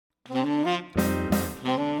Hello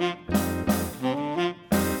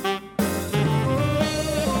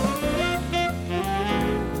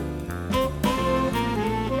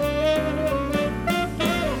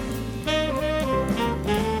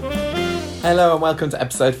and welcome to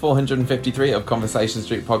episode 453 of Conversation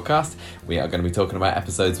Street Podcast. We are going to be talking about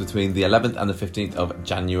episodes between the 11th and the 15th of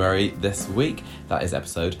January this week. That is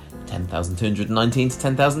episode 10,219 to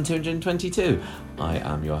 10,222. I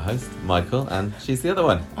am your host, Michael, and she's the other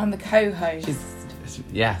one. I'm the co-host.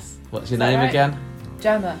 Yes. What's your Is that name right? again?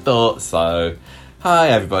 Gemma. Thought so. Hi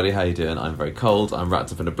everybody, how you doing? I'm very cold. I'm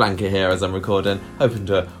wrapped up in a blanket here as I'm recording, hoping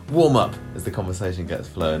to warm up as the conversation gets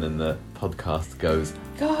flowing and the podcast goes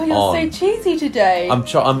God, you're on. so cheesy today. I'm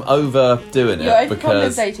overdoing You're it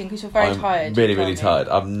because overcompensating because you're very tired. really, really Can't tired.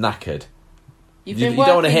 I'm knackered. You You don't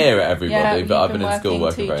want to hear it, everybody, but I've been in school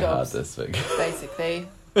working very hard jobs, this week. basically.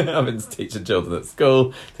 I've been teaching children at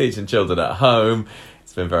school, teaching children at home.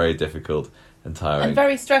 It's been very difficult and tiring. And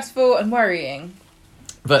very stressful and worrying.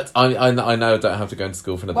 But I know I don't have to go into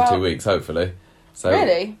school for another 2 weeks, hopefully. So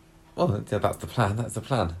Really? Well, yeah, that's the plan. That's the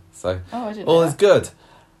plan. So Oh, I didn't all know is that. good.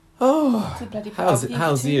 Oh, It's a bloody how's problem.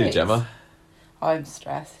 how's For 2 you, weeks. Gemma? I'm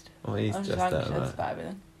stressed. Well, he's I'm just just out, anxious right? about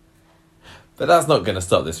everything. But that's not going to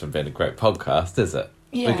stop this from being a great podcast, is it?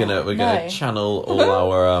 Yeah, we're gonna no. channel all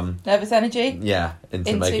our Nervous energy?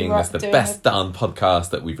 into making this the doing best darn podcast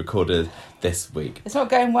that we've recorded this week. It's not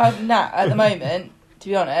going well at the moment, to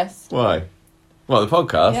be honest. Why? Well, the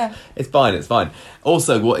podcast. Yeah. It's fine.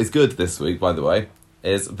 Also, what is good this week, by the way,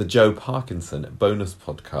 is the Joe Parkinson bonus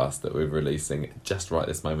podcast that we're releasing just right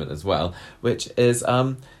this moment as well, which is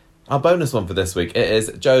our bonus one for this week.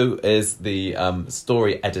 Joe is the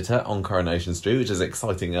story editor on Coronation Street, which is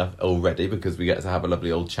exciting already because we get to have a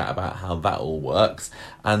lovely old chat about how that all works.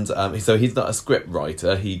 And so he's not a script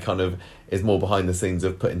writer. He kind of is more behind the scenes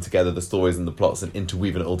of putting together the stories and the plots and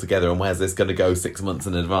interweaving it all together and where's this going to go 6 months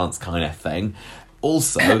in advance kind of thing.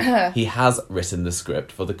 Also, he has written the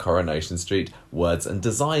script for the Coronation Street Words and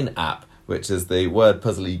Design app, which is the word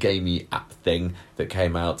puzzly gamey app thing that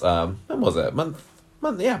came out, when was it? About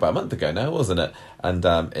a month ago now, wasn't it? And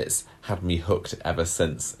it's had me hooked ever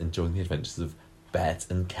since, enjoying the adventures of Bet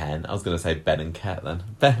and Ken. I was going to say Ben and Kate then.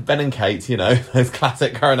 Ben and Kate, you know, those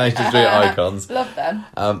classic Coronation Street icons. Love them.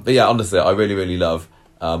 But yeah, honestly, I really, really love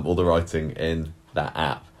all the writing in that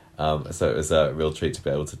app. So it was a real treat to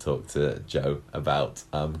be able to talk to Joe about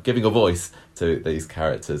giving a voice to these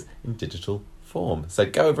characters in digital form. So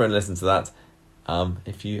go over and listen to that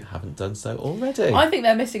if you haven't done so already. I think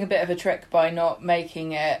they're missing a bit of a trick by not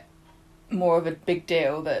making it more of a big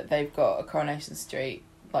deal that they've got a Coronation Street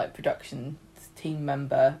production team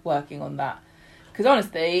member working on that. Because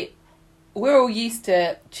honestly, we're all used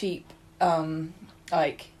to cheap, what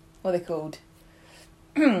are they called?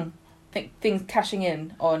 Things cashing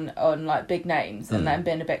in on big names and then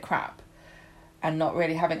being a bit crap and not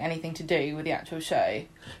really having anything to do with the actual show.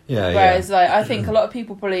 Yeah. Whereas I think a lot of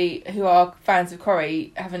people probably who are fans of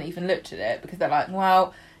Corrie haven't even looked at it because they're like,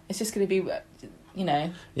 well, it's just going to be, you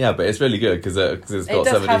know. Yeah, but it's really good because it's got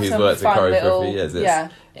does somebody who's worked at Corrie for a few years.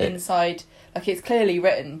 Inside. It's clearly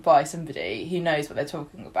written by somebody who knows what they're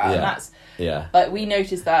talking about. Yeah. And that's, yeah. We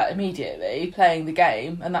noticed that immediately playing the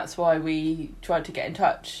game, and that's why we tried to get in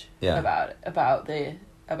touch about it. God,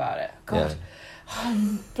 Yeah.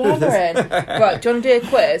 I'm blabbering. Right, do you want to do a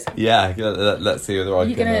quiz? Yeah, let's see whether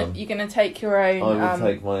You're gonna take your own. I will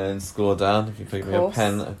take my own score down if you pick me a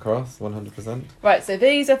pen across, 100%. Right, so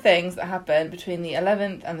these are things that happened between the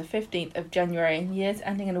 11th and the 15th of January in years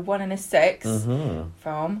ending in a 1 and a 6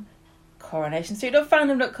 from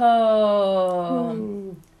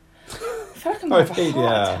coronationsstreet.fandom.com. I feel like I'm going to have a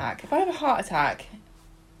heart attack. If I have a heart attack,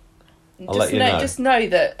 I'll let you know. Just know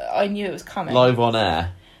that I knew it was coming. Live on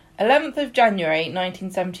air. 11th of January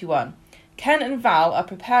 1971. Ken and Val are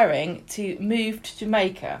preparing to move to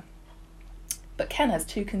Jamaica. But Ken has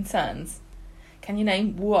 2 concerns. Can you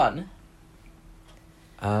name one?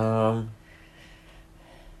 No.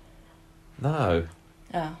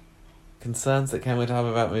 Oh. Concerns that Ken would have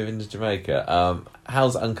about moving to Jamaica.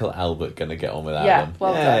 How's Uncle Albert going to get on without them?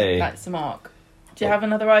 Well done. That's the mark. Do you have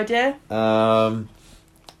another idea?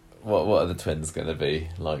 What are the twins going to be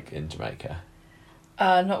like in Jamaica?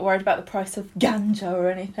 Not worried about the price of ganja or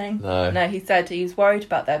anything. No. No, he said he was worried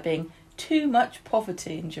about there being too much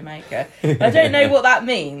poverty in Jamaica. I don't know what that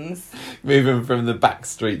means. Moving from the back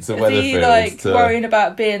streets of Is he Weatherfield to... worrying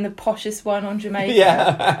about being the poshest one on Jamaica?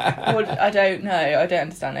 Yeah. I don't know. I don't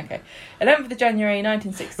understand. Okay. 11th of January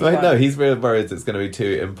 1961. Well, no, he's really worried it's going to be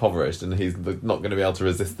too impoverished and he's not going to be able to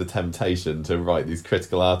resist the temptation to write these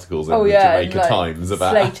critical articles in the Jamaica Times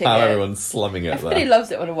about how everyone's slumming it there. Everybody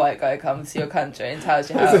loves it when a white guy comes to your country and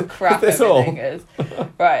tells you how crap everything is.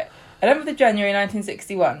 Right. 11th of January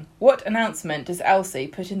 1961. What announcement does Elsie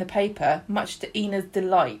put in the paper, much to Ina's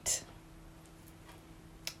delight?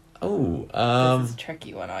 Oh, this is a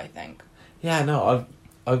tricky one, I think. Yeah, no,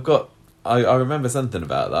 I've got... I remember something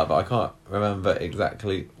about that, but I can't remember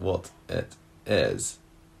exactly what it is.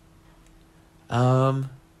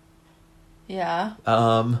 Yeah.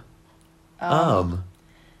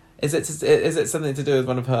 Is it something to do with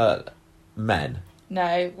one of her men?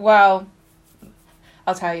 No. Well,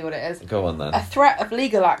 I'll tell you what it is. Go on then. A threat of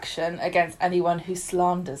legal action against anyone who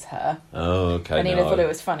slanders her. Oh, okay. And Nina thought it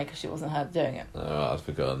was funny because she wasn't her doing it. Oh, I'd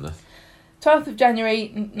forgotten this. 12th of January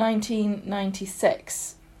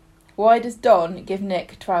 1996. Why does Don give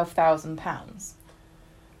Nick £12,000?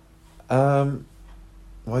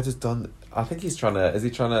 Why does Don? I think he's trying to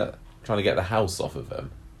get the house off of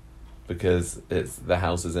him, because the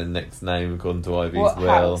house is in Nick's name according to Ivy's will.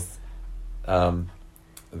 House?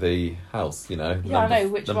 The house, Yeah, I know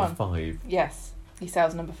which number one. 5. Yes, he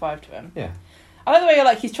sells number 5 to him. Yeah. I like the way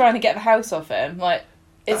you're he's trying to get the house off him.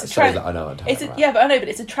 It's that shows that I know what I'm talking about. Yeah, but I know, but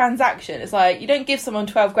it's a transaction. It's you don't give someone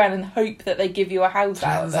 12 grand and hope that they give you a house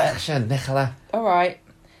out of it. Transaction, Nicola. All right.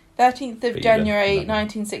 13th of January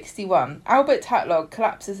 1961. Albert Tatlog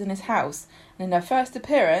collapses in his house, and in her first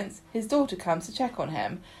appearance, his daughter comes to check on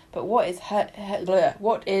him. But what is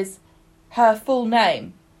her full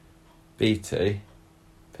name? B.T.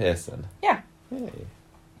 Pearson. Yeah. Hey.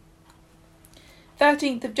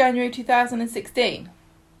 13th of January 2016.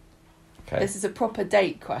 Okay. This is a proper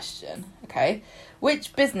date question. Okay.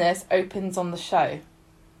 Which business opens on the show?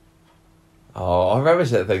 Oh, I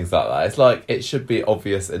rubbish at things like that. It's it should be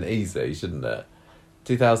obvious and easy, shouldn't it?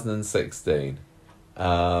 2016.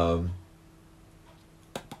 Only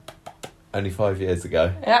 5 years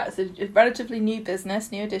ago. Yeah, it's a relatively new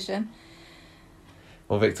business, new addition.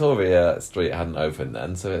 Well, Victoria Street hadn't opened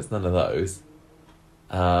then, so it's none of those.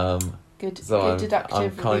 Good I'm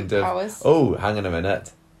deductive kind powers. Oh, hang on a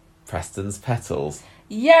minute. Preston's Petals.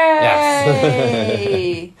 Yay!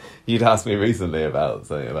 Yes. You'd asked me recently about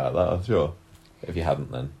something about that, I'm sure. If you hadn't,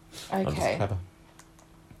 then I'm just Okay. clever.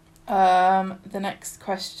 The next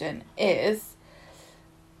question is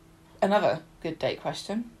another good date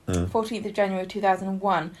question. 14th of January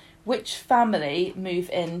 2001. Which family move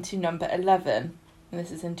into number 11? And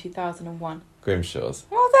this is in 2001. Grimshaw's.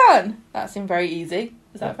 Well done! That seemed very easy.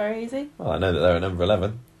 Was that very easy? Well, I know that they're at number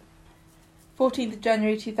 11. 14th of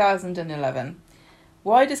January 2011.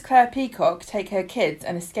 Why does Claire Peacock take her kids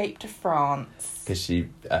and escape to France? Because she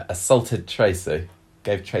assaulted Tracy.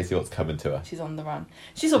 Gave Tracy what's coming to her. She's on the run.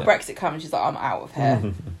 She saw Brexit coming. She's like, I'm out of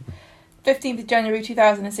here. 15th of January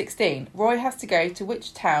 2016. Roy has to go to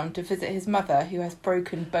which town to visit his mother, who has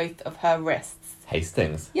broken both of her wrists?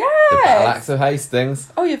 Hastings. Yes! The Battle Axe of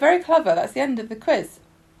Hastings. Oh, you're very clever. That's the end of the quiz.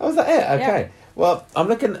 Oh, is that it? Okay. Yeah. Well, I'm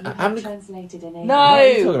looking... How many... Translated in No! What are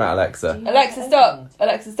you talking about, Alexa? Alexa, stop!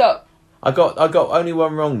 Alexa, stop! I got only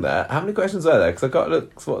one wrong there. How many questions were there? Because I got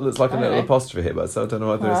what looks like a little apostrophe here, but so I don't know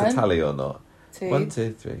whether it's a tally or not. 2. 1,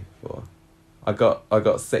 2, 3, 4. I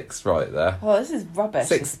got 6 right there. Oh, this is rubbish.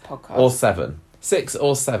 6 this podcast. or 7. 6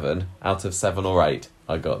 or 7 out of 7 or 8.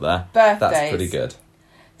 I got there. Birthdays. That's pretty good.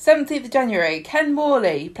 17th of January. Ken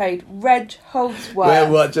Morley played Reg Holdsworth.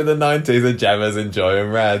 We're watching the 90s and Gemma's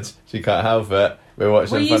enjoying Reg. She can't help it. We're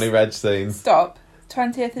watching funny Reg scenes. Stop.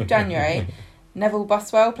 20th of January. Neville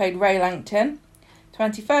Buswell played Ray Langton.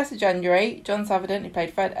 21st of January. John Savardin, who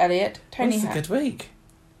played Fred Elliott. Tony It's a good week.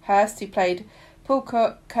 Hurst, who played Paul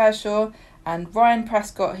Kershaw. And Ryan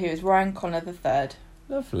Prescott, who is Ryan Connor III.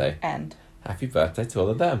 Lovely. End. Happy birthday to all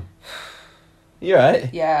of them. You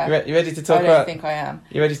right? Yeah. You ready to talk I about... don't think I am.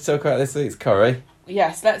 You ready to talk about this week's curry?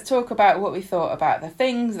 Yes, let's talk about what we thought about the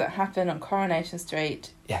things that happened on Coronation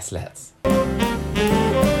Street. Yes, let's.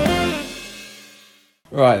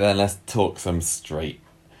 Right then, let's talk some street.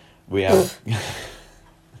 We have...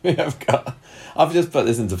 we have got... I've just put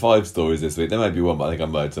this into 5 stories this week. There may be one, but I think I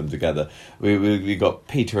merged them together. We got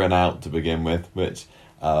Peter and Out to begin with, which...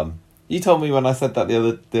 you told me when I said that the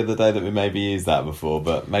other day that we maybe used that before,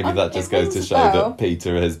 but maybe that just goes to show that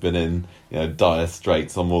Peter has been in dire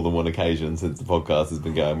straits on more than one occasion since the podcast has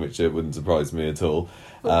been going, which it wouldn't surprise me at all.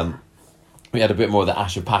 We had a bit more of the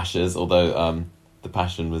Asher Pashas, although the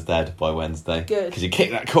passion was dead by Wednesday. Good. Because you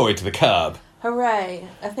kicked that Corey to the curb. Hooray.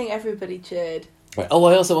 I think everybody cheered. Right. Oh,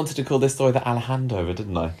 I also wanted to call this story the Alejandro,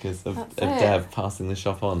 didn't I? Because of Dev passing the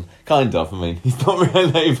shop on. Kind of. I mean, he's not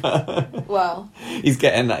really, but Well, he's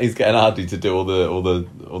getting Hardy to do all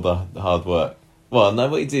the hard work. Well, no,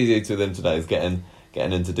 what you do to them today is getting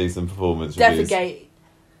him to do some performance reviews. defecate.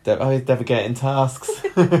 He's devigating tasks.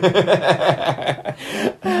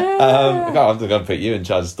 I'm going to put you in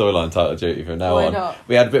charge of storyline title duty from now Why on. not?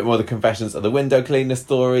 We had a bit more of the confessions of the window cleaner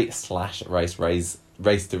story / race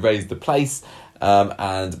to raise the place,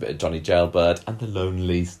 and a bit of Johnny Jailbird and the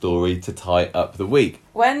Lonely story to tie up the week.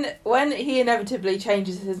 When he inevitably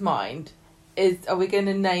changes his mind, are we going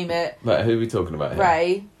to name it But who are we talking about here?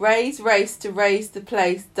 Ray? Ray's race to raise the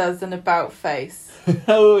place does an about face.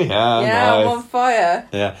 Oh yeah, Yeah, I'm nice. on fire.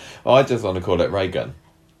 Yeah, well, I just want to call it Ray Gun.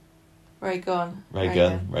 Ray gone. Ray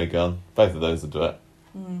Gun. Both of those will do it.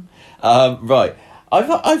 Mm. Right.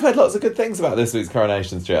 I've heard lots of good things about this week's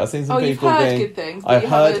Coronation Street. I've seen some people you've heard being... good things, but I've you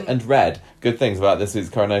heard haven't... and read good things about this week's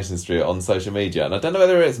Coronation Street on social media, and I don't know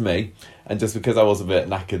whether it's me, and just because I was a bit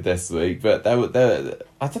knackered this week, but there I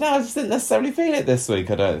don't know, I just didn't necessarily feel it this week,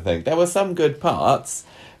 I don't think. There were some good parts,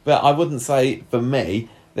 but I wouldn't say, for me,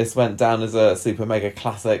 this went down as a super mega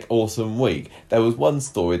classic awesome week. There was one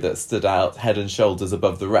story that stood out head and shoulders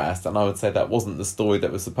above the rest, and I would say that wasn't the story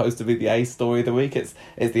that was supposed to be the A story of the week. It's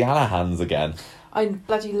the Alahans again. I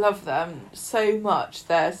bloody love them so much.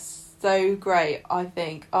 They're so great. I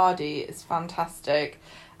think Ardy is fantastic.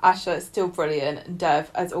 Asha is still brilliant. And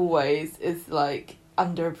Dev, as always, is like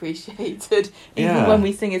underappreciated. Even when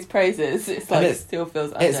we sing his praises, it's like it still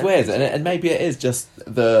feels underappreciated. It's weird, and maybe it is just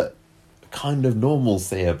the kind of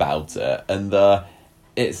normalcy about it, and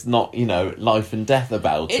it's not, life and death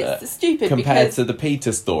about it. It's stupid compared to the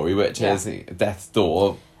Peter story, which is Death's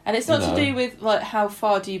Door. And it's not to do with like how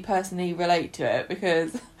far do you personally relate to it,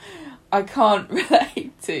 because I can't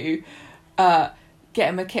relate to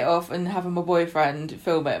getting my kit off and having my boyfriend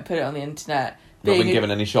film it and put it on the internet. Not been given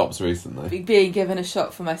any shops recently. Being given a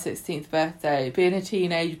shop for my 16th birthday, being a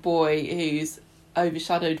teenage boy who's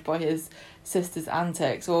overshadowed by his sister's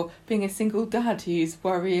antics, or being a single dad who's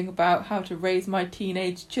worrying about how to raise my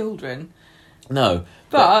teenage children. No.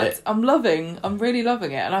 But I'm really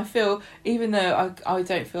loving it, and I feel, even though I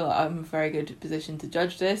don't feel like I'm in a very good position to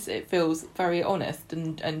judge this, it feels very honest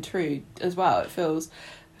and true as well. It feels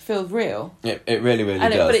real. It really, really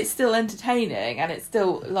does. But it's still entertaining, and it's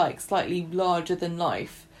still like slightly larger than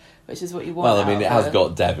life, which is what you want. Well, I mean, it has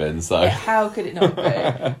got Devon, so... Yeah, how could it not be?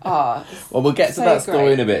 Well, we'll get to that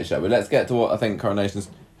story in a bit, shall we? Let's get to what I think Coronation's...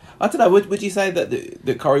 I don't know, would you say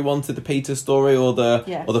that Corrie wanted the Peter story or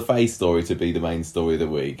the Faye story to be the main story of the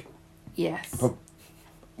week? Yes.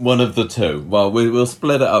 One of the two. Well, we'll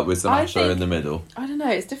split it up with some Asher in the middle. I don't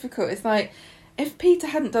know, it's difficult. It's like, if Peter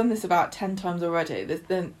hadn't done this about 10 times already,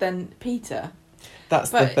 then Peter.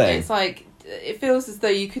 That's the thing. It's like, it feels as though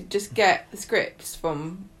you could just get the scripts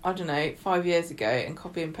from, 5 years ago and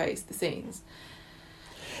copy and paste the scenes.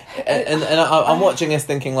 And I'm watching this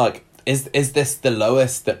thinking, like, is this the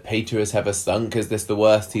lowest that Peter has ever sunk? Is this the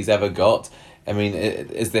worst he's ever got? I mean,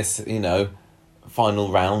 is this,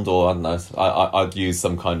 final round, or I don't know, I'd use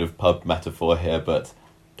some kind of pub metaphor here, but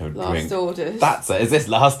don't drink. Last Orders. That's it. Is this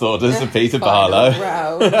Last Orders for Peter Barlow?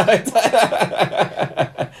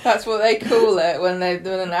 That's what they call it when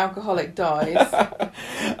an alcoholic dies.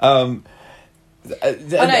 And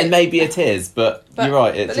maybe it is, but you're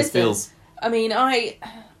right, it just feels... I mean, I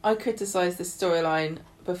criticised the storyline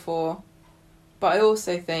before, but I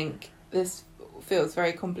also think this feels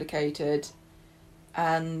very complicated,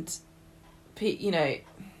 and it's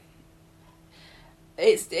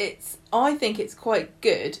I think it's quite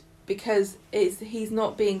good because he's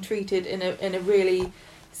not being treated in a really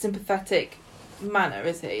sympathetic manner,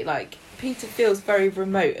 is he? Like, Peter feels very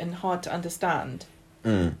remote and hard to understand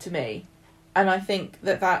to me, and I think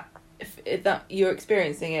that you're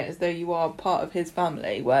experiencing it as though you are part of his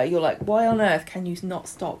family, where you're like, why on earth can you not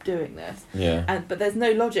stop doing this? Yeah. But there's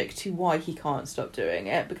no logic to why he can't stop doing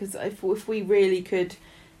it, because if we really could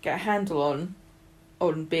get a handle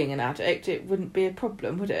on being an addict, it wouldn't be a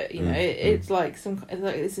problem, would it? It's like it's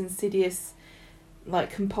like this insidious, like,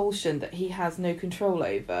 compulsion that he has no control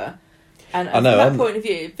over. And from that point of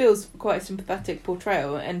view, it feels quite a sympathetic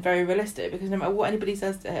portrayal and very realistic, because no matter what anybody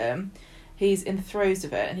says to him, he's in the throes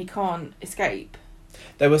of it and he can't escape.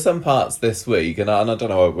 There were some parts this week, and I don't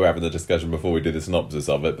know why we're having the discussion before we do the synopsis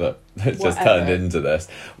of it, but it's just turned into this,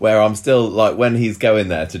 where I'm still, like, when he's going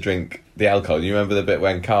there to drink the alcohol, you remember the bit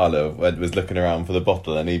when Carla was looking around for the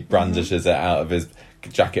bottle and he brandishes it out of his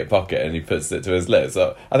jacket pocket and he puts it to his lips.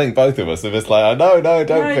 So I think both of us are just like, oh, no,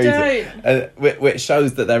 don't, Peter. Don't. Which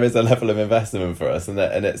shows that there is a level of investment for us, and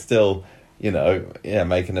it's still,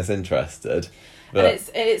 making us interested. But... And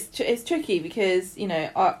it's tricky because,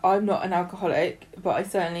 I'm not an alcoholic, but I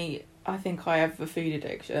think I have a food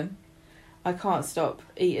addiction. I can't stop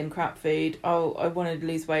eating crap food. I want to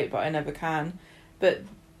lose weight, but I never can.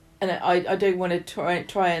 And I don't want to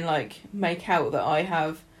try and like make out that I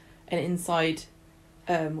have an inside,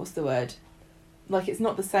 what's the word? Like it's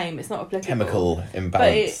not the same. It's not applicable. Chemical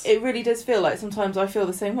imbalance. But it really does feel like sometimes I feel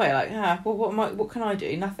the same way. Like, well, what can I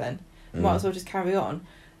do? Nothing. Might as well just carry on.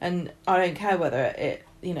 And I don't care whether it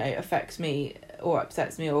affects me or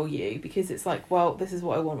upsets me or you, because it's like, well, this is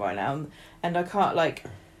what I want right now, and I can't like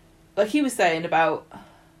he was saying about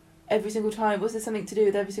every single time. Was there something to do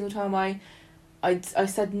with every single time I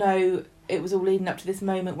said no? It was all leading up to this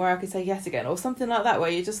moment where I could say yes again, or something like that, where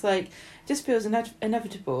you're just like, just feels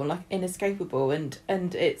inevitable and like inescapable, and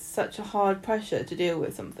it's such a hard pressure to deal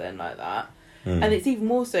with something like that. And it's even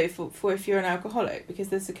more so for if you're an alcoholic, because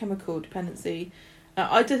there's a chemical dependency.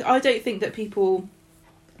 I don't think that people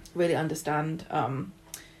really understand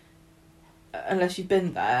unless you've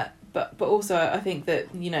been there, but also I think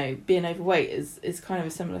that being overweight is kind of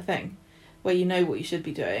a similar thing, where you know what you should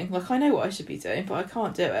be doing. Like I know what I should be doing, but I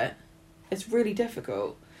can't do it. It's really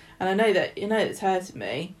difficult, and I know that it's hurting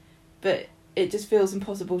me, but it just feels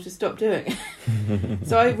impossible to stop doing it.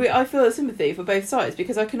 So I feel a sympathy for both sides,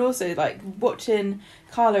 because I can also like watching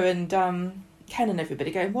Carla and Ken and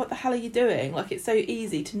everybody going, what the hell are you doing? Like it's so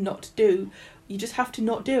easy to not do. You just have to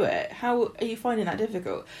not do it. How are you finding that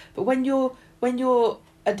difficult? But when you're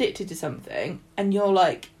addicted to something and you're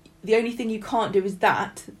like, the only thing you can't do is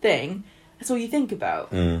that thing, that's all you think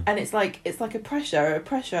about. And it's like a pressure,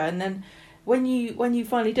 and then when you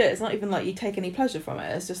finally do it, it's not even like you take any pleasure from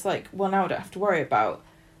it. It's just like, well, now I don't have to worry about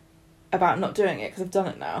not doing it because I've done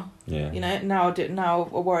it now. Yeah. Now I'll do it. Now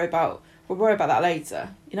we'll worry about that later.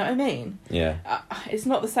 You know what I mean? Yeah. It's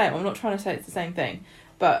not the same. I'm not trying to say it's the same thing,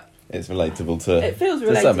 but it's relatable to. It feels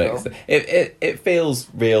relatable. To some extent. It feels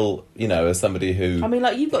real. As somebody who. I mean,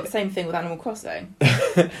 like you've got the same thing with Animal Crossing.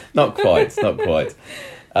 Not quite.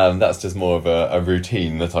 That's just more of a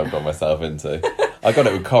routine that I've got myself into. I got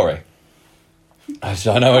it with Corrie. I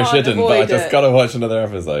know I shouldn't, but I just got to watch another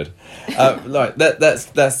episode. Right,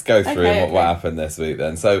 let's go through what happened this week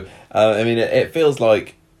then. So, it feels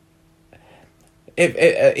like,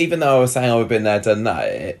 even though I was saying I've been there, done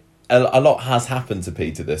that, a lot has happened to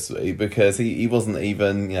Peter this week, because he wasn't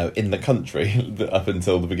even in the country up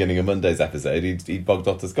until the beginning of Monday's episode. He bogged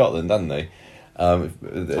off to Scotland, hadn't he? I don't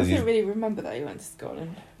really remember that he went to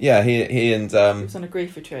Scotland. Yeah, he and he was on a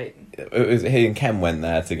grief retreat. He and Ken went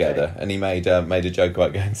there together, and he made a joke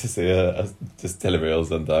about going to see a distillery or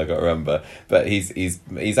something. I can't remember, but he's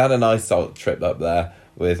had a nice salt trip up there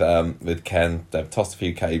with Ken. They've tossed a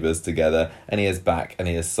few cabers together, and he is back and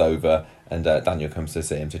he is sober. And Daniel comes to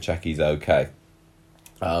see him to check he's okay.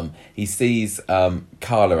 He sees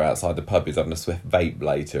Carla outside the pub. He's having a swift vape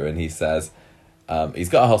later, and he says. He's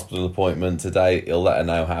got a hospital appointment today. He'll let her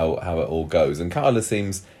know how it all goes. And Carla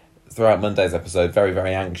seems, throughout Monday's episode, very,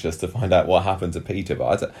 very anxious to find out what happened to Peter.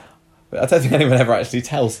 But I don't think anyone ever actually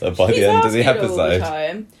tells her by the end of the episode. All the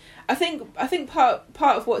time. I think part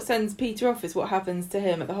of what sends Peter off is what happens to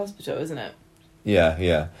him at the hospital, isn't it?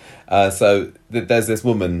 Yeah. So there's this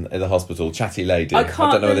woman in the hospital, chatty lady. I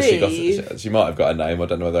don't know whether she might have got a name. I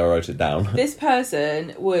don't know whether I wrote it down. This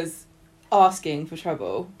person was asking for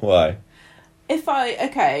trouble. Why?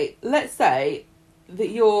 Let's say that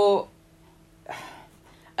you're...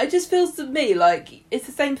 It just feels to me like it's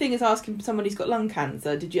the same thing as asking someone who's got lung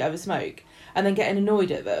cancer, did you ever smoke? And then getting annoyed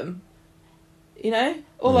at them.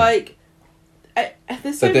 Or like...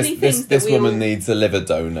 there's so many things this woman needs a liver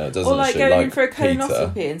donor, doesn't she? Or like going in for a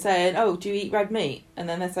colonoscopy Peter. And saying, oh, do you eat red meat? And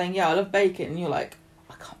then they're saying, yeah, I love bacon. And you're like,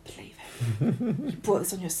 I can't believe it. You brought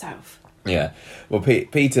this on yourself. Yeah. Well,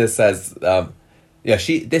 Peter says...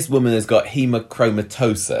 this woman has got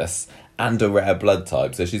hemochromatosis and a rare blood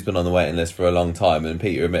type, so she's been on the waiting list for a long time. And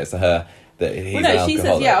Peter admits to her that he's an alcoholic. She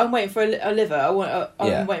says, "Yeah, I'm waiting for a liver.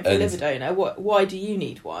 I'm waiting for a liver donor. Why do you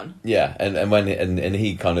need one?" Yeah, and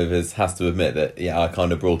he kind of has to admit that I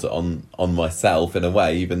kind of brought it on myself in a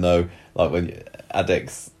way, even though like when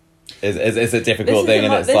addicts. It's a difficult thing,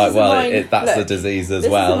 and it's like, that's a disease as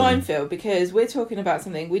well. This is a minefield, because we're talking about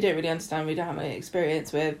something we don't really understand, we don't have any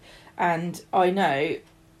experience with, and I know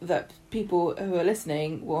that people who are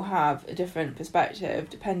listening will have a different perspective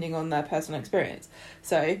depending on their personal experience.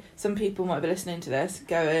 So some people might be listening to this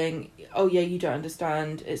going, oh yeah, you don't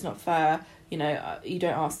understand, it's not fair, you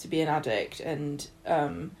don't ask to be an addict, and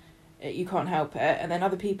you can't help it, and then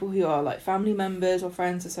other people who are like family members or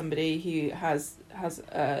friends of somebody who has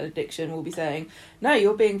addiction will be saying, no,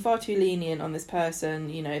 you're being far too lenient on this person,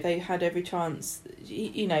 you know, they had every chance,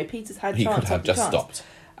 you know, Peter's had He chance could have after just chance. stopped.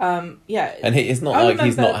 Yeah, And it's not like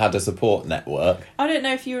he's not had a support network. I don't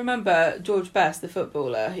know if you remember George Best, the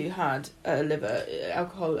footballer, who had a liver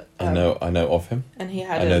alcohol. I know of him. And he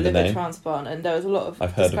had I a know the liver name. transplant, and there was a lot of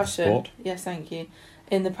I've heard of the discussion. sport. Yes, thank you.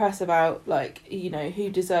 In the press about, like, you know, who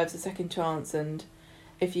deserves a second chance, and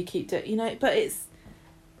if you keep it, you know. But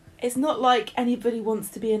it's not like anybody wants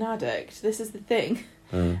to be an addict. This is the thing,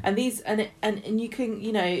 and you can,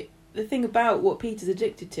 you know. The thing about what Peter's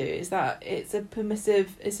addicted to is that it's a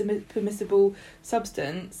permissible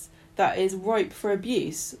substance that is ripe for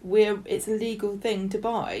abuse. It's a legal thing to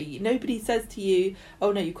buy. Nobody says to you,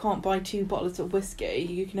 oh no, you can't buy 2 bottles of whiskey,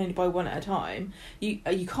 you can only buy 1 at a time. You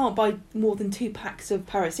can't buy more than 2 packs of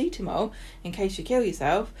paracetamol in case you kill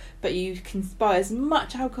yourself, but you can buy as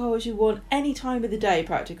much alcohol as you want any time of the day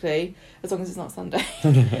practically, as long as it's not Sunday,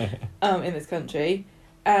 in this country.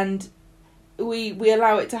 And we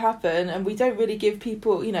allow it to happen, and we don't really give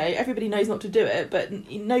people, you know, everybody knows not to do it, but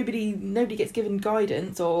nobody gets given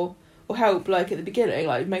guidance or help, like at the beginning,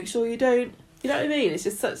 like make sure you don't, you know what I mean? It's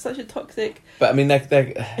just such a toxic but I mean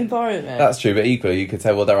they're environment. That's true, but equally you could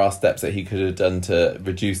say, well, there are steps that he could have done to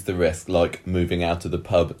reduce the risk, like moving out of the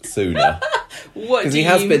pub sooner. What? Because he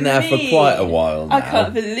has been there for quite a while now. I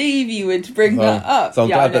can't believe you would bring that up. So I'm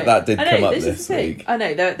glad that did come up this week. I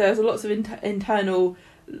know there's lots of internal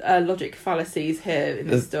logic fallacies here in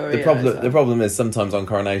this story. The problem is sometimes on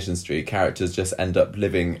Coronation Street, characters just end up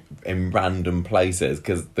living in random places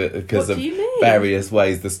because of various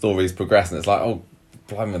ways the story's progress, and it's like, oh,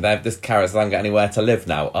 blimey, this character doesn't get anywhere to live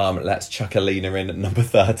now. Let's chuck Alina in at number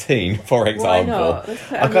 13, for example. Why not? Let's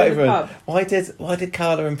put I can't even. Pub. Why did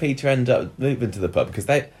Carla and Peter end up moving to the pub? Because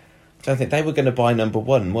I think they were going to buy number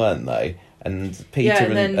 1, weren't they? And Peter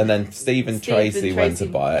and then Steve and Tracy went to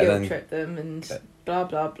buy it, and then trip them and blah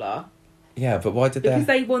blah blah. Yeah, but why did because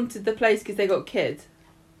they wanted the place because they got kids.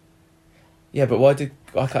 Yeah, but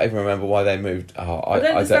I can't even remember why they moved. I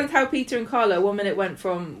don't understand how Peter and Carla 1 minute went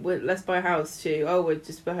from let's buy a house to we're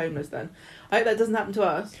just homeless then. I hope that doesn't happen to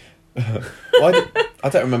us. I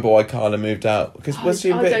don't remember why Carla moved out, because was she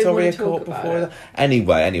in Victoria Court before that?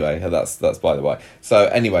 Anyway, that's by the way. So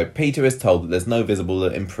anyway, Peter is told that there's no visible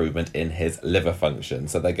improvement in his liver function,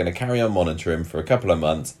 so they're going to carry on monitoring him for a couple of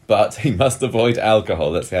months, but he must avoid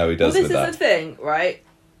alcohol. Let's see how he does with that. This is the thing, right?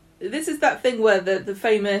 This is that thing where the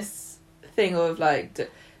famous thing of like,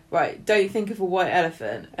 right, don't think of a white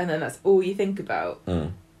elephant, and then that's all you think about.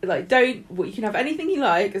 Like, you can have anything you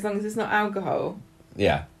like as long as it's not alcohol.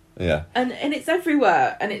 Yeah. Yeah. And it's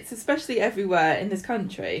everywhere, and it's especially everywhere in this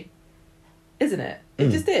country, isn't it?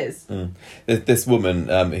 It just is. This woman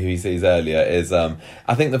who he sees earlier is, I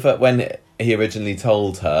think when he originally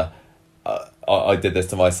told her, I did this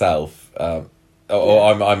to myself, or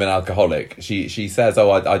I'm an alcoholic, she says,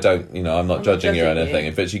 I don't, I'm not judging you or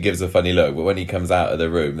anything, but she gives a funny look. But when he comes out of the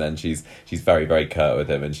room, then she's very, very curt with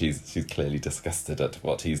him, and she's clearly disgusted at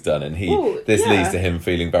what he's done, and this leads to him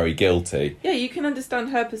feeling very guilty. Yeah, you can understand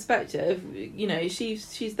her perspective.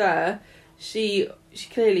 She's there. She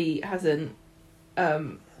clearly hasn't,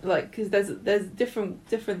 because there's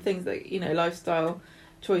different things that, lifestyle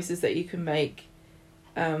choices that you can make,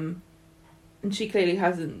 and she clearly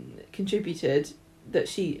hasn't contributed that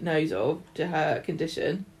she knows of to her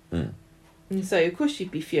condition. And so of course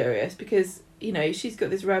she'd be furious because she's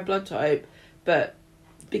got this rare blood type, but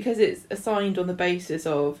because it's assigned on the basis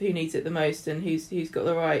of who needs it the most and who's got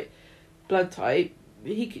the right blood type,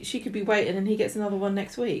 she could be waiting and he gets another one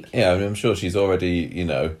next week. Yeah, I'm sure she's already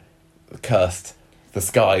cursed the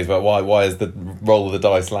skies, but why is the roll of the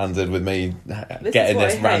dice landed with me getting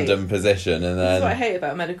this random position? And then this is what I hate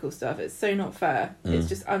about medical stuff. It's so not fair. It's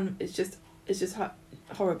just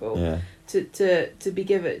horrible. Yeah. To be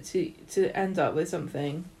given to end up with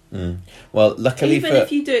something. Well, luckily, even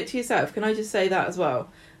if you do it to yourself, can I just say that as well?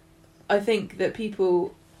 I think that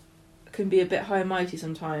people can be a bit high and mighty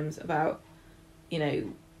sometimes about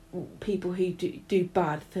people who do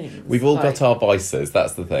bad things. We've all got our vices.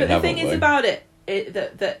 That's the thing. But the thing is about it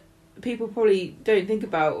that people probably don't think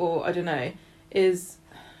about, or I don't know, is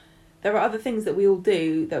there are other things that we all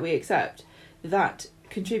do that we accept that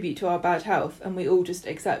contribute to our bad health, and we all just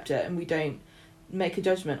accept it and we don't make a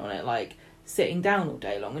judgment on it, like sitting down all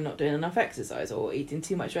day long and not doing enough exercise, or eating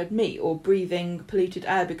too much red meat, or breathing polluted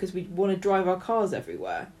air because we want to drive our cars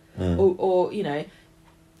everywhere, or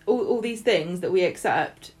all these things that we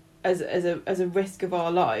accept as a risk of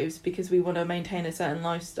our lives because we want to maintain a certain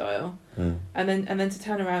lifestyle, and then to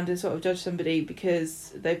turn around and sort of judge somebody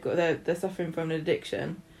because they're suffering from an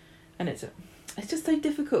addiction, and it's just so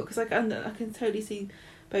difficult because I can totally see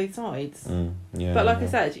both sides. But like I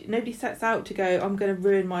said, nobody sets out to go, I'm going to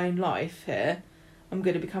ruin my own life here, I'm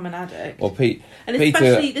going to become an addict. Well, and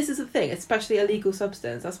especially this is the thing, especially a legal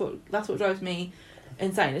substance. That's what drives me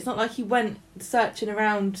insane. It's not like he went searching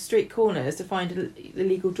around street corners to find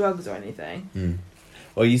illegal drugs or anything.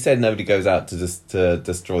 Well, you said nobody goes out to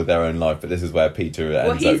destroy their own life, but this is where Peter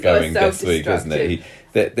ends up going this week, isn't it?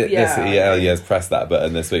 He has pressed that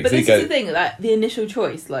button this week. But this is the thing, that the initial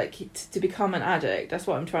choice, like to become an addict, that's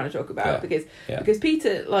what I'm trying to talk about. Because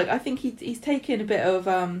Peter, like, I think he's taken a bit of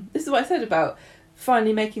this is what I said about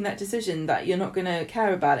finally making that decision that you're not going to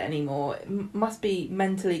care about it anymore. It must be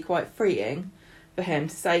mentally quite freeing for him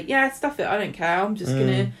to say, yeah, stuff it, I don't care, I'm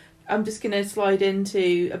just gonna slide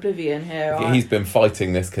into oblivion here. He's been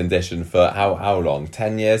fighting this condition for how long?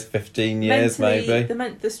 10 years, 15 years, maybe.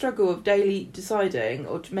 The struggle of daily deciding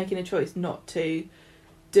or making a choice not to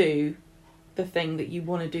do the thing that you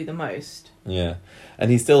want to do the most. Yeah,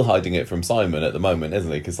 and he's still hiding it from Simon at the moment,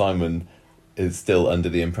 isn't he? Because Simon is still under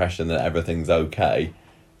the impression that everything's okay,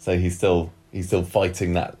 so he's still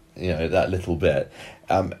fighting that, that little bit.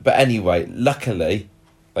 But anyway, luckily,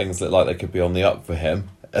 things look like they could be on the up for him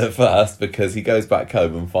at first, because he goes back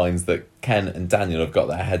home and finds that Ken and Daniel have got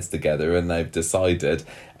their heads together and they've decided,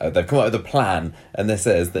 they've come up with a plan, and this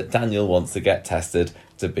is that Daniel wants to get tested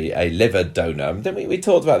to be a liver donor. Didn't we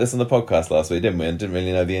talked about this on the podcast last week, didn't we? And didn't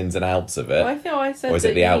really know the ins and outs of it. Well, I thought I said, or is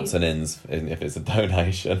it the outs and ins if it's a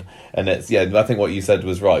donation? And it's, I think what you said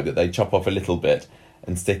was right, that they chop off a little bit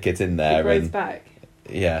and stick it in there. It grows back.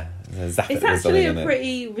 Yeah. It's actually a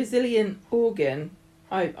pretty resilient organ,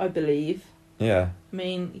 I believe. Yeah. I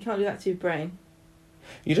mean, you can't do that to your brain.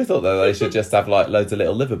 You'd have thought, though, they should just have, like, loads of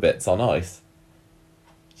little liver bits on ice.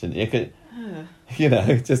 Shouldn't you?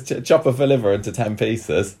 Just chop off a liver into 10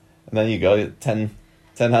 pieces, and then you go, 10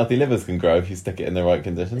 healthy livers can grow if you stick it in the right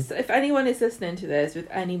conditions. So if anyone is listening to this with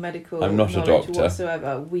any medical I'm not a doctor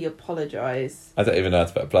whatsoever, we apologise. I don't even know how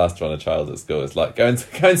to put a plaster on a child at school. It's like, go and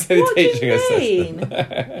see the teaching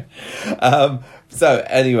assistant. So,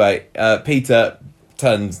 anyway, Peter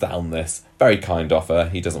turns down this very kind offer.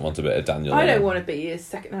 He doesn't want a bit of Daniel. I don't want to be his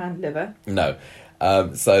second-hand liver. No.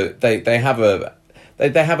 So they have a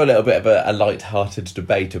little bit of a light-hearted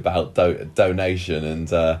debate about donation and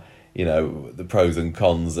the pros and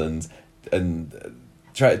cons, and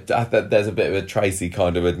there's a bit of a Tracy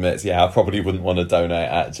kind of admits, I probably wouldn't want to donate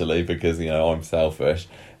actually because I'm selfish,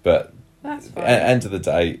 but that's fine. End of the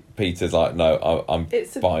day, Peter's like, no, I'm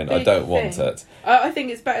fine. I don't want it. I think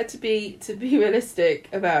it's better to be realistic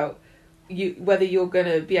about whether you're going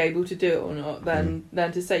to be able to do it or not than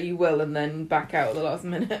to say you will and then back out at the last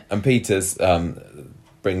minute. And Peter's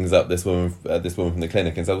brings up this woman from the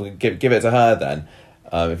clinic and says, well, give it to her then.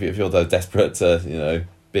 If you're so desperate to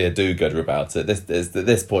be a do-gooder about it. This is at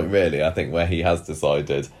this point really, I think, where he has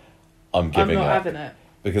decided I'm giving up. I'm not having it.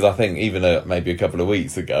 Because I think even maybe a couple of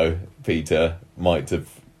weeks ago, Peter might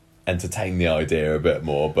have entertained the idea a bit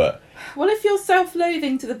more, but... Well, if you're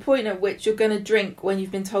self-loathing to the point at which you're going to drink when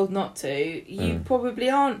you've been told not to, you probably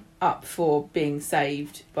aren't up for being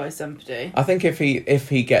saved by somebody. I think if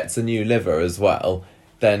he gets a new liver as well,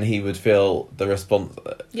 then he would feel the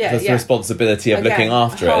responsibility of looking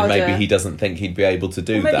after it, and maybe he doesn't think he'd be able to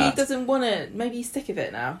do that. Maybe he doesn't want to. Maybe he's sick of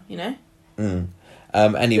it now. Anyway,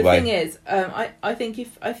 the thing is, I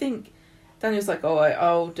think Daniel's like,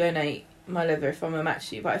 I'll donate my liver if I'm a match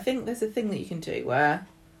to you, but I think there's a thing that you can do where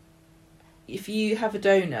if you have a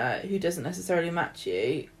donor who doesn't necessarily match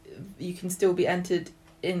you, you can still be entered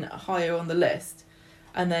in higher on the list,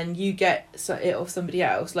 and then you get it off somebody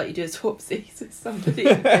else, like you do a swapsies with somebody.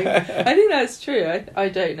 I think that's true. I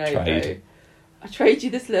don't know. Trade. I trade you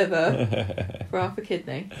this liver for half a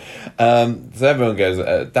kidney. So everyone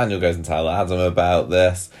goes. Daniel goes and tells Adam about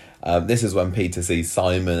this. This is when Peter sees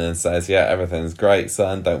Simon and says, "Yeah, everything's great,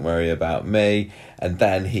 son. Don't worry about me." And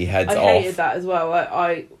then he heads off. I hated that as well.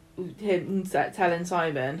 Him telling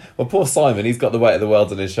Simon. Well, poor Simon, he's got the weight of the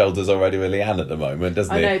world on his shoulders already with Leanne at the moment,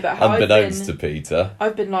 doesn't he? I know, but unbeknownst to Peter.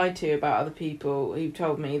 I've been lied to about other people who've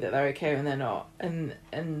told me that they're okay when they're not, and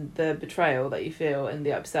the betrayal that you feel and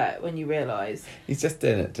the upset when you realise he's just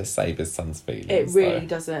doing it to save his son's feelings. It really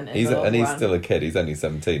doesn't. He's still a kid. He's only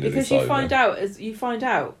 17. Because you'll find out,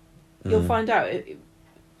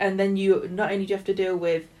 and then you not only do you have to deal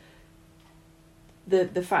with the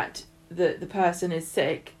fact that the person is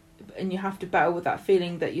sick, and you have to battle with that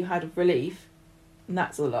feeling that you had of relief, and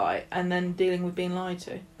that's a lie, and then dealing with being lied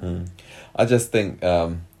to. I just think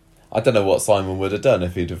I don't know what Simon would have done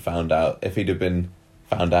if he'd been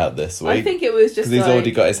found out this week. I think it was just because he's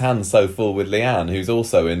already got his hands so full with Leanne, who's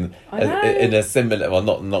also in a similar, well,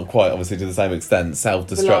 not quite obviously to the same extent,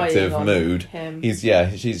 self-destructive mood. Him.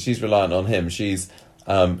 She's reliant on him. She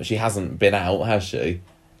hasn't been out, has she?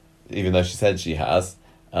 Even though she said she has,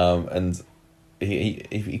 and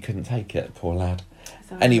he couldn't take it, poor lad.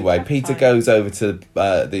 Anyway, Peter goes over to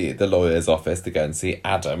the lawyer's office to go and see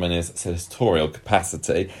Adam in his senatorial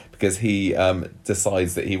capacity because he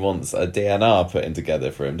decides that he wants a DNR put in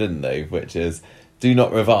together for him, didn't he? Which is do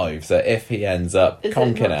not revive. So if he ends up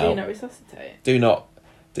conking out, do not resuscitate. Do not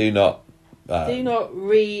do not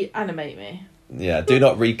reanimate me. Yeah, do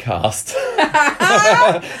not recast.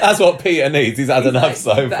 That's what Peter needs. He's had enough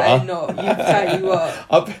so far. Not. You tell you what.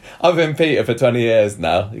 I've been Peter for 20 years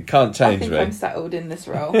now. You can't change me. I'm settled in this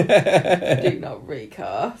role. Do not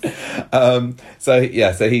recast. So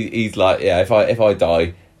he's like, yeah, if I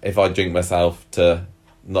die, if I drink myself to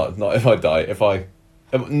not if I die, if I'm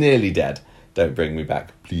nearly dead, don't bring me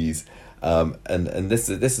back, please. And this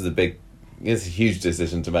is it's a huge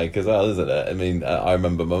decision to make as well, isn't it? I mean, I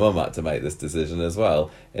remember my mum had to make this decision as well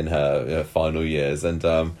in her final years, and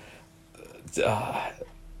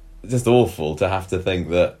just awful to have to think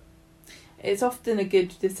that. It's often a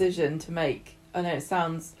good decision to make. I know it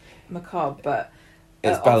sounds macabre, but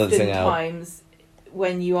it's balancing out. Oftentimes,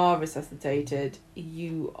 when you are resuscitated,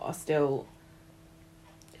 you are still.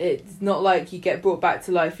 It's not like you get brought back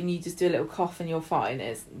to life and you just do a little cough and you're fine.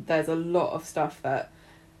 There's a lot of stuff that.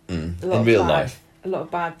 In real life. A lot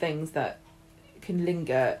of bad things that can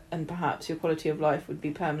linger, and perhaps your quality of life would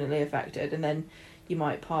be permanently affected, and then you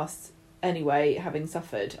might pass anyway, having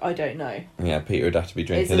suffered. I don't know. Yeah, Peter would have to be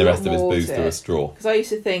drinking the rest of his booze through a straw. Because I used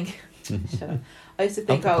to think, people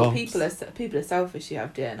are selfish who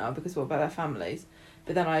have DNR because what about their families?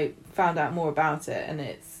 But then I found out more about it, and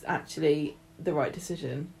it's actually the right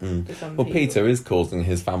decision for some people. Peter is causing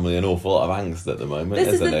his family an awful lot of angst at the moment.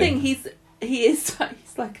 This is the thing. He's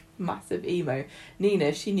like massive emo. Nina,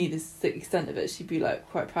 if she knew the extent of it, she'd be like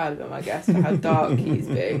quite proud of him, I guess, for how dark he's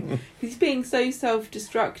being. Because he's being so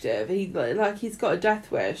self-destructive. He's got a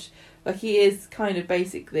death wish. Like he is kind of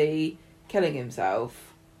basically killing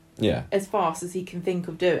himself. Yeah. As fast as he can think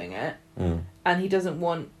of doing it, and he doesn't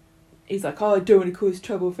want. He's like, I don't want to cause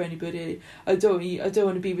trouble for anybody. I don't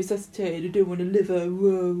want to be resuscitated. I don't want to live.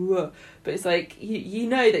 Whoa. But it's like you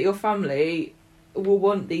know that your family will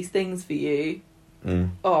want these things for you.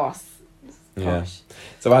 Gosh. Yeah.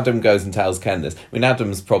 So Adam goes and tells Ken this. I mean,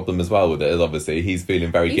 Adam's problem as well with it is obviously he's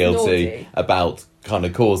feeling very guilty naughty about kind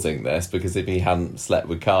of causing this, because if he hadn't slept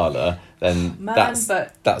with Carla, then that's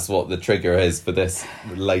what the trigger is for this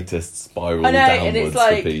latest spiral downwards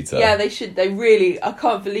for Peter. Yeah, they really, I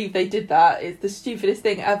can't believe they did that. It's the stupidest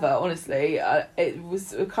thing ever, honestly. It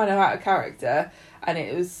was kind of out of character, and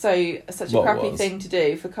it was such a crappy thing to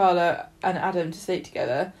do for Carla and Adam to sleep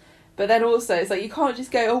together. But then also, it's like, you can't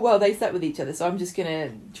just go, oh, well, they slept with each other, so I'm just going to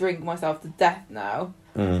drink myself to death now.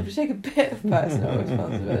 I have to take a bit of personal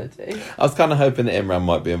responsibility. I was kind of hoping that Imran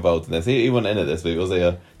might be involved in this. He wasn't in it this week, was he?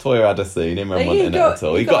 Toya had a scene, Imran wasn't in it at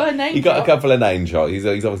all. He got a couple of name shots. He's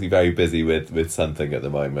obviously very busy with something at the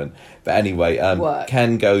moment. But anyway,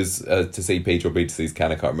 Ken goes to see Peter, or Peter sees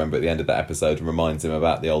Ken, I can't remember, at the end of that episode, and reminds him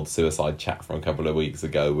about the old suicide chat from a couple of weeks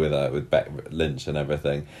ago with Beck Lynch and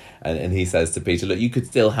everything. And he says to Peter, look, you could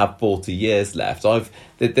still have 40 years left.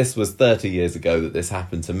 This was 30 years ago that this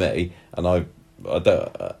happened to me, and I'm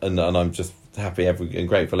just happy and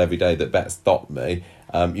grateful every day that Bet stopped me.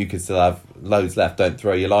 You could still have loads left. Don't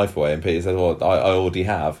throw your life away. And Peter says, "Well, I already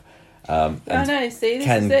have." I know. See,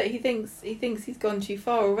 this is it. He thinks he's gone too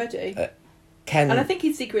far already. And I think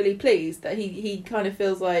he's secretly pleased that he kind of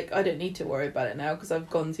feels like, I don't need to worry about it now because I've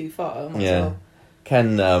gone too far. Yeah.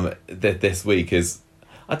 Ken this week is.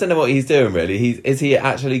 I don't know what he's doing, really. Is he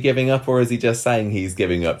actually giving up, or is he just saying he's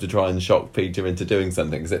giving up to try and shock Peter into doing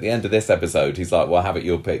something? Because at the end of this episode, he's like, well, have it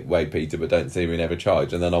your way, Peter, but don't see me never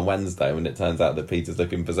charge. And then on Wednesday, when it turns out that Peter's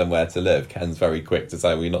looking for somewhere to live, Ken's very quick to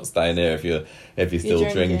say, well, you're not staying here if you're still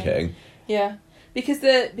drinking. Yeah. Because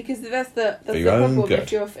that's the problem.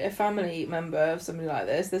 If you're a family member of somebody like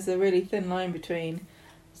this, there's a really thin line between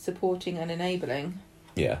supporting and enabling.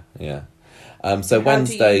 Yeah. So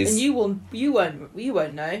Wednesdays, you won't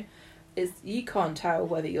know. You can't tell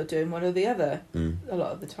whether you're doing one or the other a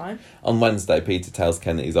lot of the time. On Wednesday, Peter tells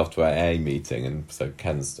Ken that he's off to an AA meeting, and so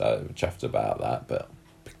Ken's chuffed about that, but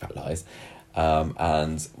big fat lies.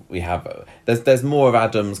 And we have there's more of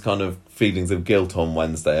Adam's kind of feelings of guilt on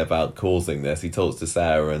Wednesday about causing this. He talks to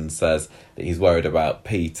Sarah and says that he's worried about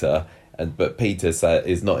Peter, but Peter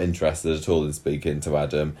is not interested at all in speaking to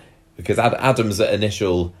Adam, because Adam's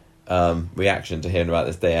initial reaction to hearing about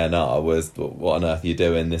this DNR was, what on earth are you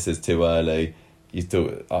doing? This is too early. You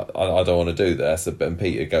still, I don't want to do this. And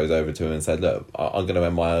Peter goes over to him and said, look, I'm going to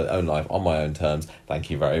end my own life on my own terms. Thank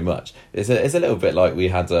you very much. It's a little bit like we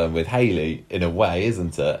had with Hayley, in a way,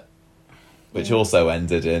 isn't it? Which also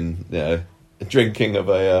ended in, drinking of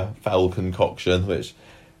a foul concoction, which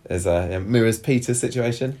is mirrors Peter's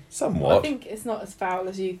situation somewhat. I think it's not as foul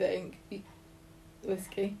as you think.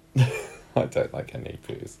 Whiskey. I don't like any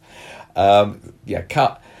booze.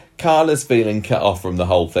 Carla's feeling cut off from the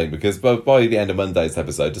whole thing because by the end of Monday's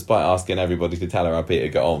episode, despite asking everybody to tell her how Peter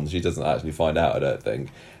got on, she doesn't actually find out, I don't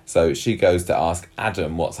think. So she goes to ask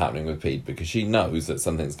Adam what's happening with Pete because she knows that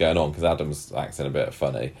something's going on because Adam's acting a bit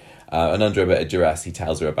funny. And under a bit of duress, he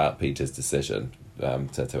tells her about Peter's decision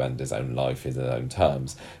to end his own life in his own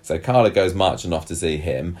terms. So Carla goes marching off to see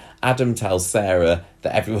him. Adam tells Sarah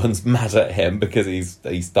that everyone's mad at him because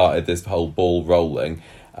he started this whole ball rolling.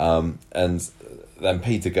 And then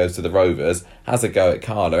Peter goes to the Rovers, has a go at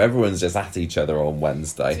Carla. Everyone's just at each other on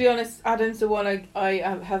Wednesday. To be honest, Adam's the one I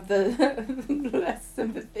have the less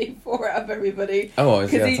sympathy for out of everybody. Oh,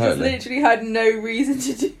 because he totally. just literally had no reason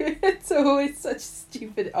to do it. So always such a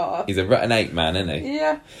stupid arse. He's a rotten ape man, isn't he?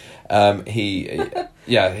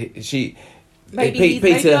 Yeah. She. Maybe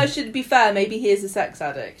Peter. I should be fair. Maybe he is a sex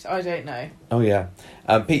addict. I don't know. Oh yeah.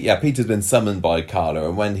 Peter's been summoned by Carla,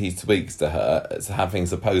 and when he speaks to her, having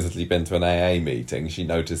supposedly been to an AA meeting, she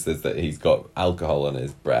notices that he's got alcohol on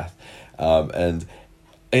his breath, and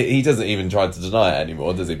he doesn't even try to deny it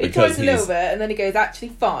anymore, does he? He tries a little bit, and then he goes, "Actually,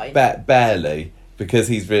 fine." Barely, because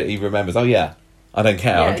he remembers. Oh yeah, I don't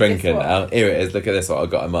care. Yeah, I'm drinking now. Here it is. Look at this. What I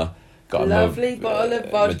got in my lovely bottle of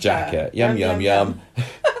vodka. My jacket. Yum.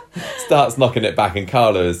 Starts knocking it back, and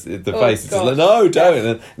Carla's face is just like, no, don't.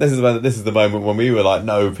 And this is the moment when we were like,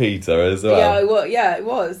 no, Peter, as well. Yeah, it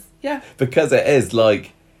was. Yeah. Because it is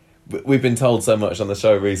like, we've been told so much on the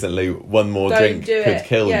show recently, one more drink could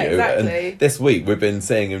kill you. Exactly. And this week we've been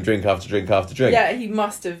seeing him drink after drink after drink. Yeah, he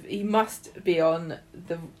must be on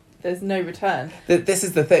the... There's no return. This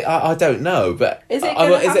is the thing. I don't know, but is it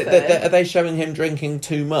going to happen? Are they showing him drinking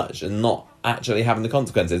too much and not actually having the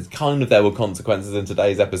consequences? Kind of, there were consequences in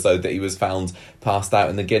today's episode that he was found passed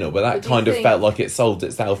out in the ginnel, but that kind of felt like it solved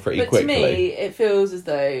itself pretty quickly. But to me, it feels as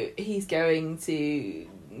though he's going to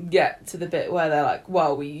get to the bit where they're like,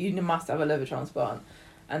 "Well, you must have a liver transplant,"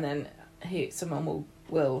 and then someone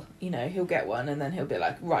will he'll get one, and then he'll be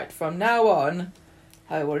like, "Right, from now on,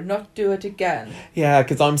 I will not do it again." Yeah,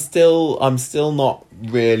 because I'm still not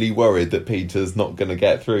really worried that Peter's not going to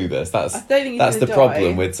get through this. That's the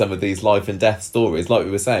problem with some of these life and death stories. Like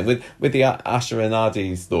we were saying with the Asher and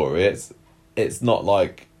Adi story, it's not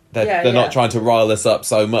like they're not trying to rile us up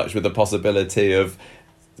so much with the possibility of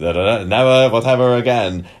never whatever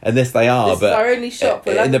again. And this they are, but is our only shot.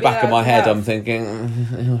 In the back of my head, I'm thinking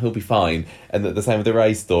he'll be fine. And the same with the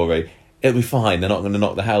Ray story, it'll be fine. They're not going to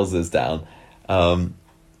knock the houses down.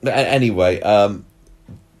 But anyway,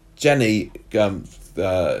 Jenny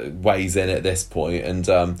weighs in at this point,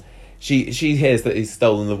 and she hears that he's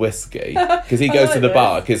stolen the whiskey because he goes to the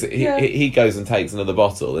bar because he goes and takes another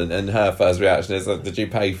bottle, and her first reaction is, "Did you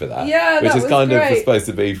pay for that?" Yeah, which is kind great. of supposed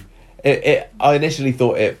to be. I initially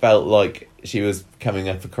thought it felt like she was coming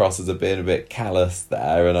up across as being a bit callous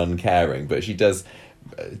there and uncaring, but she does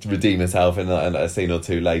redeem herself in a scene or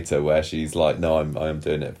two later where she's like, "No, I'm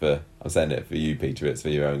doing it I'm saying it for you, Peter. It's for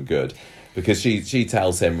your own good." Because she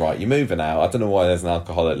tells him, "Right, you're moving out. I don't know why there's an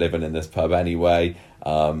alcoholic living in this pub anyway."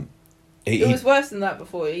 It was worse than that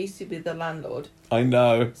before. He used to be the landlord. I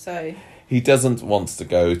know. So he doesn't want to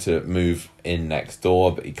go to move in next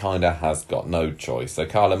door, but he kind of has got no choice. So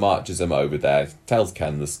Carla marches him over there, tells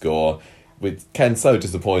Ken the score. With Ken so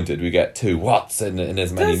disappointed, we get 2 whats in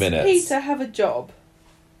as many minutes. Does Peter have a job?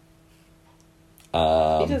 He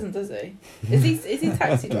doesn't, does he? Is he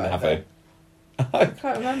taxi driver? I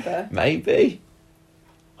can't remember. Maybe.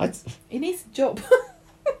 He needs a job.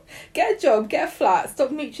 Get a job, get a flat,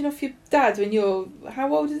 stop mooching off your dad when you're...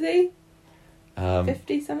 How old is he?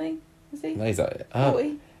 50 something? Is he? No, he's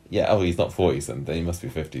 40? Yeah, he's not 40 something, he must be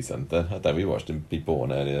 50 something. I don't know, we watched him be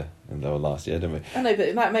born earlier last year, didn't we? I know,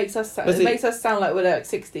 but that makes us sound like we're like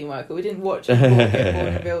 16, Michael. We didn't watch him get born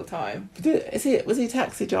in real time. Was he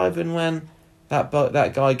taxi driving when that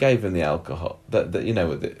guy gave him the alcohol?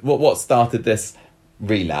 What started this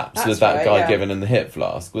relapse? That's was that right, guy giving him the hip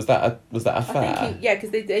flask? Was that a affair? I think because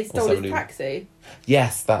they stole his taxi.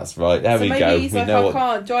 Yes, that's right. There we go. Maybe he's I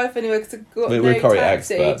can't drive anywhere because I've got no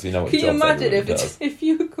taxi. Experts. We know what Can you jobs imagine does. if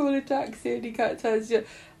you call a taxi and he turns you,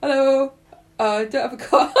 "Hello, I don't have a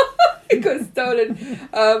car. It got stolen.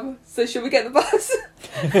 So should we get the bus?"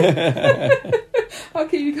 I I'll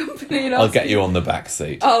keep you company and I'll get you on the back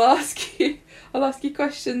seat. I'll ask you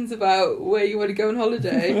questions about where you want to go on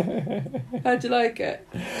holiday. How'd you like it?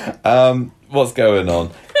 What's going on?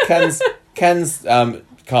 Ken's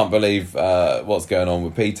can't believe what's going on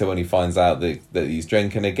with Peter when he finds out that he's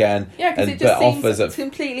drinking again. Yeah, because it just seems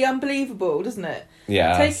completely unbelievable, doesn't it?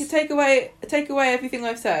 Yeah. Take away everything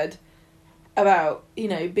I've said about, you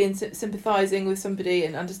know, being sympathising with somebody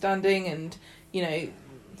and understanding and, you know,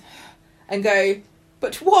 and go,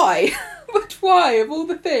 but why? But why, of all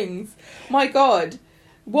the things? My God,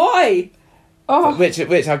 why? Oh. Which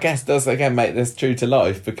I guess does again make this true to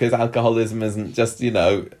life, because alcoholism isn't just, you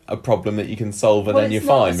know, a problem that you can solve and then you're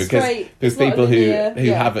fine. Because people who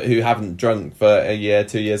haven't drunk for a year,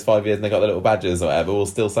 2 years, 5 years, and they got their little badges or whatever will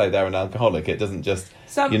still say they're an alcoholic. It doesn't just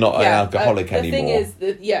you're not an alcoholic anymore. The thing is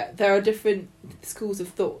that there are different schools of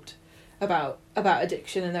thought about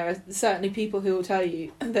addiction, and there are certainly people who will tell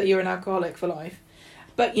you that you're an alcoholic for life.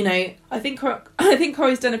 But, you know, I think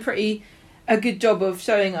Corey's done a good job of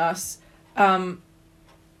showing us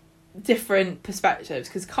different perspectives,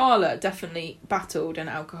 because Carla definitely battled an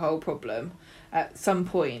alcohol problem at some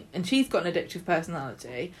point, and she's got an addictive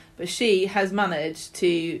personality, but she has managed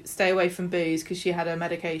to stay away from booze because she had her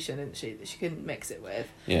medication, didn't she, that she couldn't mix it with.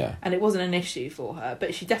 Yeah. And it wasn't an issue for her,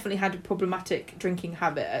 but she definitely had a problematic drinking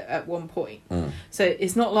habit at one point. So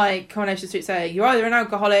it's not like Coronation Street saying you're either an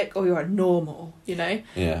alcoholic or you're a normal, you know.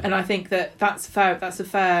 Yeah. And I think that's a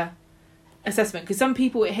fair assessment, because some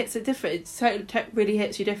people it hits it different. It really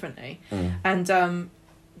hits you differently. And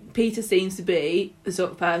Peter seems to be the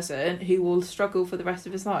sort of person who will struggle for the rest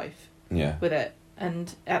of his life with it,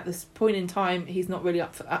 and at this point in time he's not really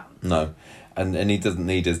up for that. No, and he doesn't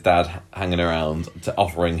need his dad hanging around to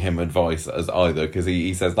offering him advice as either, because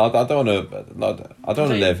he says, I don't want to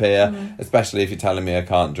live here, especially if you're telling me I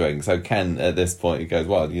can't drink. So Ken at this point, he goes,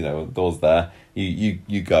 well, you know, the door's there,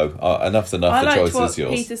 you go, enough's enough, the choice is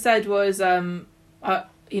yours. Peter said was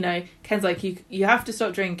you know, Ken's like, you have to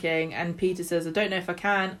stop drinking, and Peter says, I don't know if I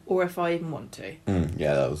can or if I even want to.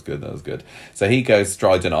 Yeah, that was good. So he goes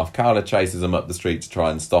striding off. Carla chases him up the street to try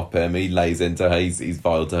and stop him. He lays into her, he's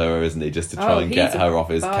vile to her, isn't he, just to try and get her off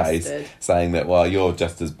his case, saying that, well, you're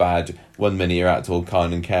just as bad. 1 minute you're out all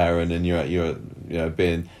kind and caring, and you're you know,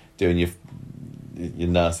 doing your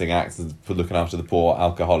nursing acts for looking after the poor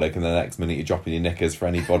alcoholic, and the next minute you're dropping your knickers for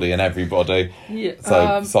anybody and everybody.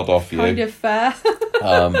 So sod off you. Kind of fair.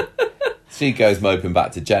 She goes moping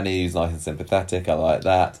back to Jenny, who's nice and sympathetic. I like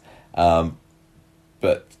that.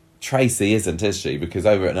 But Tracy isn't, is she? Because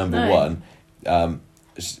over at number one,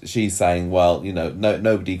 she's saying, well, you know,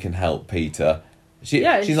 nobody can help Peter. She's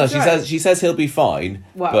not. Right. She says he'll be fine,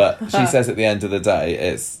 but she says at the end of the day,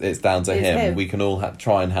 it's down to him. We can all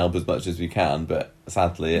try and help as much as we can, but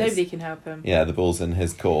sadly, nobody can help him. Yeah, the ball's in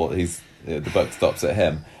his court. The buck stops at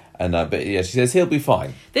him, and but yeah, she says he'll be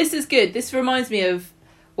fine. This is good. This reminds me of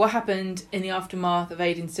what happened in the aftermath of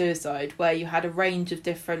Aiden's suicide, where you had a range of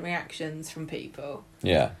different reactions from people.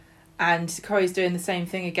 Yeah. And Corey's doing the same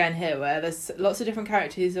thing again here, where there's lots of different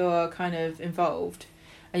characters who are kind of involved.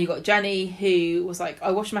 And you got Jenny, who was like,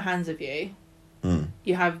 I wash my hands of you.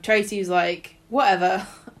 You have Tracy, who's like, whatever.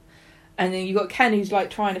 And then you got Ken, who's like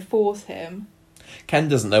trying to force him. Ken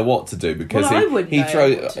doesn't know what to do, because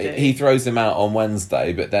he throws him out on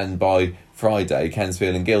Wednesday, but then by Friday Ken's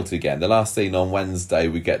feeling guilty again. The last scene on Wednesday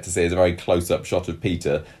we get to see is a very close-up shot of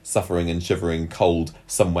Peter suffering and shivering cold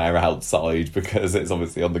somewhere outside, because it's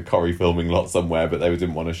obviously on the Corrie filming lot somewhere, but they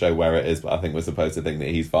didn't want to show where it is, but I think we're supposed to think that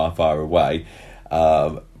he's far, far away.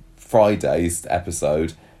 Friday's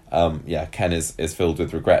episode, Ken is filled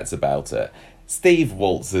with regrets about it. Steve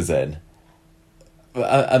waltzes in.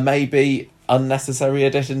 A maybe unnecessary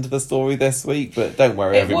addition to the story this week, but don't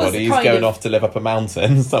worry, everybody, he's going off to live up a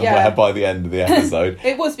mountain somewhere by the end of the episode.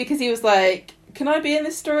 It was because he was like, can I be in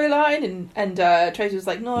this storyline? And Tracy was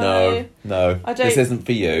like, no, this isn't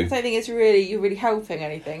for you. I don't think you're really helping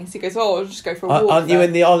anything. So he goes, I'll just go for a walk. Aren't you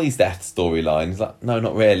in the Ollie's death storyline? He's like, no,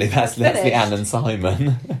 not really. That's the Anne and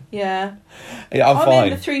Simon. Yeah, I'm fine. In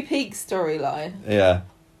the Three Peaks storyline. Yeah.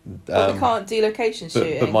 But we can't do location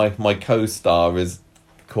shooting. But my co-star is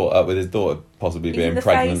caught up with his daughter possibly being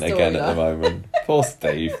pregnant again at the moment. Poor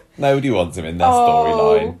Steve. Nobody wants him in their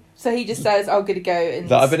storyline. So he just says, I'm going to go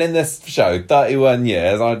and... I've been in this show 31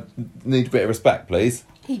 years. I need a bit of respect, please.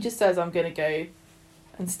 He just says, I'm going to go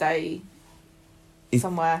and stay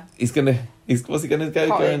somewhere. What's he going to go?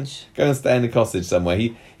 Go and stay in a cottage somewhere.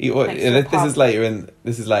 This is later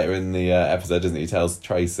in the episode, isn't it? He tells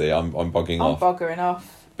Tracy, I'm bogging off. I'm boggering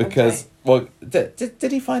off. Because, well,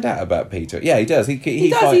 did he find out about Peter? Yeah, he does. He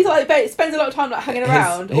does. He's like spends a lot of time like hanging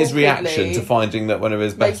around. His reaction to finding that one of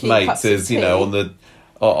his best mates is, on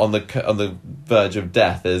the verge of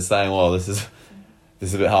death is saying, "Well, this is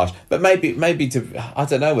a bit harsh." But maybe I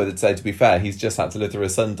don't know whether to say. To be fair, he's just had to live through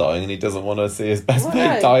his son dying, and he doesn't want to see his best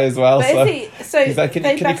mate die as well. But he's like,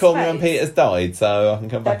 "Can you call me when Peter's died, so I can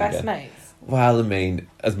come back again?" They're best mates. Well, I mean,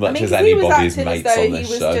 as much as anybody's mates on this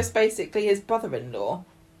show. He was just basically his brother-in-law.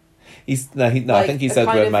 I think he said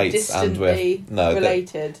we're mates and we're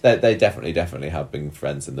related. They definitely have been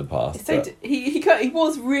friends in the past. So he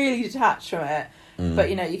was really detached from it, but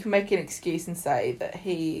you can make an excuse and say that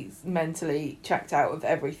he's mentally checked out of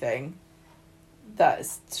everything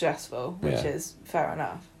that's stressful, which is fair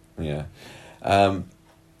enough. Yeah,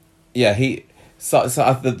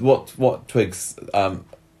 what twigs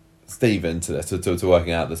Stephen to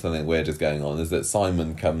working out that something weird is going on is that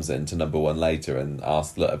Simon comes into number one later and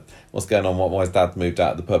asks, "Look, what's going on? Why's Dad moved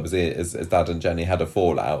out of the pub? Is Dad and Jenny had a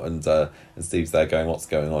fallout?" And Steve's there going, "What's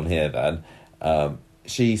going on here then?"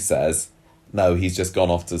 She says, "No, he's just gone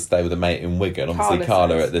off to stay with a mate in Wigan." Obviously,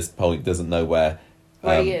 Carla at this point doesn't know where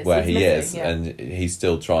he is, and he's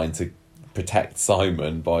still trying to protect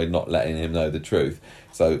Simon by not letting him know the truth.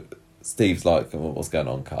 So Steve's like, "What's going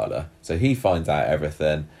on, Carla?" So he finds out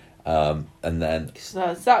everything. And then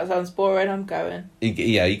that sounds boring. I'm going.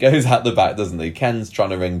 He goes out the back, doesn't he? Ken's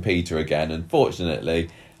trying to ring Peter again, and fortunately,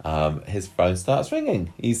 his phone starts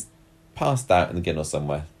ringing. He's passed out in the Guinness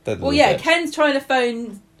somewhere. Ken's trying to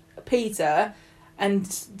phone Peter, and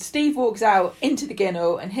Steve walks out into the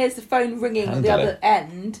Guinness and hears the phone ringing at the other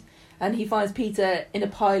end, and he finds Peter in a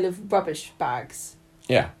pile of rubbish bags.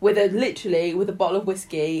 Yeah, with a bottle of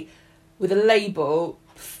whiskey, with a label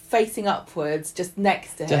facing upwards just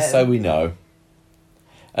next to him. Just so we know.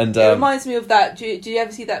 And it reminds me of that. Do you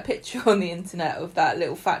ever see that picture on the internet of that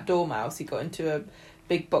little fat dormouse who got into a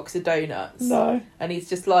big box of donuts? No. And he's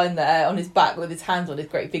just lying there on his back with his hands on his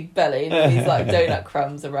great big belly, and he's like donut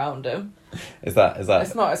crumbs around him. Is that?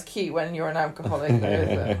 It's not as cute when you're an alcoholic, though, is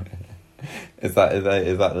it?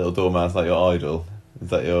 Is that little dormouse like your idol? Is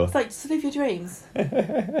that your? It's like, just live your dreams.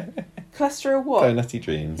 Cholesterol what? Donutty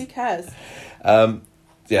dreams. Who cares?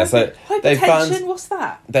 So hypertension. What's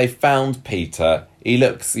that? They found Peter. He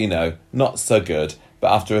looks, not so good.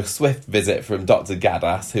 But after a swift visit from Dr.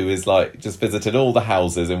 Gaddis, who is just visited all the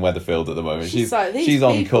houses in Weatherfield at the moment, she's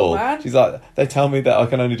on call. Man. She's like, they tell me that I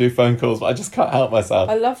can only do phone calls, but I just can't help myself.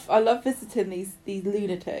 I love visiting these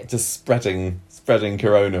lunatics. Just spreading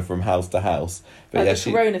corona from house to house. But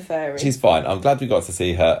corona fairy. She's fine. I'm glad we got to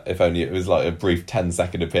see her. If only it was like a brief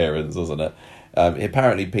 10-second appearance, wasn't it?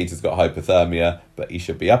 Apparently Peter's got hypothermia, but he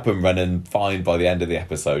should be up and running fine by the end of the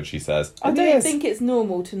episode, she says. I don't think it's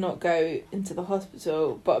normal to not go into the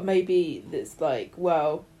hospital, but maybe it's like,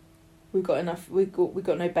 well, we've got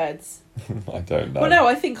no beds. I don't know. Well, no,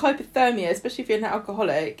 I think hypothermia, especially if you're an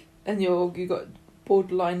alcoholic and you've got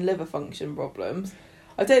borderline liver function problems,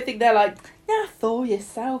 I don't think they're like, thaw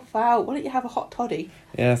yourself out. Why don't you have a hot toddy?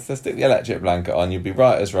 Yes, so stick the electric blanket on. You'll be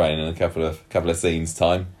right as rain in a couple of scenes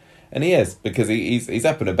time. And he is, because he's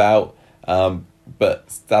up and about, but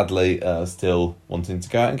sadly still wanting to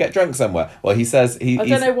go out and get drunk somewhere. Well, he says I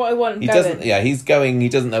don't know what I want. He's going. He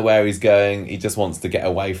doesn't know where he's going. He just wants to get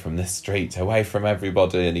away from this street, away from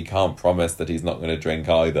everybody, and he can't promise that he's not going to drink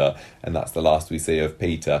either. And that's the last we see of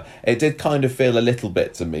Peter. It did kind of feel a little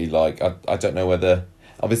bit to me like I don't know whether.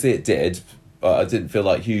 Obviously, it did. I didn't feel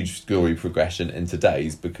like huge story progression in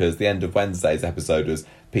today's, because the end of Wednesday's episode was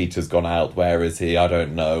Peter's gone out, where is he? I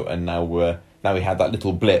don't know. And now we had that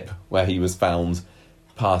little blip where he was found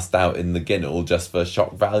passed out in the Guinness just for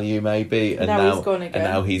shock value maybe, and now he's gone again. And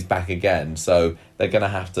now he's back again. So they're going to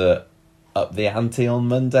have to up the ante on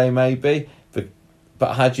Monday maybe.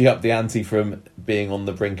 But how do you up the ante from being on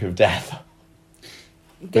the brink of death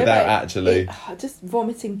without actually just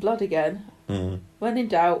vomiting blood again? When in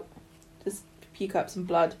doubt, just puke up some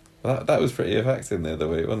blood. That was pretty effective the other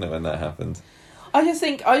week, wasn't it, when that happened? I just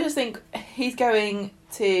think he's going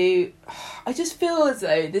to. I just feel as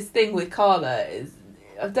though this thing with Carla is.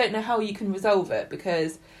 I don't know how you can resolve it,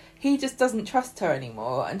 because he just doesn't trust her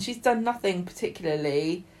anymore, and she's done nothing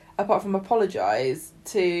particularly apart from apologise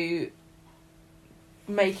to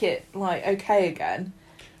make it okay again,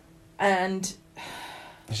 and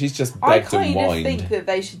she's just begged and whined. I kind of think that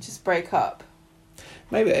they should just break up.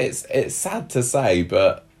 Maybe it's sad to say,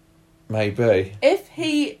 but maybe if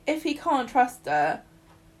he can't trust her,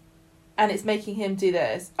 and it's making him do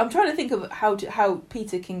this, I'm trying to think of how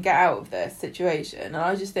Peter can get out of this situation, and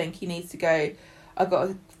I just think he needs to go, I've got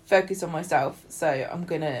to focus on myself, so I'm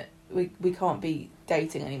gonna we can't be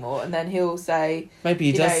dating anymore, and then he'll say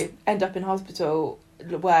Maybe he does. End up in hospital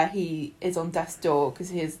where he is on death's door because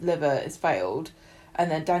his liver is failed, and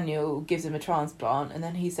then Daniel gives him a transplant, and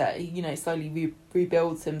then he said slowly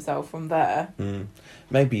rebuilds himself from there.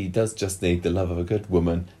 Maybe he does just need the love of a good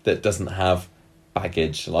woman that doesn't have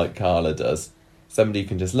baggage like Carla does. Somebody who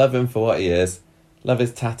can just love him for what he is, love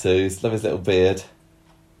his tattoos, love his little beard.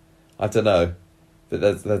 I don't know, but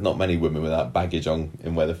there's not many women without baggage in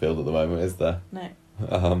Weatherfield at the moment, is there?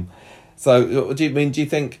 No. So do you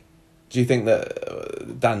think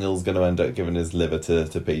that Daniel's going to end up giving his liver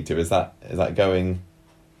to Peter? Is that going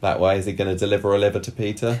that way? Is he going to deliver a liver to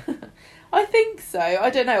Peter? I think so. I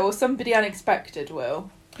don't know, or somebody unexpected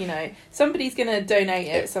will. Somebody's going to donate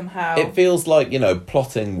it somehow. It feels like,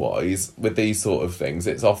 plotting wise with these sort of things,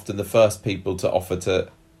 it's often the first people to offer to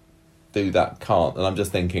do that can't. And I'm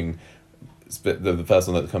just thinking, the first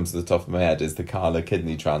one that comes to the top of my head is the Carla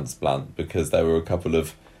kidney transplant, because there were a couple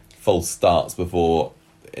of false starts before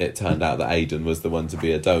it turned out that Aidan was the one to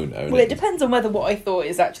be a donor. Well, it depends on whether what I thought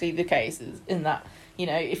is actually the case, is in that,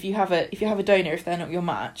 if you have a donor, if they're not your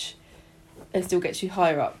match, it still gets you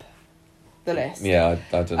higher up the list. Yeah,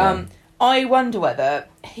 I don't know. I wonder whether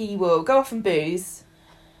he will go off and booze,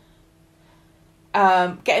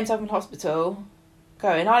 get himself in hospital,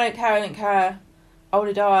 going, I don't care, I want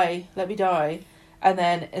to die, let me die. And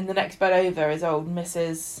then in the next bed over is old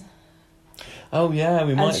Mrs. Oh yeah,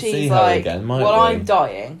 we might see her like, again, might we? Well, I'm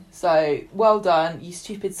dying, so well done, you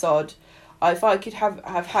stupid sod. If I could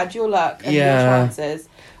have had your luck and your chances,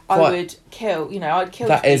 I would kill. I'd kill.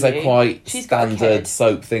 That is a quite She's standard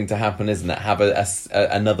soap thing to happen, isn't it? Have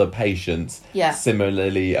another patient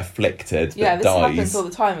similarly afflicted that this dies. happens all the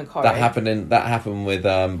time in Corrie. That happened with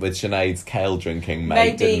Sinead's kale drinking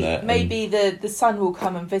mate, didn't it? Maybe the son will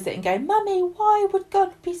come and visit and go, Mummy, why would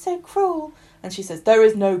God be so cruel? And she says, there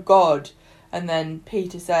is no God. And then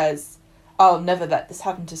Peter says, I'll never let this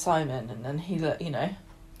happen to Simon. And then he,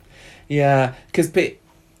 Yeah, because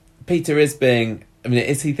Peter is being... I mean,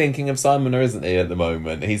 is he thinking of Simon or isn't he at the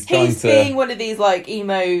moment? He's being one of these,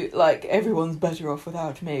 emo, everyone's better off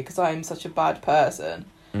without me because I'm such a bad person.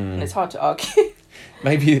 And it's hard to argue.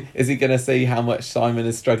 Maybe, is he going to see how much Simon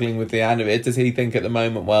is struggling with Leanne? Does he think at the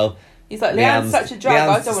moment, well... He's like, Leanne's such a drag,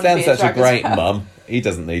 I don't want to be a drag. Leanne's such a great mum. He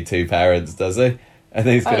doesn't need two parents, does he? And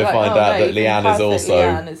then he's going to find out that Leanne is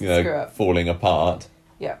also, falling apart.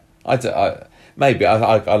 Yeah. Maybe I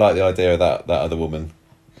like the idea of that other woman,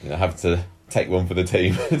 having to take one for the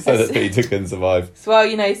team so that Peter can survive. Well,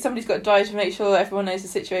 somebody's got to die to make sure everyone knows the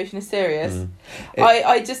situation is serious.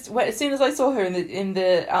 I just as soon as I saw her in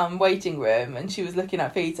the waiting room and she was looking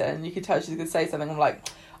at Peter and you could tell she was going to say something, I'm like,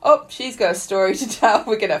 oh, she's got a story to tell.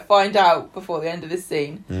 We're going to find out before the end of this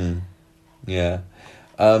scene. Yeah.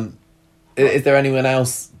 Is there anyone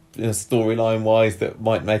else, storyline wise, that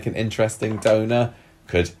might make an interesting donor?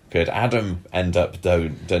 Could Adam end up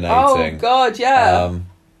donating? Oh God, yeah,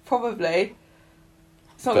 probably.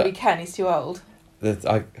 It's not going to be Ken. He's too old.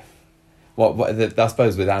 I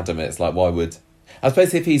suppose with Adam, it's like, why would? I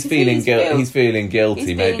suppose if he's feeling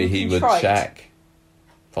guilty, maybe he would check.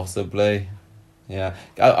 Possibly, yeah.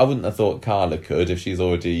 I wouldn't have thought Carla could if she's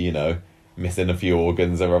already, missing a few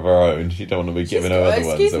organs of her own. She don't want to be giving her other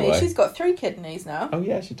ones away. She's got 3 kidneys now. Oh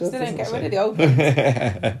yeah, she does. Still don't get rid of the old ones.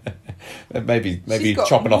 maybe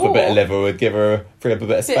chopping off a bit of liver would free up a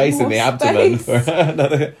bit of space in the abdomen for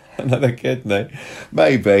another kidney.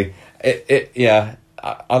 Maybe yeah.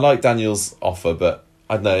 I like Daniel's offer, but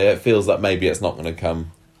I don't know. It feels like maybe it's not going to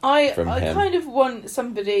come from him. I kind of want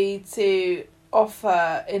somebody to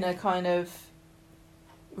offer in a kind of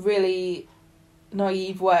really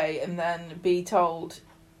naive way and then be told,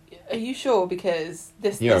 are you sure, because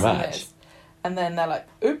you're this a and match. this, and then they're like,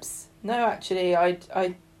 oops, no, actually I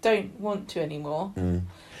don't want to anymore.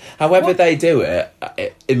 However they do it,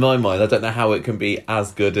 in my mind, I don't know how it can be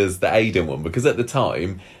as good as the Aidan one, because at the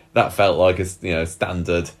time that felt like a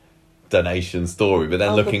standard donation story, but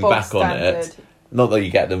then looking back on it, not that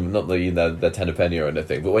you get them, not that they're 10 a penny or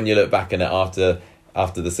anything, but when you look back on it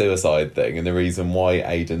after the suicide thing and the reason why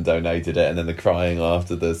Aidan donated it and then the crying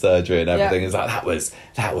after the surgery and everything, is like,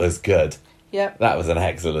 that was good. Yep. That was an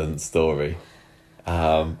excellent story.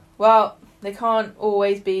 Well, they can't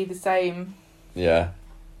always be the same. Yeah.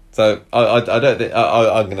 So I don't think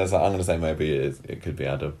I'm gonna say maybe it could be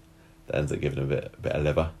Adam that ends up giving a bit of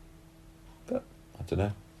liver. But I don't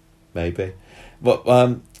know. Maybe.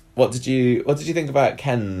 What did you think about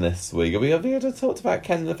Ken this week? Have we ever talked about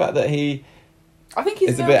Ken, the fact that I think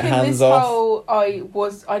he's a bit hands off. I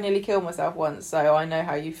nearly killed myself once, so I know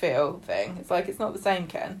how you feel thing. It's like, it's not the same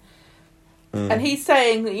Ken. And he's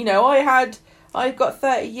saying that, I got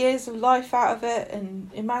 30 years of life out of it, and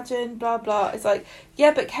imagine, blah, blah. It's like,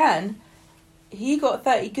 yeah, but Ken, he got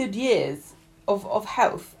 30 good years of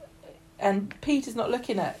health, and Peter's not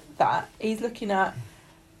looking at that. He's looking at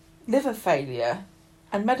liver failure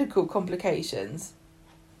and medical complications.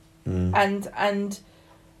 And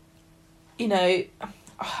you know,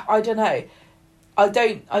 I don't know. I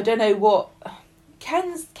don't know what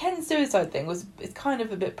Ken's suicide thing was. It's kind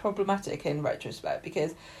of a bit problematic in retrospect,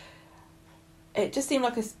 because it just seemed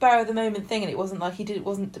like a spur of the moment thing, and it wasn't like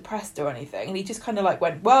wasn't depressed or anything, and he just kind of like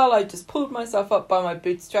went, well, I just pulled myself up by my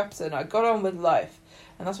bootstraps and I got on with life,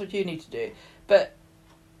 and that's what you need to do. But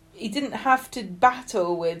he didn't have to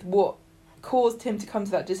battle with what caused him to come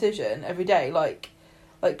to that decision every day, like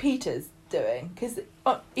Peter's doing. Because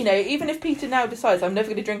you know, even if Peter now decides I'm never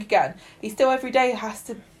going to drink again, he still every day has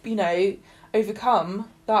to, you know, overcome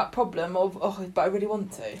that problem of, but I really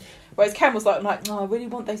want to. Whereas Ken was like, no, I really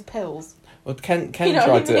want those pills. Well, Ken You know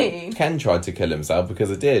tried what I mean? Ken tried to kill himself because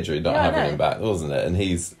of Deirdre not having him back, wasn't it? And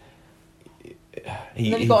he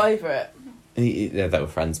got over it. Yeah, they were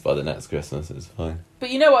friends by the next Christmas. It's fine. But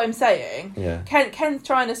you know what I'm saying? Yeah. Ken's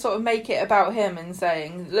trying to sort of make it about him and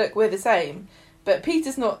saying, look, we're the same. But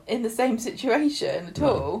Peter's not in the same situation at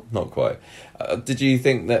all. Not quite. Did you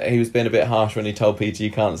think that he was being a bit harsh when he told Peter you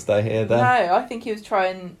can't stay here then? No, I think he was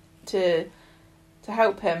trying to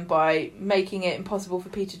help him by making it impossible for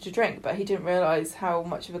Peter to drink, but he didn't realise how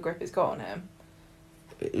much of a grip it's got on him.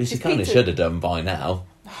 Which he kind of should have done by now.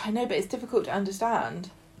 I know, but it's difficult to understand.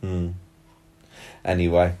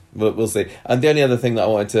 Anyway, we'll see. And the only other thing that I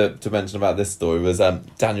wanted to mention about this story was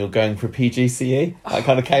Daniel going for PGCE. That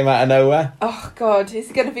kind of came out of nowhere. Oh God,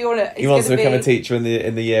 it's going to be on it. He wants to become a teacher in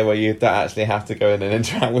the year where you don't actually have to go in and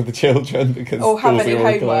interact with the children because or have any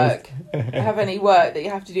homework, have any work that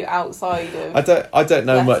you have to do outside of. I don't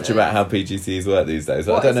know lessons. much about how PGCEs work these days.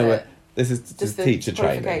 What I don't know is where it? this is Just the teacher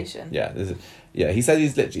training. Yeah, he said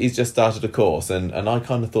he's just started a course, and I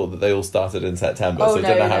kind of thought that they all started in September, so I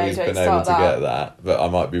don't know how he's been able to get that, but I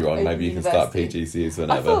might be wrong. Open Maybe you can start PGCEs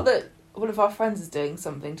whenever. I thought that one of our friends is doing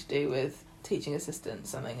something to do with teaching assistant,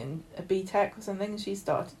 something in a BTEC or something, and she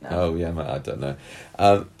started now. Oh yeah, I don't know.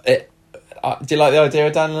 Do you like the idea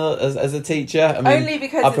of Daniel as a teacher? I mean, only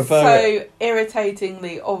because it's so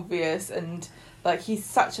irritatingly obvious, and like he's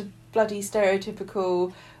such a bloody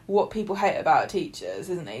stereotypical what people hate about teachers,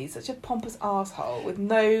 isn't he? He's such a pompous arsehole with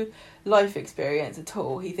no life experience at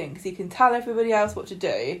all. He thinks he can tell everybody else what to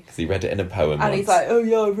do. Because he read it in a poem and once. He's like, oh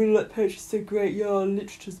yeah, I really like poetry, it's so great, yeah,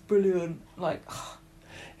 literature's brilliant. Like,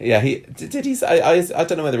 yeah, did he say, I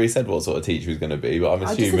don't know whether he said what sort of teacher he was going to be, but I'm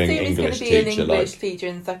assuming English he's going to be teacher. An English teacher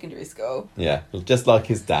in secondary school. Yeah, just like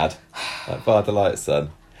his dad, like Father Light's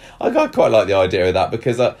son. I quite like the idea of that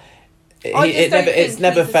because it's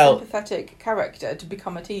never felt a sympathetic character to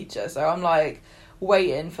become a teacher, so I'm like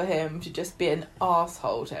waiting for him to just be an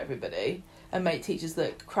arsehole to everybody and make teachers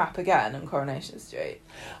look crap again on Coronation Street.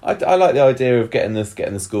 I like the idea of getting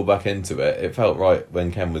the school back into it. It felt right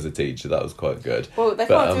when Ken was a teacher. That was quite good. Well, they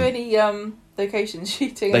can't do any location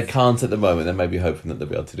shooting. They can't at the moment. They may be hoping that they'll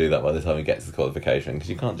be able to do that by the time he gets his qualification, because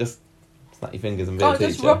you can't just snap your fingers and be a teacher.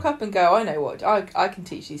 Just rock up and go, I know what, I can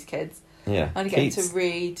teach these kids. Yeah. And get them to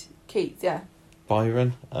read Keats, yeah.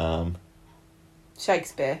 Byron.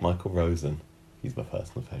 Shakespeare. Michael Rosen. He's my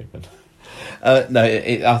personal favourite.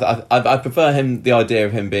 I prefer the idea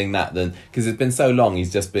of him being that than, because it's been so long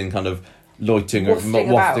he's just been kind of loitering,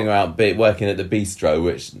 wafting around, working at the bistro,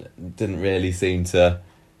 which didn't really seem to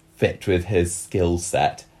fit with his skill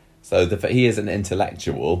set. So he is an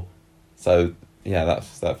intellectual, so yeah,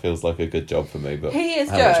 that feels like a good job for me. But he is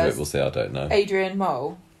how much of it we'll see, I don't know. Adrian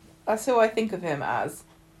Mole. That's who I think of him as.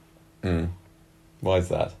 Why is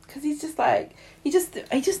that? Because he's just like he just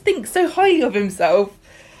thinks so highly of himself,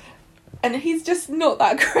 and he's just not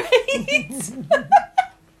that great.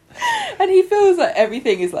 And he feels like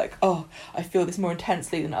everything is like, oh, I feel this more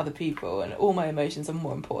intensely than other people, and all my emotions are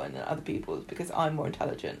more important than other people's because I'm more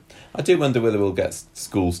intelligent. I do wonder whether we'll get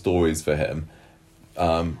school stories for him.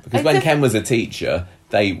 Because when Ken was a teacher,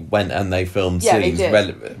 they went and they filmed scenes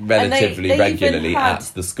relatively regularly at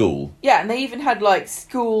the school. Yeah, and they even had like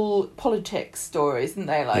school politics stories, didn't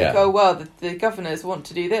they? Like, oh well, the governors want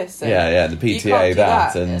to do this. And and the PTA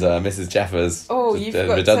that, and Mrs. Jeffers. Oh, you've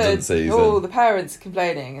got redundancies. The parents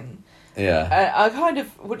complaining, and yeah, I kind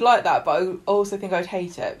of would like that, but I also think I'd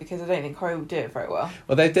hate it because I don't think Corey would do it very well.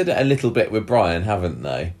 Well, they did it a little bit with Brian, haven't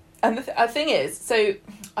they? And the thing is, so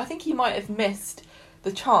I think he might have missed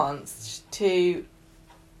the chance to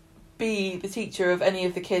be the teacher of any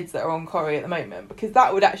of the kids that are on Corrie at the moment, because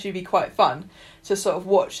that would actually be quite fun to sort of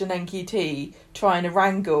watch an NQT trying to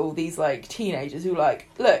wrangle these like teenagers who are like,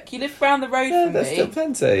 look, you live round the road from there's me. still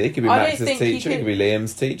plenty. It could be I don't Max's think he teacher, it could be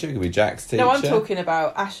Liam's teacher, it could be Jack's teacher. No, I'm talking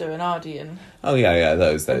about Asher and Ardy and Oh yeah,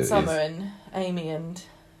 those. and Summer and Amy and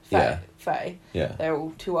Yeah. Faye. Yeah. They're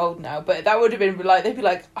all too old now, but that would have been like, they'd be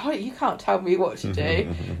like, oh, you can't tell me what to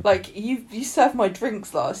do. Like, you served my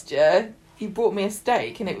drinks last year, you bought me a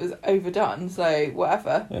steak and it was overdone, so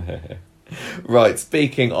whatever. Right,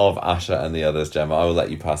 speaking of Asher and the others, Gemma, I will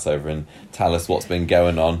let you pass over and tell us what's been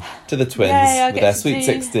going on to the twins Yay, I with get their to Sweet do-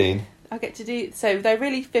 16. I get to do, so they're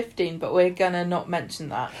really 15, but we're gonna not mention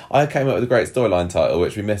that. I came up with a great storyline title,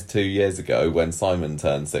 which we missed 2 years ago when Simon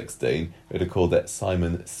turned 16. We'd have called it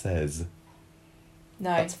Simon Says. No,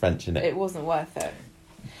 That's French, innit? it wasn't worth it.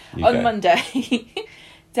 You On go. Monday,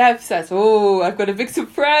 Deb says, oh, I've got a big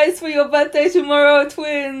surprise for your birthday tomorrow,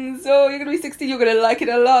 twins. Oh, you're going to be 16, you're going to like it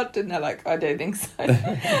a lot. And they're like, I don't think so.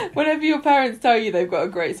 Whenever your parents tell you they've got a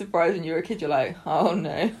great surprise when you're a kid, you're like, oh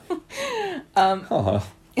no. Oh.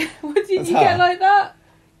 What do you That's get hard. like that?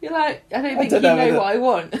 You're like, I don't think don't you know know whether- what I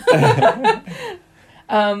want.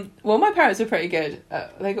 Well, my parents were pretty good.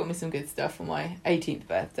 They got me some good stuff for my 18th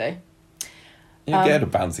birthday. You get a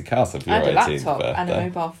bouncy castle for I your had a 18th laptop birthday. and a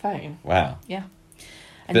mobile phone. Wow. Yeah.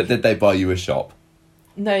 And But did they buy you a shop?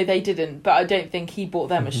 no, they didn't. But I don't think he bought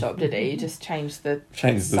them a shop, did he? He just changed the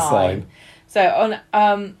Changed the sign. So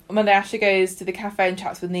on Monday, Asher goes to the cafe and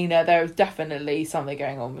chats with Nina. There is definitely something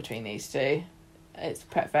going on between these two. It's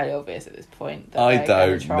fairly obvious at this point. That I they're gonna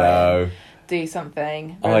don't try know. and do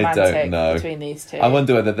something I romantic don't know. between these two. I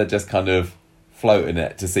wonder whether they're just kind of floating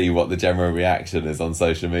it to see what the general reaction is on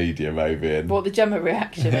social media, maybe. And What the Gemma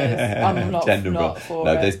reaction is, I'm not, General. not for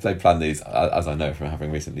No, it. they plan these, as I know from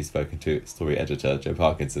having recently spoken to story editor Joe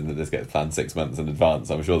Parkinson, that this gets planned 6 months in advance.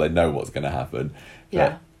 I'm sure they know what's going to happen. But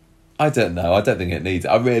Yeah. I don't know. I don't think it needs.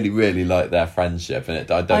 I really, really like their friendship, and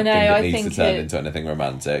I don't know, think it I needs think to turn it- into anything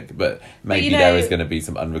romantic. But maybe you know- there is going to be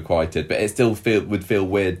some unrequited. But it still would feel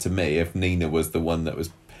weird to me if Nina was the one that was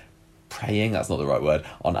preying. That's not the right word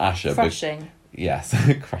on Asher. Crushing. Yes,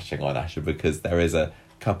 crushing on Asher, because there is a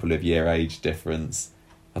couple of year age difference.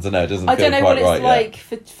 I don't know. It doesn't. I feel don't know quite what it's right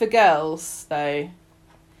like yet. for girls though.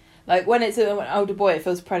 Like when it's an older boy, it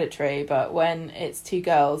feels predatory, but when it's two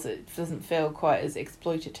girls, it doesn't feel quite as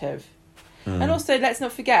exploitative. Mm. And also, let's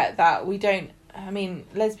not forget that we don't. I mean,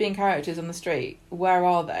 lesbian characters on the street. Where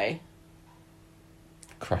are they?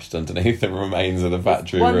 Crushed underneath the remains of the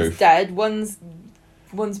factory One's roof. dead. One's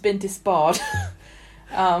been disbarred.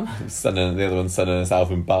 Sunning the other one's sunning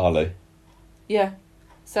herself in Bali. Yeah.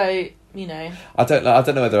 So you know, I don't know. I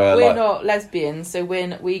don't know whether I we're like. not lesbians, so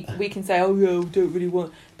we can say, oh yeah, we don't really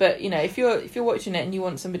want. But you know, if you're watching it and you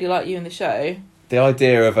want somebody like you in the show, The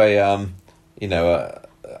idea of a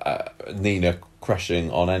Nina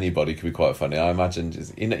crushing on anybody could be quite funny. I imagine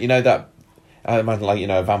just you know that. I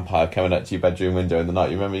imagine a vampire coming up to your bedroom window in the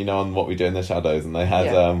night. You remember on What We Do in the Shadows, and they had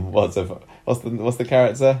Yeah. what's the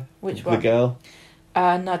character? which The one? girl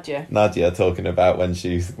Nadia. Nadia talking about when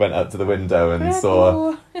she went up to the window and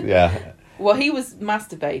saw. Yeah, Well, he was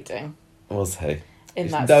masturbating was he? in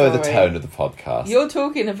Just that know story. the tone of the podcast. You're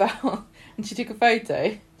talking about, and she took a photo.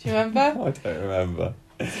 Do you remember? I don't remember.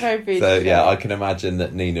 It's very beautiful. So yeah, I can imagine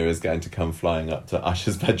that Nina is going to come flying up to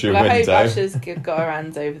Asher's bedroom Well, I hope window. Asher's got her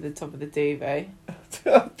hands over the top of the duvet.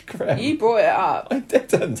 Great. You brought it up. I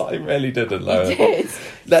didn't. I really didn't. You Lola. did.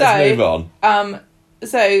 Let's move on.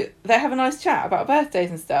 So they have a nice chat about birthdays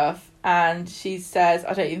and stuff, and she says,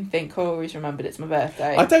 "I don't even think Corey's remembered it's my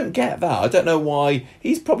birthday." I don't get that. I don't know why.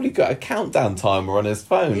 He's probably got a countdown timer on his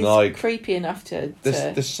phone, He's like creepy enough to.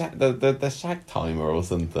 the shag timer or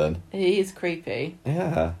something. He is creepy.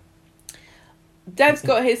 Yeah, Dev's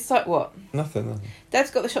got his what? nothing. Dev's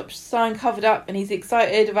got the shop sign covered up, and he's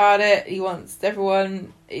excited about it. He wants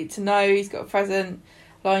everyone to know he's got a present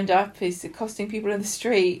lined up. He's accosting people in the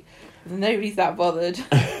street. Nobody's that bothered.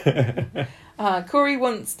 Corey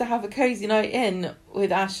wants to have a cosy night in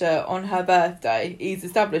with Asher on her birthday. He's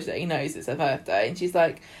established that he knows it's her birthday, and she's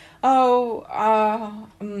like,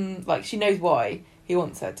 like she knows why he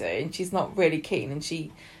wants her to, and she's not really keen, and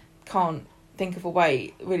she can't think of a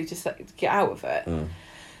way really just to get out of it.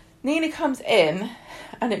 Nina comes in,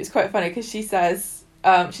 and it was quite funny because she says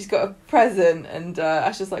she's got a present, and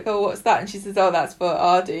Asher's like, "Oh, what's that?" And she says, "Oh, that's for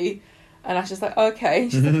Ardy." And Asher's like, "Okay."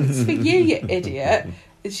 And she's like, "It's for you, you idiot."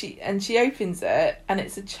 And she opens it, and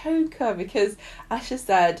it's a choker because Asher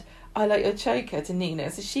said, "I like your choker" to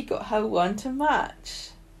Nina, so she got her one to match.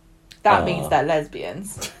 That means they're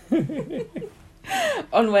lesbians.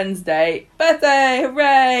 On Wednesday, birthday,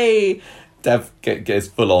 hooray! Dev gets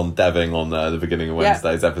full on deving on the beginning of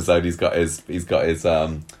Wednesday's episode. He's got his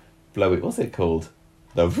blowy. What's it called?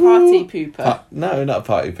 The Party pooper. No, not a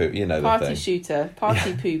party poop. You know the Party thing. shooter.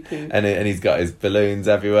 Party poo-poo. And he's got his balloons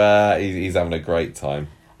everywhere. He's having a great time.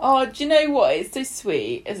 Oh, do you know what? It's so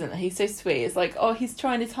sweet, isn't it? He's so sweet. It's like, oh, he's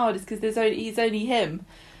trying his hardest because he's only him.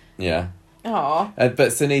 Yeah. Oh. But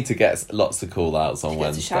Sunita gets lots of call outs on She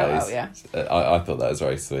gets Wednesdays. a shout out, I thought that was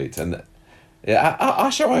very sweet. And yeah,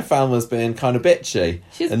 Asha I found was being kind of bitchy.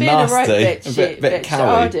 She's and being nasty, a right bitch. a bit bitch cowy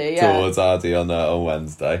Ardy, yeah. towards Ardy on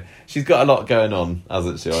Wednesday. She's got a lot going on,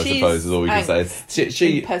 hasn't she? I She's suppose is all we can say.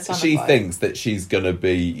 She personified. thinks that she's going to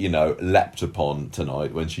be, leapt upon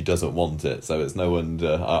tonight when she doesn't want it. So it's no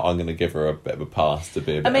wonder I'm going to give her a bit of a pass to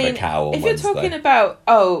be a bit of a cow on if Wednesday. you're talking about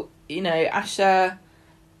Asha,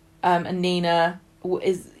 and Nina,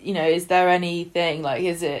 is there anything like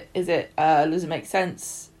does it make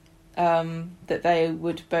sense that they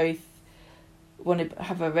would both want to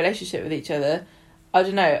have a relationship with each other? I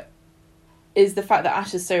don't know. Is the fact that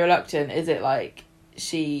Asha's so reluctant, is it like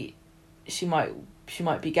she might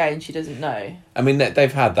be gay and she doesn't know? I mean,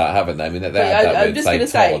 they've had that, haven't they? I mean, I'm just going to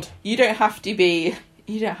say, Todd. you don't have to be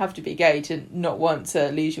gay to not want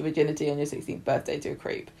to lose your virginity on your 16th birthday to a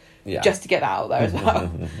creep. Yeah. Just to get that out there as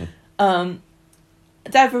well.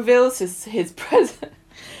 Dev reveals his present.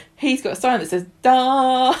 He's got a sign that says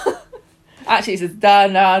 "da." Actually, it says "da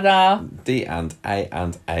da da." D and A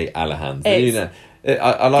Alahans.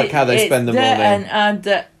 I like how they spend the da morning. and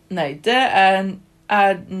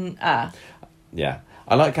Yeah.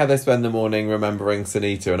 I like how they spend the morning remembering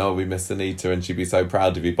Sunita and, we miss Sunita and she'd be so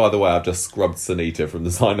proud of you. By the way, I've just scrubbed Sunita from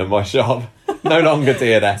the sign of my shop. No longer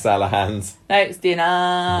DNS Alahans. No, it's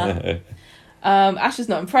dinner. Asha's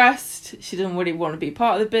not impressed. She doesn't really want to be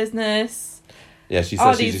part of the business. Yeah, she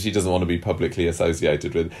says she doesn't want to be publicly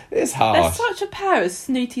associated with. It's harsh. They're such a pair of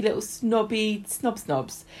snooty little snobby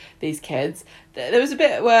snobs, these kids. There was a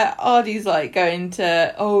bit where Ardy's like going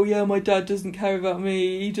to, oh yeah, my dad doesn't care about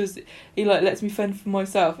me. He lets me fend for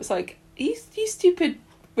myself. It's like, you stupid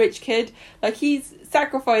rich kid. Like, he's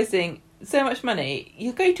sacrificing so much money.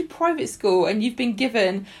 You go to private school and you've been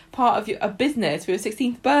given part of a business for your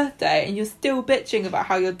 16th birthday and you're still bitching about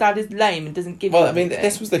how your dad is lame and doesn't give you anything.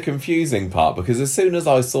 This was the confusing part, because as soon as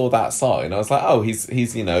I saw that sign, I was like, oh, he's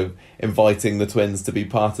inviting the twins to be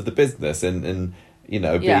part of the business and be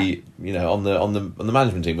on the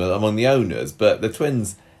management team among the owners. But the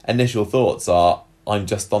twins' initial thoughts are, I'm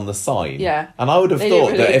just on the sign. Yeah. And I would have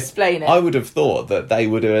thought I would have thought that they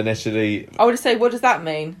would have initially. I would have said, what does that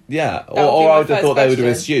mean? Yeah. Or I would have thought they would have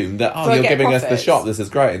assumed that, you're giving us the profits? shop, this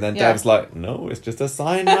is great. And then Dev's like, no, it's just a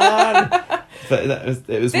sign, man. But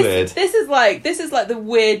it was weird. This is like the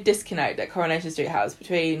weird disconnect that Coronation Street has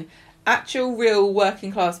between actual real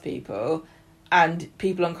working class people and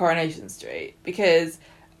people on Coronation Street. Because,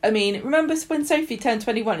 I mean, remember when Sophie turned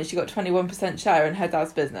 21 and she got 21% share in her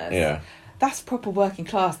dad's business? Yeah. That's proper working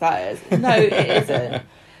class, that is. No, it isn't.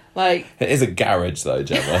 Like, it is a garage, though,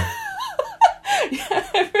 Gemma.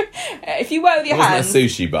 If you work with your hands, a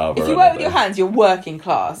sushi bar. If you work with your hands, you're working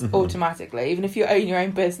class automatically. Even if you own your own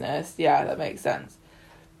business, yeah, that makes sense.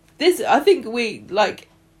 I think we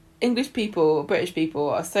English people, British people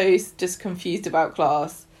are so just confused about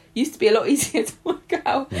class. Used to be a lot easier to work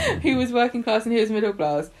out who was working class and who was middle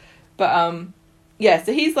class, but yeah,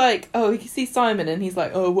 so he's like, he can see Simon and he's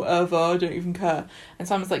like, oh, whatever, I don't even care. And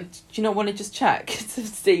Simon's like, do you not want to just check to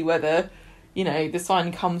see whether, the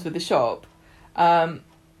sign comes with the shop? Nina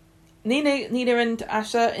and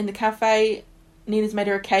Asha in the cafe. Nina's made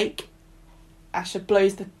her a cake. Asha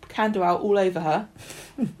blows the candle out all over her,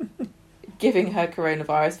 giving her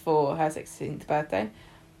coronavirus for her 16th birthday.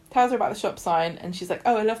 Tells her about the shop sign and she's like,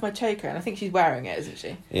 oh, I love my choker. And I think she's wearing it, isn't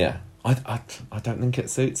she? Yeah. I don't think it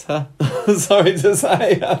suits her. Sorry to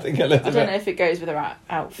say. I think a little bit. I don't know if it goes with her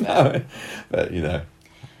outfit. No, but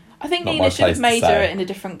I think Nina should have made her in a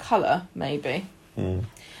different colour, maybe.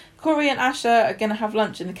 Corey and Asha are going to have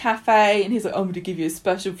lunch in the cafe and he's like, I'm going to give you a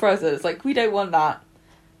special present. It's like, we don't want that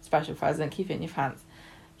special present. Keep it in your pants.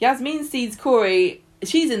 Yasmin sees Corey.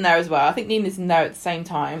 She's in there as well. I think Nina's in there at the same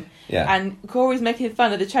time. Yeah. And Corey's making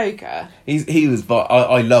fun of the choker. He was.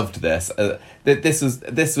 I loved this. This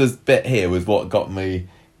was bit here was what got me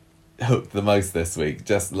hooked the most this week.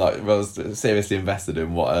 Just like I was seriously invested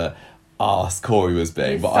in what a arse Corey was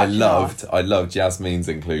being. But I loved Yasmin's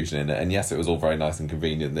inclusion in it. And yes, it was all very nice and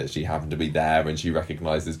convenient that she happened to be there and she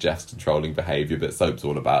recognises Jeff's controlling behaviour. But soap's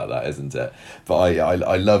all about that, isn't it? But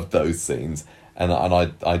I loved those scenes. And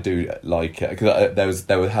I do like it because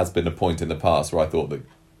there has been a point in the past where I thought that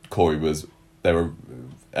Corey they were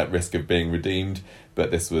at risk of being redeemed, but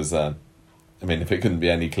this was if it couldn't be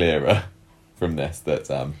any clearer, from this that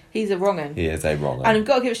he's a wrong'un. he is a wrong'un. And I've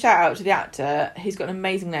got to give a shout out to the actor. He's got an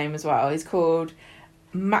amazing name as well. He's called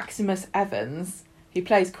Maximus Evans. He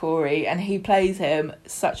plays Corey, and he plays him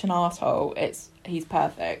such an arsehole. He's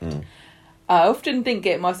perfect. I often think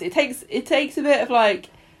it takes a bit of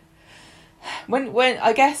like when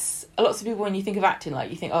I guess lots of people, when you think of acting,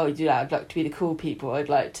 like you think, oh, I'd like to be the cool people. I'd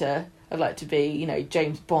like to be,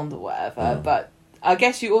 James Bond or whatever. But I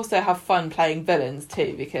guess you also have fun playing villains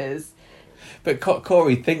too, because. But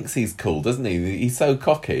Corey thinks he's cool, doesn't he? He's so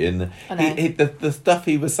cocky, and the stuff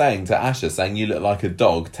he was saying to Asher, saying you look like a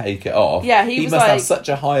dog, take it off. Yeah, he must have such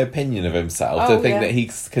a high opinion of himself to think that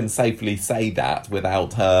he can safely say that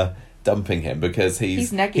without her dumping him, because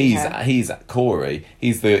he's Corey.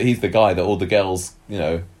 He's the guy that all the girls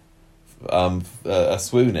are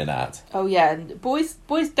swooning at. Oh yeah, and boys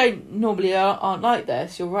don't normally aren't like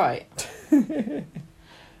this. You're right.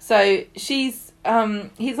 So he's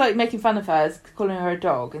like making fun of her, calling her a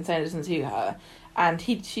dog and saying it doesn't suit her, and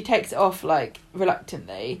she takes it off like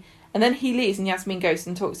reluctantly, and then he leaves and Yasmin goes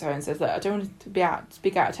and talks to her and says, look, I don't want to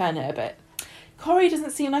speak out of turn here, but Corey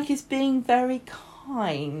doesn't seem like he's being very kind.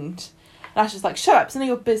 And Ash is like, shut up, it's none of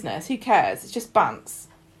your business, who cares, it's just bants.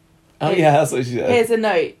 That's what she said. Here's a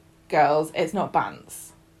note, girls, it's not bants.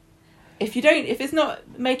 If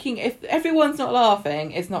everyone's not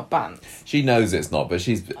laughing, it's not bants. She knows it's not, but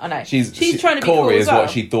she's trying to be Corey cool is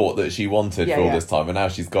what she thought that she wanted for all yeah. this time, and now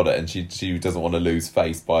she's got it, and she doesn't want to lose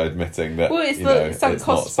face by admitting that. Well, it's the sunk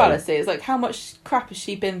cost fallacy. It's like, how much crap has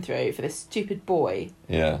she been through for this stupid boy?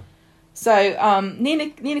 Yeah. So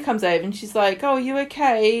Nina comes over and she's like, "Oh, you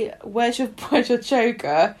okay? Where's your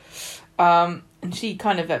choker?" And she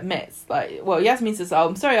kind of admits, like, well, Yasmin says, "Oh,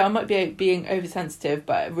 I'm sorry, I might be being oversensitive,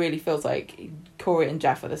 but it really feels like Corey and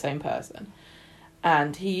Jeff are the same person."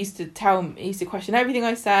 And he used to question everything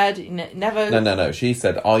I said. Never. No. She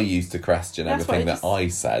said I used to question everything that I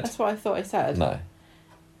said. That's what I thought I said. No.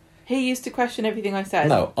 He used to question everything I said.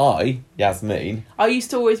 No, Yasmin. I used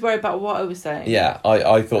to always worry about what I was saying. Yeah,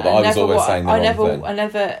 I thought that I was always saying the wrong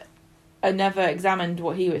thing. I never examined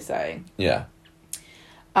what he was saying. Yeah.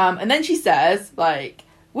 And then she says, like,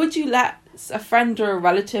 would you let a friend or a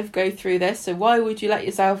relative go through this? So why would you let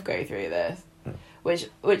yourself go through this? Which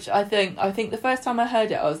I think the first time I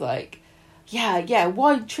heard it, I was like, yeah,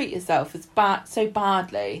 why treat yourself so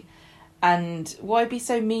badly? And why be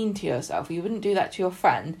so mean to yourself? You wouldn't do that to your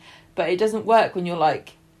friend. But it doesn't work when you're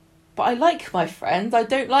like, but I like my friends, I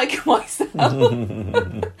don't like myself.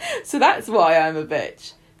 So that's why I'm a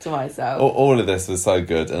bitch to myself. All of this was so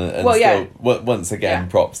good, and once again,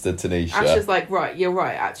 props to Tanisha. Asha's like, right, you're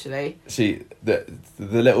right, actually. The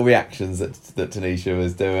little reactions that Tanisha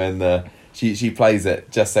was doing, she plays it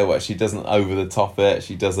just so well. She doesn't over the top it.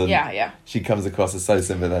 She doesn't. Yeah. She comes across as so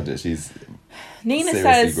sympathetic. She's Nina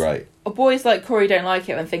seriously says, great. Boys like Corey don't like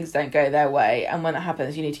it when things don't go their way, and when that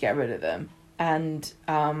happens, you need to get rid of them. And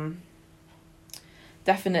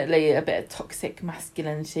definitely a bit of toxic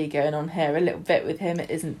masculinity going on here. A little bit with him, it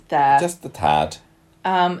isn't there. Just a tad.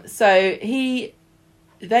 So they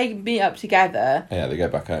meet up together. Yeah, they go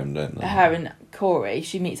back home, don't they? Her and Corey,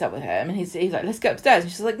 she meets up with him, and he's like, let's go upstairs.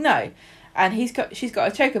 And she's like, no. And she's got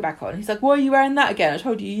a choker back on. He's like, why are you wearing that again? I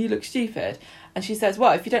told you look stupid. And she says,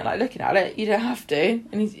 well, if you don't like looking at it, you don't have to.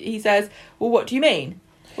 And he says, well, what do you mean?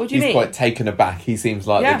 What do you mean? He's quite taken aback. He seems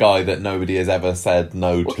like the guy that nobody has ever said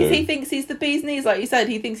no to. Because he thinks he's the bee's knees, like you said.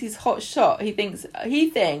 He thinks he's hot shot. He thinks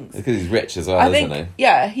because he's rich as well, isn't he?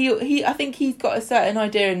 Yeah, he. I think he's got a certain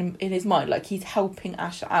idea in his mind, like he's helping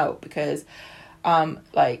Ash out because,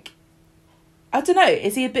 like, I don't know.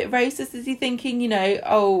 Is he a bit racist? Is he thinking,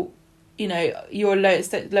 you're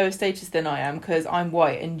lower status than I am because I'm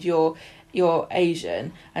white and you're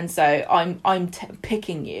Asian, and so I'm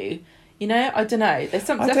picking you. I don't know. There's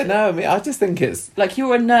something. I don't know. I mean, I just think it's like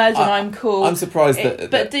you're a nerd and I'm cool. I'm surprised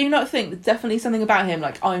But do you not think there's definitely something about him?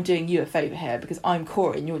 Like, I'm doing you a favour here because I'm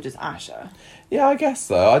Corey and you're just Asher. Yeah, I guess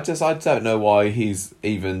so. I don't know why he's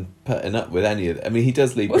even putting up with any of it. I mean, he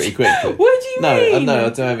does leave pretty quickly. What do you mean? No, I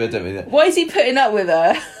don't mean that. Why is he putting up with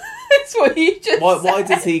her? That's what you just said. Why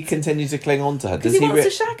does he continue to cling on to her? Because he wants to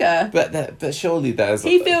shag her. But surely there's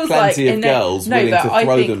feels plenty of girls willing to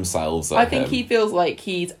throw themselves at him. I think he feels like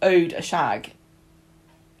he's owed a shag.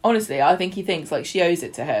 Honestly, I think he thinks like she owes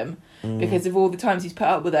it to him because of all the times he's put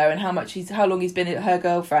up with her and how long he's been her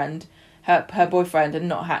girlfriend, her boyfriend, and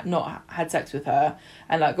not had sex with her,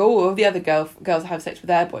 and like all the other girls have sex with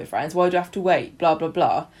their boyfriends. Why do I have to wait? Blah blah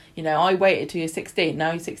blah. I waited till you're 16.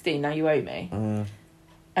 Now you're 16. Now you owe me.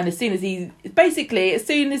 And as soon as he realises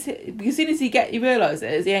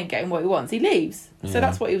he ain't getting what he wants, he leaves. So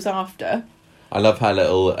that's what he was after. I love how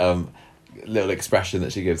little little expression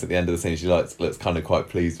that she gives at the end of the scene. She looks kind of quite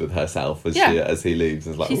pleased with herself as he leaves.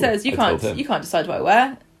 It's like, she says, you can't decide what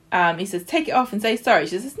I wear. He says, take it off and say sorry.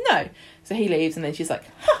 She says, no. So he leaves, and then she's like,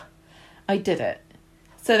 I did it.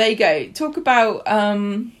 So there you go. Talk about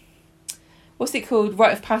what's it called,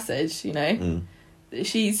 rite of passage, you know.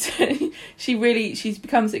 She's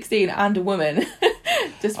become 16 and a woman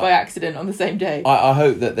just by accident on the same day. I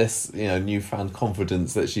hope that this, you know, newfound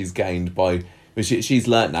confidence that she's gained by, she's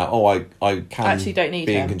learnt now, I can actually don't need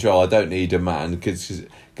be in control. I don't need a man, because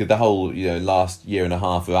the whole, you know, last year and a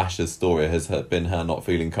half of Asha's story has been her not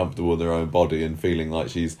feeling comfortable in her own body and feeling like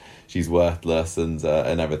she's worthless and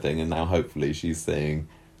everything, and now hopefully she's seeing,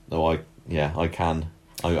 I'm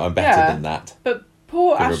better than that. But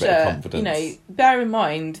poor Asha, you know, bear in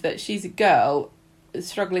mind that she's a girl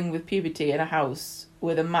struggling with puberty in a house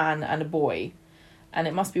with a man and a boy, and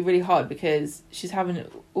it must be really hard because she's having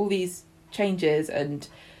all these changes and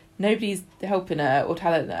nobody's helping her or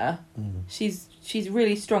telling her. She's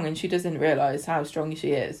really strong, and she doesn't realise how strong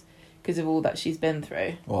she is because of all that she's been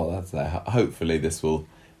through. Well, that's there. Hopefully this will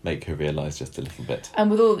make her realise just a little bit. And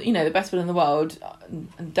with all, you know, the best will in the world,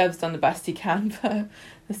 and Dev's done the best he can, but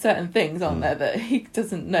there's certain things, aren't there, that he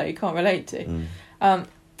doesn't know, he can't relate to.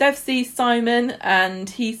 Dev sees Simon and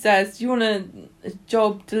he says, do you want a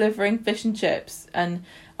job delivering fish and chips? And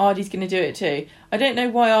Ardy's going to do it too. I don't know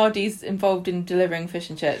why Ardy's involved in delivering fish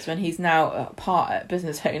and chips when he's now a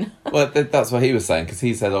business owner. Well, that's what he was saying, because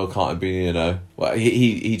he said, can't it be, you know... Well,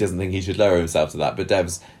 he doesn't think he should lower himself to that, but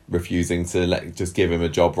Dev's refusing to just give him a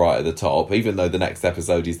job right at the top, even though the next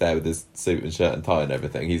episode he's there with his suit and shirt and tie and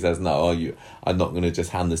everything. He says, no, I'm not going to just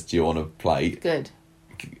hand this to you on a plate. Good.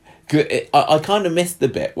 I kind of missed the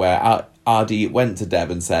bit where Ardy went to Dev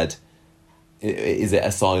and said, is it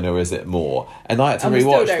a sign or is it more? And I had to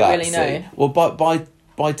rewatch that. Really know. Well,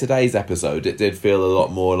 by today's episode, it did feel a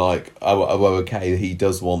lot more like, okay, he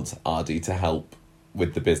does want Ardy to help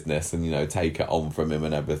with the business and, you know, take it on from him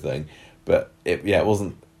and everything. But it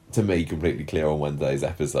wasn't, to me, completely clear on Wednesday's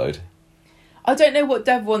episode. I don't know what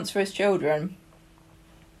Dev wants for his children.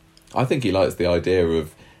 I think he likes the idea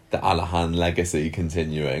of the Alahan legacy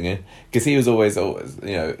continuing, because he was always, you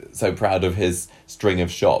know, so proud of his string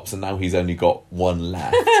of shops, and now he's only got one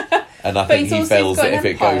left. And I think he feels that if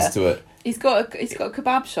it goes to it, he's got a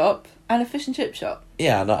kebab shop and a fish and chip shop.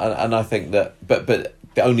 Yeah, and I think that, but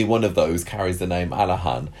only one of those carries the name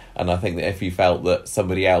Alahan, and I think that if he felt that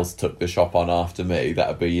somebody else took the shop on after me, that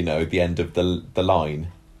would be, you know, the end of the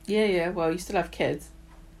line. Yeah. Well, you still have kids.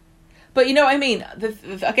 But you know what I mean?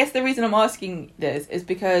 I guess the reason I'm asking this is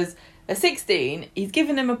because at 16, he's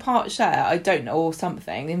given them a part share, I don't know, or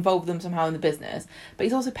something, involved them somehow in the business, but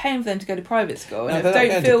he's also paying for them to go to private school. And no, they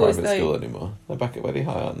don't feel as though private school anymore. They're back at Weddy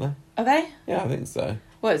High, aren't they? Are they? Yeah, I think so.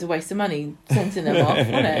 Well, it's a waste of money sending them off,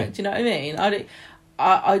 isn't it? Do you know what I mean?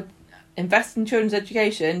 I invest in children's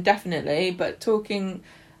education, definitely, but talking,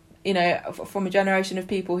 you know, from a generation of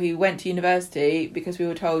people who went to university because we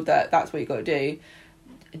were told that that's what you got to do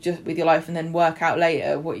just with your life, and then work out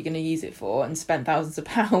later what you're going to use it for, and spend thousands of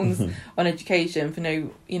pounds on education for no,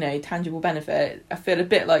 you know, tangible benefit. I feel a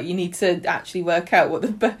bit like you need to actually work out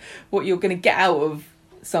what you're going to get out of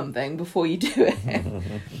something before you do it.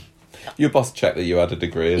 Your boss checked that you had a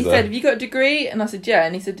degree. He said, have you got a degree? And I said, yeah.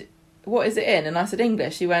 And he said, what is it in? And I said,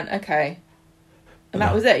 English. He went, okay. And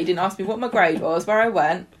that was it. He didn't ask me what my grade was, where I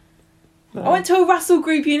went. No. I went to a Russell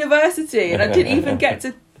Group University and I didn't even get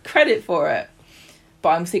to credit for it. But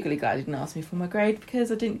I'm secretly glad he didn't ask me for my grade,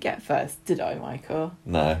 because I didn't get first, did I, Michael?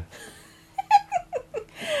 No.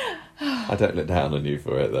 I don't look down on you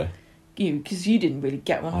for it, though. Because you didn't really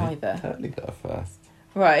get one either. I totally got a first.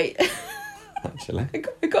 Right. Actually.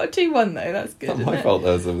 I got a 2-1 though, that's good. It's not my fault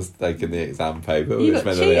there was a mistake in the exam paper, which meant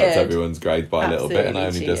that they upped everyone's grade by a little bit, and I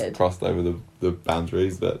only just crossed over the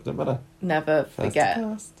boundaries, but it doesn't matter. Never forget.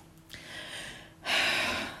 First.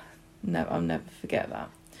 No, I'll never forget that.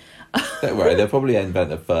 Don't worry, they'll probably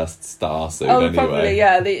invent a first star soon anyway. Probably,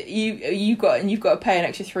 yeah. You've got to pay an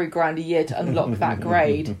extra $3,000 a year to unlock that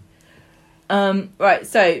grade. Right,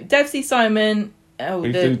 so Dev sees Simon,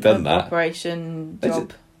 the done that. operation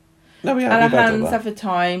job. No, we haven't. Alahan's have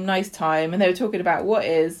a nice time, and they were talking about what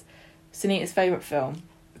is Sunita's favourite film.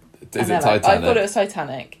 Is it Titanic? I thought it was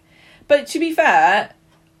Titanic. But to be fair,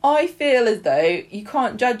 I feel as though you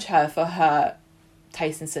can't judge her for her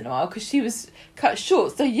taste in cinema, because she was cut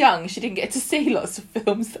short so young. She didn't get to see lots of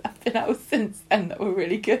films that have been out since then that were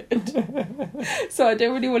really good. So I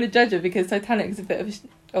don't really want to judge her, because Titanic's a bit of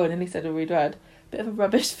I nearly said a rude word. Bit of a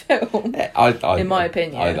rubbish film, in my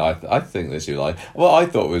opinion. I think that she lied. What I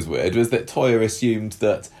thought was weird was that Toya assumed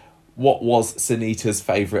that what was Sunita's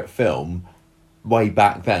favourite film way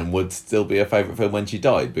back then would still be her favourite film when she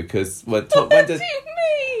died, because when What do you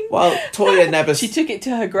mean? well, Toya never. She took it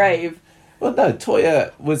to her grave. Well, no,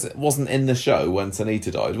 Toya wasn't in the show when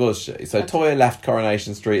Sunita died, was she? So Toya left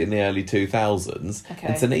Coronation Street in the early 2000s, Okay.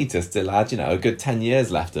 and Sunita still had, a good 10 years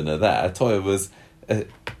left in her there.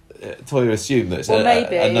 Toya assumed that Well,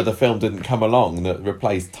 maybe. another film didn't come along that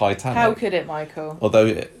replaced Titanic. How could it, Michael?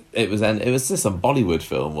 Although it was just some Bollywood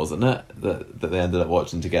film, wasn't it? That they ended up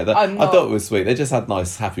watching together. I'm not- I thought it was sweet. They just had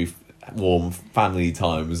nice, happy, warm family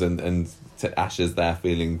times, and Asher's there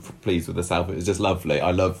feeling pleased with herself. It was just lovely.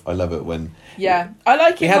 I love it when Yeah, I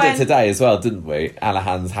like it we had when... it today as well, didn't we?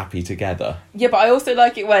 Alahan's happy together. Yeah, but I also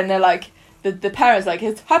like it when they're like... The parents like,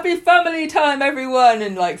 it's happy family time, everyone,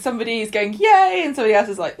 and like somebody's going yay, and somebody else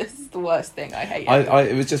is like, this is the worst thing, I hate it.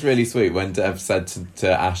 It was just really sweet when Dev said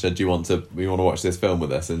to Asher, "Do you want to watch this film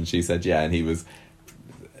with us?" And she said yeah, and he was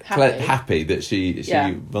happy that she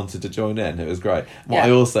wanted to join in. It was great. What I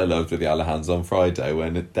also loved with the Alahans on Friday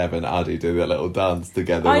when Dev and Adi do their little dance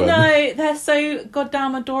together. I know, they're so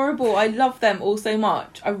goddamn adorable. I love them all so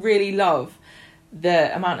much. I really love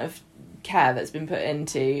the amount of care that's been put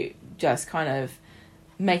into just kind of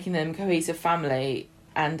making them cohesive family,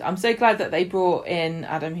 and I'm so glad that they brought in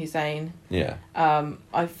Adam Hussein. Yeah.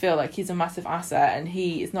 I feel like he's a massive asset, and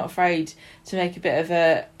he is not afraid to make a bit of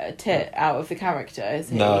a tit out of the character, is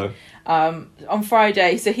he? No. On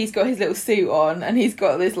Friday, so he's got his little suit on, and he's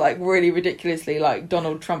got this like really ridiculously like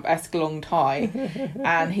Donald Trump-esque long tie,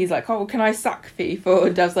 and he's like, "Oh, well, can I sack people?"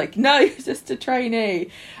 And Dav's like, "No, you're just a trainee."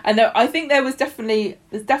 And I think there's definitely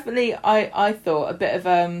I thought a bit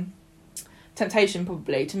of temptation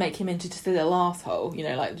probably to make him into just a little arsehole,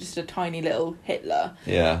 like just a tiny little Hitler.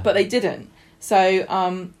 Yeah. But they didn't.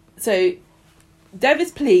 So Dev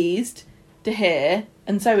is pleased to hear,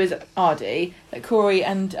 and so is Ardi, that Corey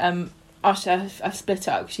and Usher have split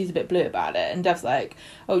up. She's a bit blue about it, and Dev's like,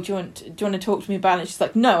 "Oh, do you want to talk to me about it?" And she's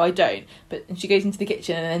like, "No, I don't." And she goes into the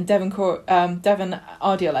kitchen, and then Dev and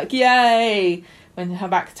Ardi are like, "Yay!" when her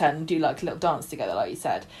back's turned, and do like a little dance together, like you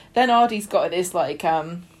said. Then Ardi's got this like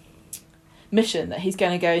mission that he's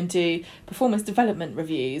going to go and do performance development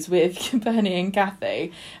reviews with Bernie and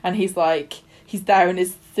Kathy, and he's there in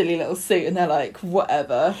his silly little suit, and they're like,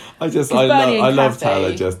 whatever. I loved how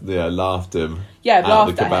they just laughed him out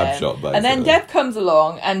of the kebab shop, basically. And then Dev comes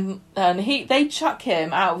along, and they chuck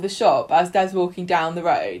him out of the shop as Dev's walking down the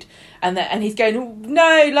road, and he's going,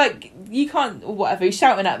 "No, like you can't," or whatever. He's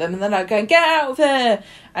shouting at them, and they're like going, "Get out of there!"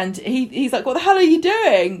 And he's like, "What the hell are you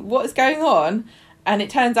doing? What is going on?" And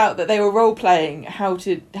it turns out that they were role playing how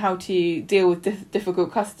to deal with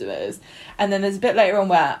difficult customers. And then there's a bit later on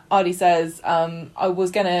where Ardi says, "I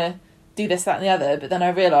was gonna do this, that, and the other, but then I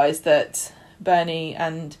realised that Bernie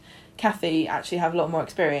and Kathy actually have a lot more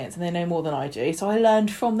experience and they know more than I do, so I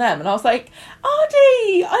learned from them." And I was like,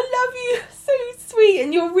 "Ardi, I love you, so sweet,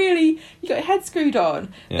 and you got your head screwed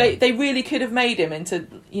on." Yeah. They really could have made him into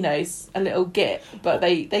a little git, but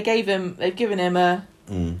they've given him a.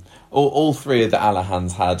 All three of the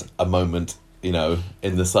Alahans had a moment,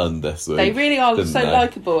 in the sun this week. They really are so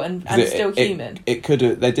likeable and still human.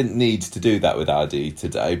 They didn't need to do that with Adi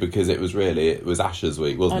today, because it was Asher's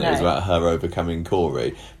week, wasn't it? It was about her overcoming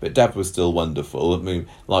Corey. But Dev was still wonderful. I mean,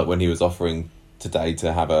 like when he was offering today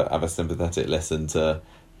to have a sympathetic listen to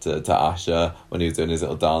Asher when he was doing his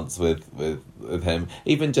little dance with him.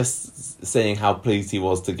 Even just seeing how pleased he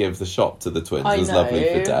was to give the shop to the twins was lovely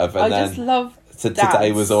for Dev. And just love. So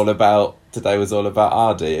today was all about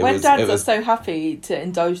Ardi. When dads are so happy to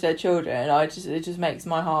indulge their children, it just makes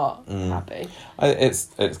my heart happy.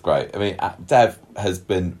 It's great. I mean, Dev had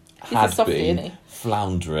been softie,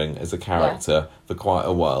 floundering as a character for quite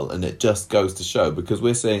a while, and it just goes to show, because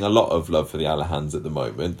we're seeing a lot of love for the Alahans at the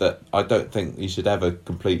moment, that I don't think you should ever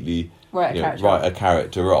completely write a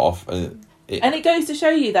character off. And it goes to show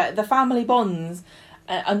you that the family bonds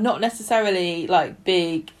are not necessarily like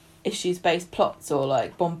big issues-based plots or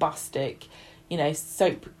like bombastic,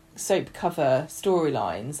 soap cover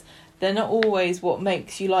storylines. They're not always what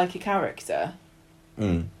makes you like a character.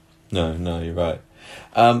 No, you're right.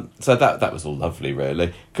 So that was all lovely,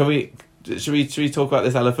 really. Should we talk about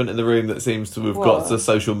this elephant in the room that seems to have got to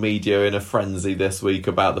social media in a frenzy this week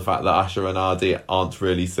about the fact that Asher and Ardi aren't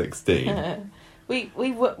really 16? We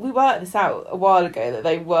worked this out a while ago that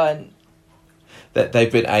they weren't. That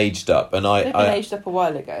they've been aged up, and they've been aged up a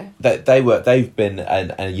while ago. They've been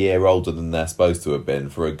a year older than they're supposed to have been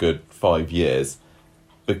for a good 5 years,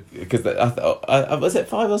 because was it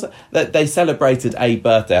 5 or so? They celebrated a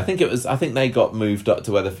birthday. I think they got moved up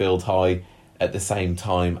to Weatherfield High at the same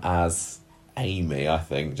time as Amy, I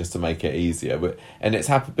think, just to make it easier. And it's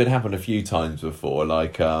been happened a few times before,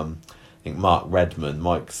 like think Mark Redman,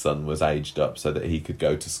 Mike's son, was aged up so that he could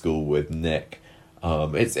go to school with Nick.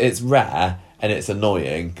 It's rare and it's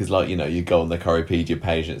annoying because, like, you know, you go on the Currypedia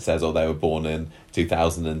page and it says, oh, they were born in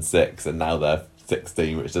 2006 and now they're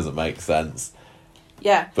 16, which doesn't make sense.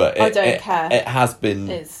 Yeah, but I don't care. It has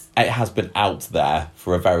been out there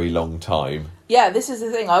for a very long time. Yeah, this is the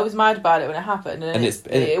thing. I was mad about it when it happened, and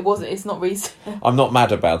it's not recent. I'm not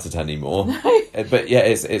mad about it anymore. No. But yeah,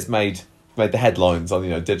 it's made the headlines on, you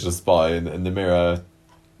know, Digital Spy and the Mirror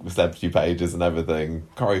celebrity pages and everything.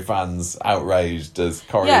 Corrie fans outraged as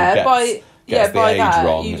Corrie gets the age that,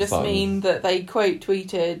 wrong. You just mean that they quote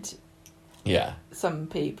tweeted. Yeah. Some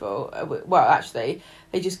people, well, actually,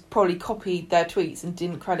 they just probably copied their tweets and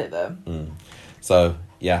didn't credit them. So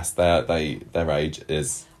yes, their age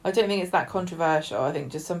is. I don't think it's that controversial. I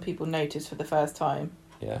think just some people noticed for the first time.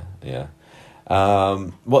 Yeah.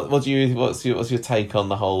 What's your take on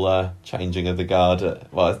the whole changing of the guard?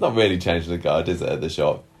 Well, it's not really changing the guard, is it, at the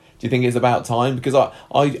shop? Do you think it's about time? Because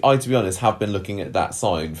I to be honest, have been looking at that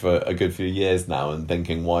sign for a good few years now and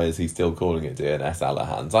thinking, why is he still calling it DNS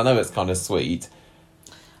Alahans? I know it's kind of sweet.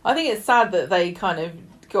 I think it's sad that they kind of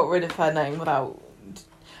got rid of her name without.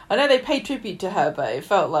 I know they paid tribute to her, but it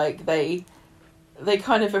felt like they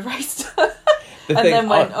kind of erased her. Then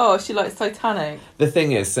went, she likes Titanic. The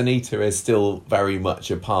thing is, Sunita is still very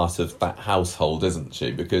much a part of that household, isn't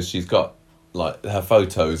she? Because she's got, like, her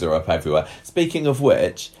photos are up everywhere. Speaking of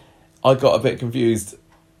which, I got a bit confused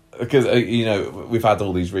because, you know, we've had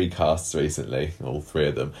all these recasts recently, all three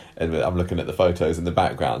of them, and I'm looking at the photos in the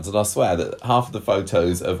backgrounds, and I swear that half of the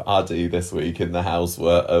photos of Adi this week in the house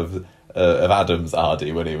were of Adam's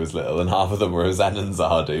Adi when he was little, and half of them were of Zenon's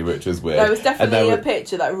Adi, which was weird. There was definitely a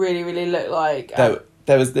picture that really, really looked like...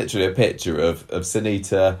 There was literally a picture of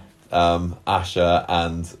Sunita, Asha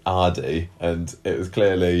and Adi, and it was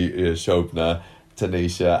clearly Shobna,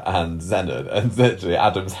 Tanisha and Zenon, and literally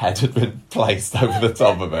Adam's head had been placed over the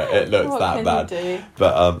top of it. It looked that bad. Do?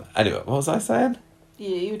 But anyway, what was I saying?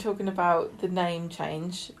 You were talking about the name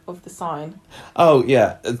change of the sign. Oh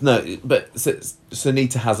yeah, no, but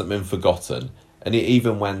Sunita hasn't been forgotten, and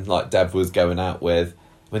even when, like, Dev was going out with,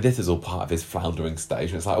 I mean, this is all part of his floundering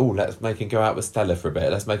stage. And it's like, let's make him go out with Stella for a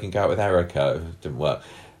bit. Let's make him go out with Erica. It didn't work.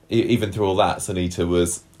 Even through all that, Sunita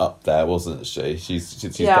was up there, wasn't she? She's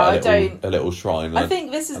got a little shrine. I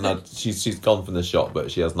think this is she's gone from the shop,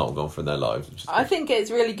 but she has not gone from their lives. I think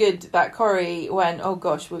it's really good that Corrie went, oh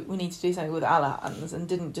gosh, we need to do something with Alahans, and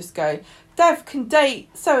didn't just go, Dev can date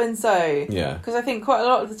so-and-so. Yeah. Because I think quite a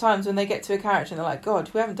lot of the times when they get to a character and they're like, God,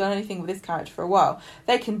 we haven't done anything with this character for a while,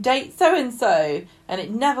 they can date so-and-so, and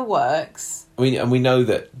it never works. And we know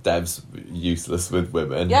that Dev's useless with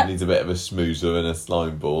women. Yep. He's a bit of a schmoozer and a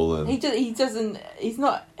slime ball. And he's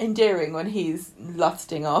not endearing when he's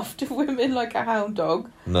lusting after women like a hound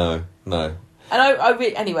dog. No. And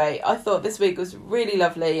anyway, I thought this week was really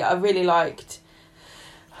lovely. I really liked...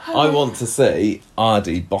 I want to see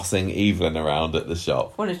Adi bossing Evelyn around at the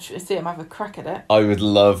shop. I want to see him have a crack at it. I would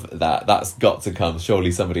love that. That's got to come.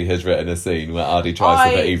 Surely somebody has written a scene where Adi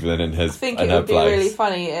tries to put Evelyn in her place. I think it would be really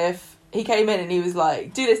funny if he came in and he was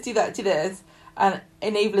like, do this, do that, do this. And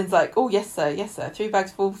Evelyn's like, oh, yes, sir. 3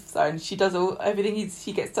 bags full, sir. And she does everything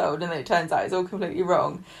she gets told, and then it turns out it's all completely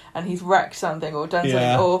wrong. And he's wrecked something or done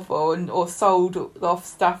something awful or sold off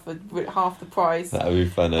stuff at half the price. That would be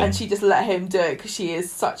funny. And she just let him do it because she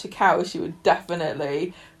is such a cow. She would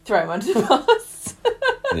definitely throw him under the bus.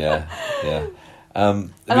 Yeah.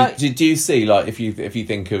 Do you see, like, if you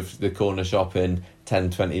think of the corner shop in 10,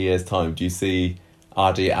 20 years' time, do you see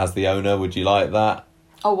Adi as the owner? Would you like that?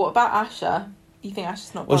 Oh, what about Asha? You think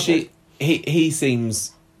Asha's not bothered? Well, he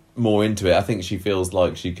seems more into it. I think she feels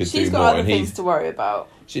like she could do more. She's got other things to worry about.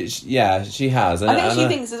 She has. I think she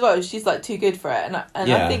thinks as well, she's like too good for it.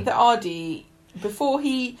 And I think that Adi, before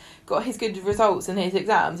he got his good results in his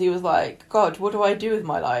exams, he was like, God, what do I do with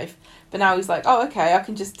my life? But now he's like, oh, okay, I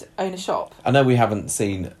can just own a shop. I know we haven't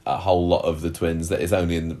seen a whole lot of the twins. That it's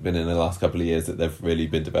only been in the last couple of years that they've really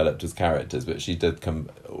been developed as characters. But she did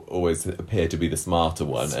always appear to be the smarter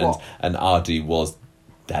one. And Adi was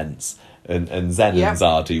dense. And Zenon's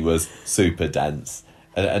Adi was super dense.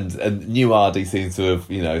 And new Adi seems to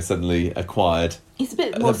have, suddenly acquired... He's a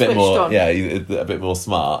bit more switched on. Yeah, a bit more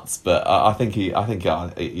smarts. But I think he'd like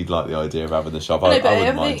the idea of having the shop. I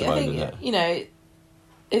wouldn't mind owning it.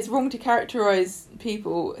 It's wrong to characterise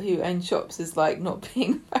people who own shops as, like, not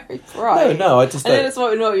being very bright. No, I just... I know that's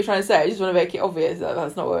not what you're trying to say. I just want to make it obvious that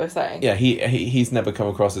that's not what we're saying. Yeah, he's never come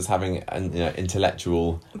across as having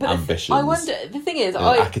intellectual ambitions. I wonder... The thing is,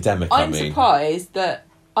 academic, I'm surprised that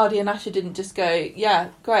Ardy and Asha didn't just go, yeah,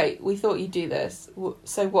 great, we thought you'd do this,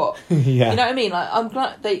 so what? Yeah. You know what I mean? Like, I'm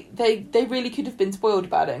glad they really could have been spoiled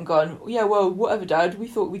about it and gone, yeah, well, whatever, Dad, we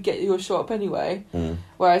thought we'd get your shot up anyway.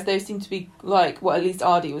 Whereas they seem to be like, well, at least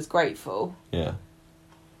Ardy was grateful. Yeah.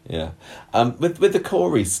 With the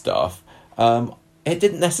Corey stuff, it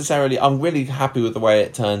didn't necessarily... I'm really happy with the way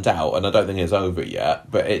it turned out, and I don't think it's over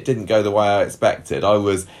yet, but it didn't go the way I expected. I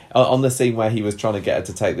was... On the scene where he was trying to get her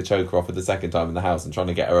to take the choker off for the second time in the house and trying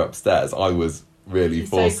to get her upstairs, I was really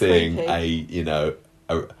foreseeing a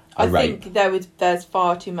rape. I think there's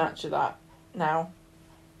far too much of that now.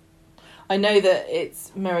 I know that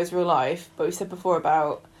it's mirrors real life, but we said before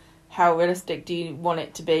about how realistic do you want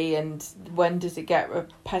it to be and when does it get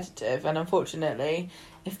repetitive, and unfortunately...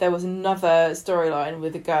 If there was another storyline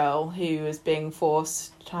with a girl who was being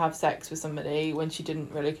forced to have sex with somebody when she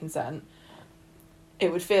didn't really consent,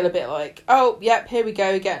 it would feel a bit like, oh, yep, here we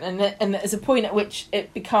go again. And there's a point at which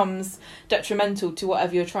it becomes detrimental to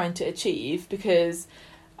whatever you're trying to achieve because,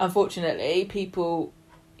 unfortunately, people,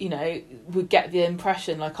 you know, would get the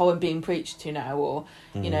impression like, oh, I'm being preached to now, or,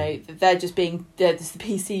 you know, they're the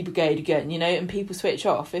PC brigade again, you know, and people switch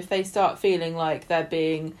off. If they start feeling like they're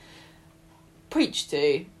being... preached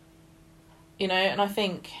to, you know, and I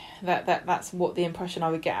think that's what the impression I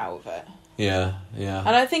would get out of it. Yeah.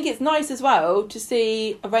 And I think it's nice as well to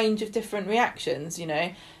see a range of different reactions, you know.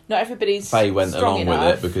 Not everybody's Faye went strong along enough.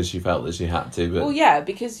 with it because she felt that she had to, but... Well, yeah,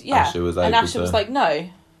 because, yeah. Asha was and able Asha to... was like, no.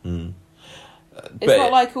 It's not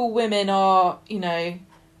like all women are, you know...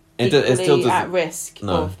 It still at risk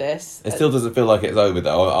of this. It still doesn't feel like it's over,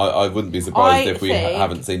 though. I wouldn't be surprised if we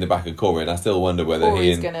haven't seen the back of Corey, and I still wonder whether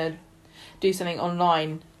Corey's going to do something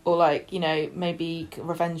online, or like, you know, maybe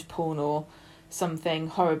revenge porn or something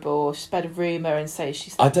horrible, or spread a rumour and say she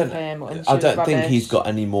slept with him. I don't think he's got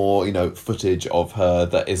any more, you know, footage of her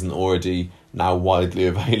that isn't already now widely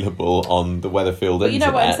available on the Weatherfield internet. You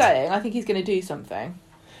know what I'm saying? I think he's going to do something.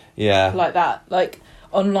 Yeah. Like that. Like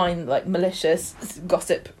online, like malicious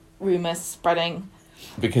gossip rumours spreading.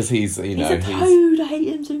 Because he's a toad, I hate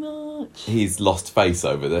him so much. He's lost face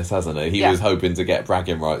over this, hasn't he? He was hoping to get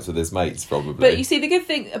bragging rights with his mates, probably. But you see, the good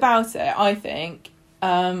thing about it, I think,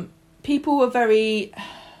 people are very...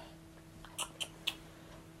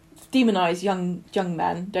 demonise young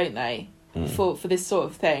men, don't they? For this sort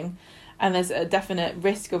of thing. And there's a definite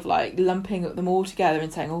risk of, like, lumping them all together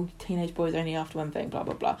and saying, oh, teenage boys only after one thing, blah,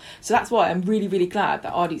 blah, blah. So that's why I'm really, really glad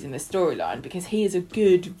that Ardy's in this storyline, because he is a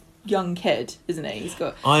good... young kid, isn't he?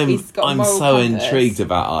 I'm so compass. intrigued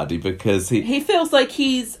about Ardy because he feels like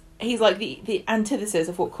he's like the antithesis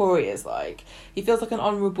of what Corey is like. He feels like an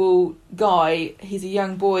honourable guy. He's a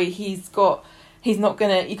young boy. You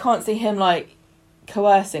can't see him like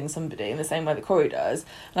coercing somebody in the same way that Corey does.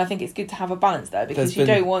 And I think it's good to have a balance there, because you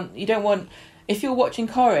don't want if you're watching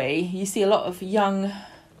Corey, you see a lot of young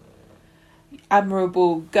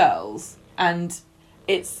admirable girls, and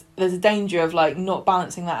there's a danger of like not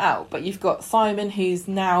balancing that out. But you've got Simon, who's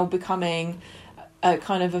now becoming a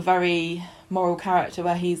kind of a very moral character,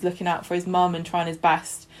 where he's looking out for his mum and trying his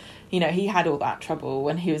best. You know, he had all that trouble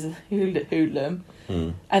when he was a hoodlum.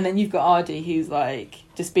 And then you've got Ardy, who's like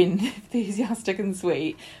just been enthusiastic and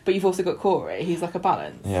sweet, but you've also got Corey, who's like a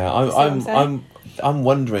balance. Yeah, I'm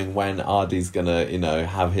wondering when Ardy's gonna, you know,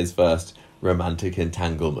 have his first romantic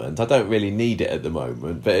entanglement. I don't really need it at the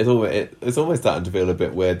moment, but it's always starting to feel a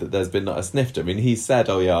bit weird that there's been not a snifter. I mean, he said,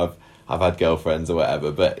 oh yeah, I've had girlfriends or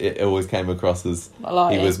whatever, but it always came across as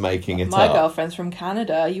he was making it up. My girlfriend's from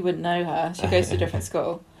Canada, you wouldn't know her, she goes to a different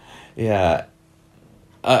school. Yeah,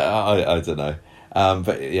 I don't know,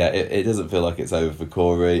 but yeah, it doesn't feel like it's over for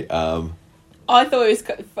Corey. I thought it was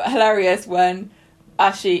hilarious when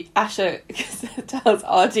Asha tells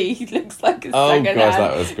Ardy he looks like a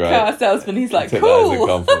second-hand car salesman. He's like, cool. That as a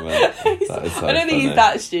compliment. That is so I don't think he's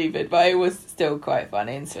that stupid, but it was still quite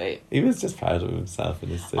funny and sweet. He was just proud of himself in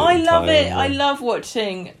his suit. I love it. I love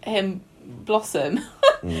watching him blossom.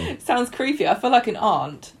 Sounds creepy. I feel like an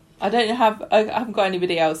aunt. I haven't got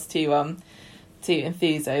anybody else to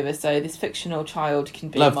enthuse over, so this fictional child can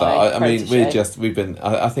be love my that. I mean, protege.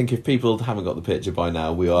 I think if people haven't got the picture by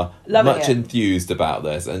now, we are much enthused about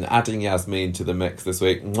this, and adding Yasmin to the mix this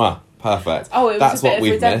week, perfect. Oh, it was That's a bit what of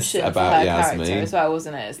we've redemption missed about for her Yasmin character as well,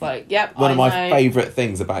 wasn't it? It's like, yep. One of my favourite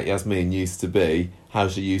things about Yasmin used to be how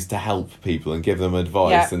she used to help people and give them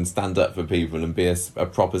advice and stand up for people and be a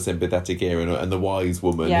proper sympathetic ear and the wise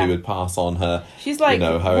woman who would pass on her, she's like,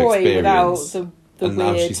 her Roy experience. And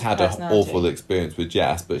now she's had an awful experience with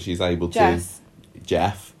Jess, but she's able to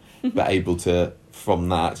Jeff, but able to from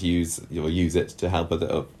that use it to help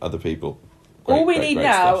other people. All we need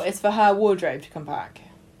now is for her wardrobe to come back.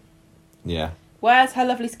 Yeah. Where's her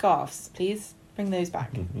lovely scarves? Please bring those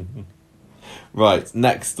back. Right,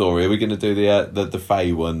 next story. Are we going to do the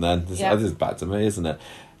Faye one then? This is back to me, isn't it?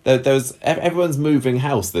 Everyone's moving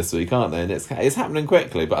house this week, aren't they? And it's happening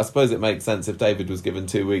quickly, but I suppose it makes sense if David was given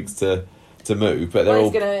 2 weeks to move. But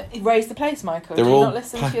he's going to raise the place, Michael. They're Do you all not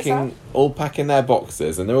listen to yourself? all packing their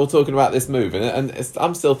boxes, and they're all talking about this move. And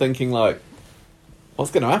I'm still thinking, like, what's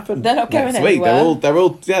going to happen? They're not going next week? anywhere. They're all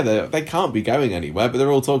they can't be going anywhere, but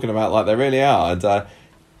they're all talking about like they really are. And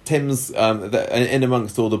Tim's in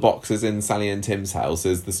amongst all the boxes in Sally and Tim's house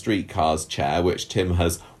is the streetcars chair, which Tim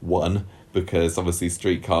has won. Because obviously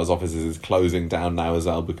Streetcars offices is closing down now as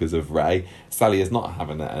well because of Ray. Sally is not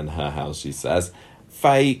having it in her house, she says.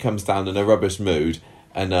 Faye comes down in a rubbish mood,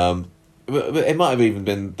 and it might have even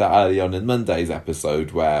been that early on in Monday's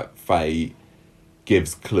episode where Faye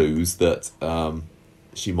gives clues that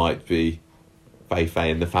she might be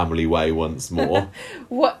Faye in the family way once more.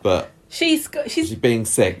 What? But she's being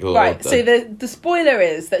sick. Right, so the spoiler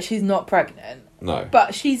is that she's not pregnant. No.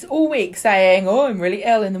 But she's all week saying, I'm really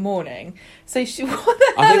ill in the morning. So what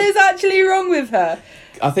the hell is actually wrong with her?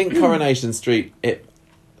 I think Coronation Street, it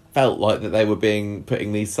felt like that they were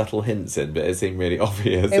putting these subtle hints in, but it seemed really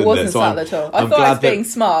obvious. It wasn't subtle at all. I thought I was being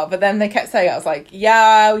smart, but then they kept saying it. I was like,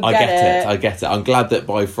 yeah, I get it. I'm glad that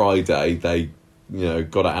by Friday they,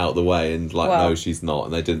 got it out of the way and no, she's not,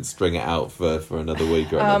 and they didn't string it out for another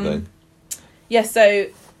week or anything. Yeah, so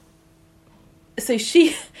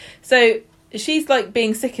she's like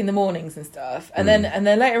being sick in the mornings and stuff, and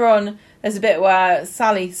then later on there's a bit where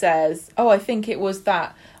Sally says, I think it was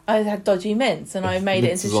that I had dodgy mints and I made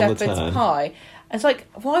it into shepherd's pie. And it's like,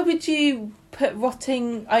 why would you put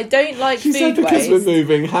rotting... I don't like she food said because waste. We're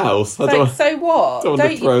moving house. So what? Don't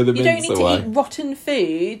want to throw the mints away. You don't need to eat rotten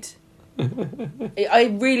food.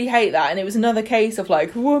 I really hate that. And it was another case of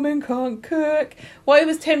like, woman can't cook. Why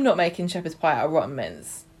was Tim not making shepherd's pie out of rotten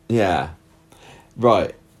mints? Yeah.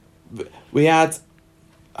 Right. We had...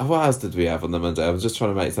 What else did we have on the Monday? I was just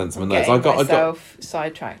trying to make sense of my notes. I got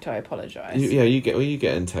sidetracked. I apologise. Where are you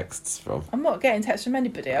getting texts from? I'm not getting texts from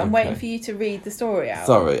anybody. I'm waiting for you to read the story out.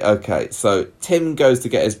 Sorry. Okay. So Tim goes to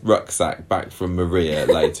get his rucksack back from Maria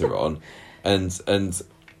later on, and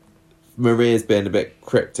Maria's being a bit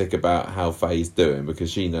cryptic about how Faye's doing because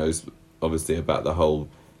she knows obviously about the whole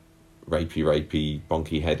rapey,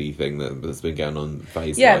 bonky heady thing that's been going on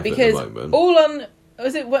Faye's life at the moment. All on...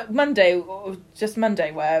 Was it Monday or just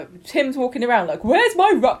Monday where Tim's walking around like, where's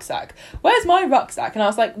my rucksack? Where's my rucksack? And I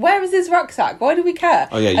was like, where is his rucksack? Why do we care?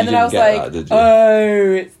 Oh, yeah, and then I was like,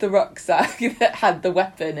 it's the rucksack that had the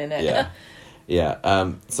weapon in it. Yeah.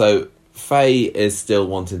 Yeah. So Faye is still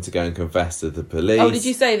wanting to go and confess to the police. Oh, did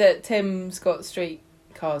you say that Tim's got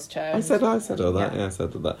Streetcars chair? I said all that. Yeah, I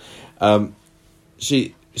said all that.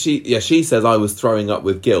 She says I was throwing up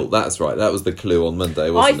with guilt. That's right. That was the clue on Monday,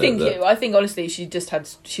 wasn't it? I think honestly she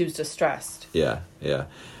was just stressed. Yeah.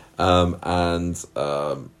 And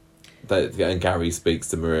Gary speaks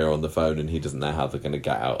to Maria on the phone, and he doesn't know how they're going to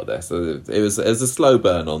get out of this. So it was a slow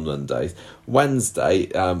burn on Monday. Wednesday,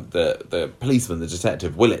 the policeman, the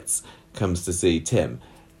detective Willits, comes to see Tim,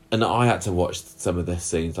 and I had to watch some of this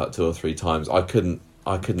scenes like 2 or 3 times. I couldn't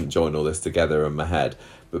join all this together in my head.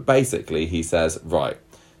 But basically, he says, right.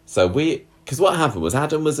 So because what happened was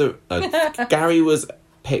Gary was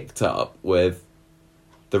picked up with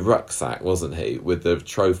the rucksack, wasn't he? With the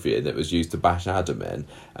trophy in that was used to bash Adam in.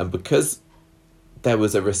 And because there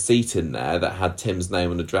was a receipt in there that had Tim's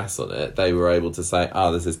name and address on it, they were able to say,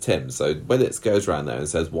 this is Tim. So Willits goes around there and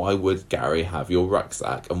says, why would Gary have your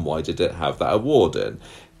rucksack? And why did it have that award in?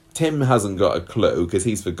 Tim hasn't got a clue because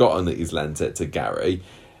he's forgotten that he's lent it to Gary.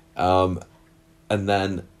 And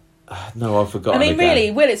then... No, I've forgotten. I mean,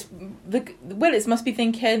 again. really, Willits must be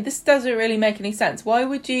thinking, this doesn't really make any sense. Why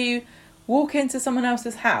would you walk into someone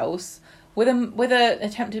else's house with an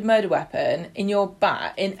attempted murder weapon in your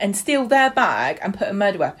bag and steal their bag and put a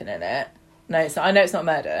murder weapon in it? No, it's not. I know it's not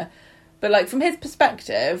murder, but like from his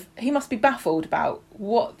perspective, he must be baffled about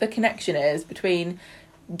what the connection is between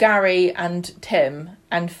Gary and Tim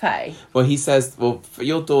and Faye. Well, he says,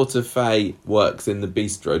 your daughter Faye works in the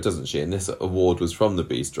bistro, doesn't she? And this award was from the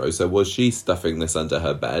bistro. So was she stuffing this under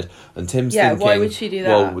her bed? And Tim's thinking, why would she do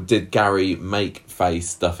that? Well, did Gary make Faye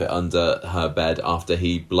stuff it under her bed after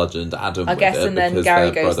he bludgeoned Adam with it? I guess, and then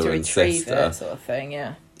Gary goes to retrieve it, sort of thing,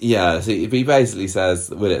 yeah. Yeah, so he basically says,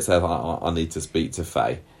 Willits says, I need to speak to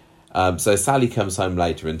Faye. So Sally comes home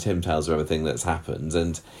later and Tim tells her everything that's happened,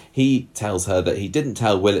 and he tells her that he didn't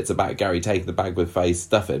tell Willits about Gary taking the bag with Faye's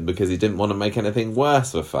stuff in because he didn't want to make anything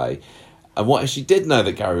worse for Faye. And what if she did know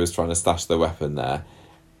that Gary was trying to stash the weapon there?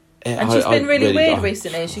 And she's been really weird got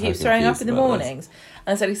recently. She so keeps throwing up confused in the about mornings.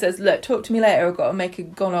 And so he says, look, talk to me later. I've got to make a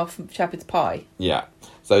gone-off shepherd's pie. Yeah.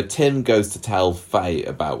 So Tim goes to tell Faye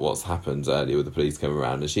about what's happened earlier with the police coming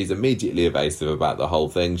around, and she's immediately evasive about the whole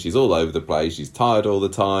thing. She's all over the place. She's tired all the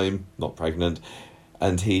time, not pregnant.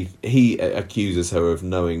 And he accuses her of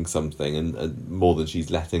knowing something and more than she's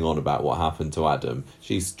letting on about what happened to Adam.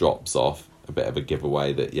 She drops off, a bit of a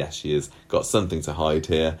giveaway that, yes, she has got something to hide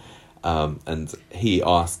here. And he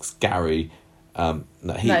asks Gary...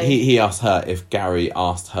 He asked her if Gary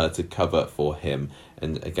asked her to cover for him,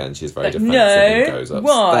 and again she's very defensive and goes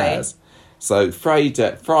upstairs. Why? So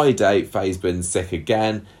Friday, Faye's been sick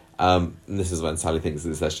again, and this is when Sally thinks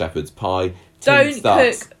it's her shepherd's pie. Don't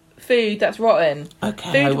cook food that's rotten.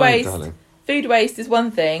 Okay, food waste. Darling. Food waste is one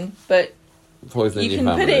thing, but poisoning you can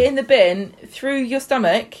put it in the bin through your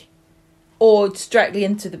stomach, or just directly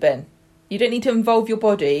into the bin. You don't need to involve your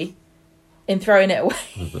body in throwing it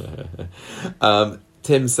away.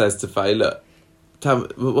 Tim says to Faye, look, tell me,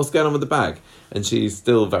 what's going on with the bag? And she's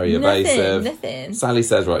still very evasive. Nothing. Sally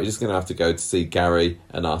says, right, you're just going to have to go to see Gary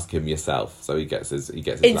and ask him yourself. So he gets his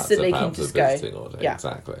instantly laptop out of the visiting order. Yeah.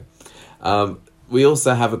 Exactly. We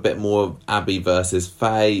also have a bit more Abby versus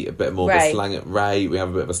Faye, a bit more of a slang at Ray. We have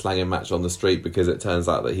a bit of a slanging match on the street because it turns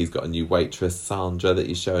out that he's got a new waitress, Sandra, that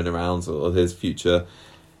he's showing around, sort of his future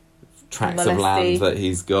tracts of land that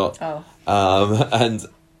he's got. Oh. And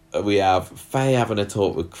we have Faye having a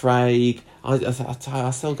talk with Craig. I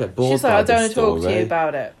still get bored. She's like, I don't want to talk to you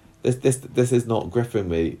about it. This is not gripping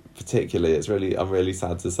me particularly. I'm really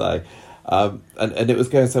sad to say. And it was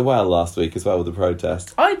going so well last week as well with the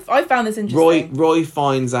protest. I found this interesting. Roy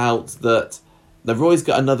finds out that Roy's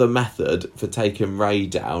got another method for taking Ray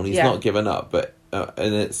down. He's not given up, but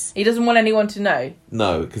and he doesn't want anyone to know.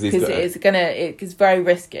 No, because it's very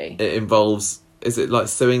risky. It involves. Is it like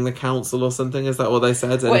suing the council or something? Is that what they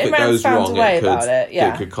said? And if it goes wrong,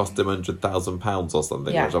 it could cost him £100,000 or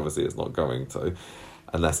something, which obviously it's not going to,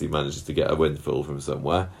 unless he manages to get a windfall from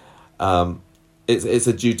somewhere. It's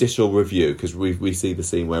a judicial review because we see the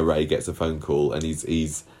scene where Ray gets a phone call and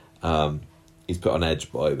he's put on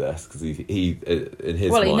edge by this because he in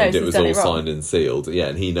his mind it was all signed and sealed. Yeah,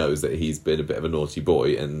 and he knows that he's been a bit of a naughty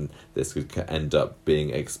boy and this could end up being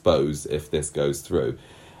exposed if this goes through.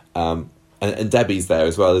 And Debbie's there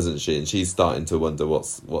as well, isn't she? And she's starting to wonder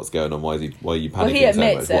what's going on. Why are you panicking well, he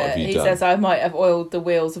admits so much? What have you he done? says, I might have oiled the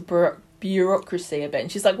wheels of bureaucracy a bit.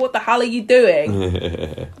 And she's like, what the hell are you doing?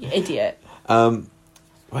 You idiot. I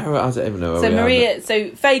don't even know where So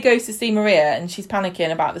Faye goes to see Maria and she's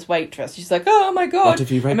panicking about this waitress. She's like, oh my God. What have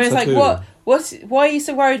you read? And Maria's like, why are you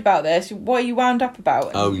so worried about this? What are you wound up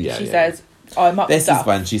about? And she says, I'm up This stuff. is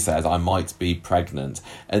when she says, I might be pregnant.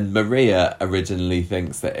 And Maria originally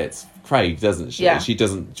thinks that it's Craig, doesn't she? Yeah. She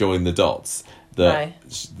doesn't join the dots that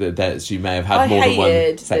she may have had more than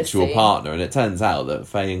one sexual partner. And it turns out that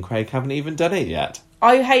Faye and Craig haven't even done it yet.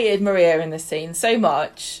 I hated Maria in this scene so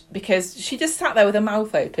much because she just sat there with her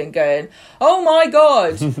mouth open going, oh my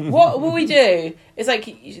God, what will we do? It's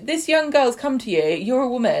like, this young girl's come to you, you're a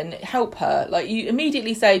woman, help her. Like, you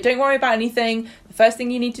immediately say, don't worry about anything. The first thing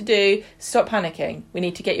you need to do, stop panicking. We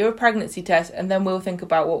need to get you a pregnancy test and then we'll think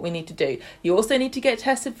about what we need to do. You also need to get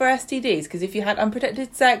tested for STDs because if you had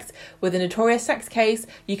unprotected sex with a notorious sex case,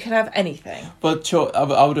 you could have anything. But sure,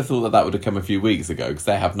 I would have thought that would have come a few weeks ago because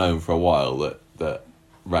they have known for a while that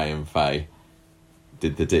Ray and Faye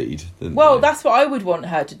did the deed, didn't they? That's what I would want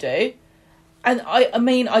her to do. And I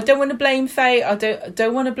mean, I don't want to blame Faye. I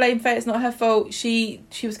don't want to blame Faye. It's not her fault. She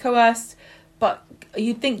was coerced. But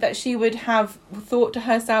you'd think that she would have thought to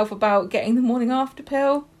herself about getting the morning after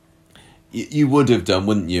pill. You would have done,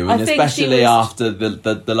 wouldn't you? And especially after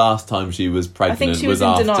the last time she was pregnant. I think she was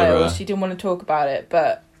in denial. She didn't want to talk about it.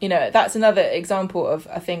 But, that's another example of,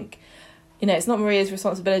 I think... it's not Maria's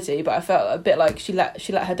responsibility, but I felt a bit like she let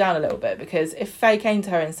her down a little bit because if Faye came to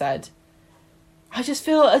her and said, I just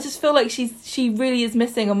feel like she really is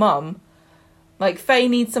missing a mum. Like Faye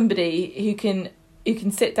needs somebody who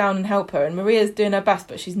can sit down and help her, and Maria's doing her best,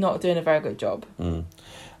 but she's not doing a very good job.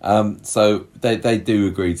 So they do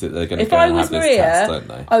agree that they're going to if go I and was have this Maria, test, don't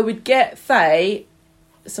they? I would get Faye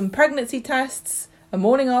some pregnancy tests, a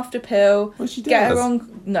morning after pill. Well, she does.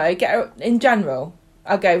 Get her in general.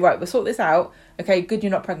 I'll go, right, we'll sort this out. Okay, good,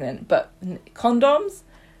 you're not pregnant. But condoms,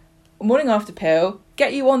 morning after pill,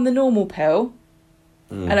 get you on the normal pill,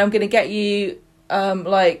 and I'm going to get you,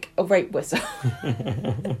 like, a rape whistle.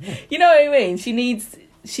 You know what I mean? She needs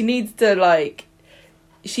to, like...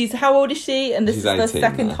 how old is she? And this is the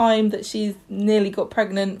second time that she's nearly got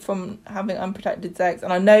pregnant from having unprotected sex.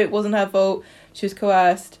 And I know it wasn't her fault. She was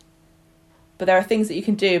coerced. but there are things that you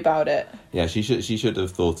can do about it. Yeah, she should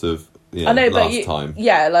have thought of I know, but last time.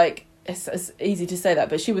 Yeah, like it's easy to say that,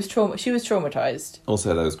 but she was traumatized.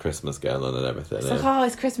 Also, there was Christmas going on and everything. It's like, oh,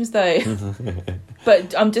 it's Christmas Day.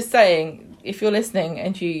 But I'm just saying, if you're listening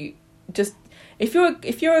and you just if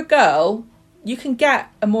you're a girl, you can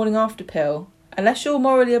get a morning after pill. Unless you're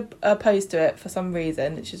morally opposed to it for some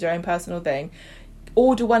reason, which is your own personal thing,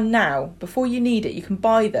 order one now. Before you need it, you can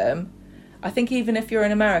buy them. I think even if you're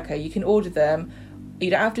in America, you can order them. You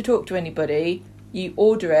don't have to talk to anybody. You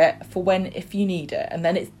order it for if you need it. And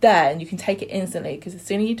then it's there and you can take it instantly. Because the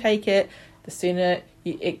sooner you take it, the sooner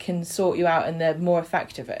it can sort you out and the more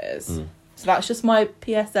effective it is. So that's just my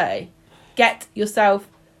PSA. Get yourself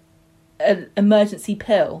an emergency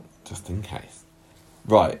pill. Just in case.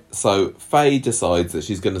 Right, so Faye decides that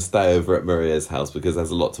she's going to stay over at Maria's house because there's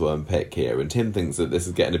a lot to unpick here, and Tim thinks that this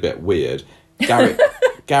is getting a bit weird.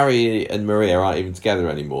 Gary and Maria aren't even together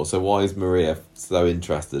anymore, so why is Maria so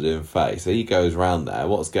interested in Faye? So he goes round there,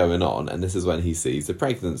 what's going on? And this is when he sees the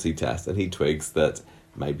pregnancy test, and he twigs that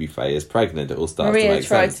maybe Faye is pregnant. It all starts Maria to make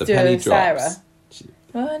tried sense. to The do penny with Sarah. drops.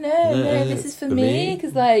 Oh no, this is for me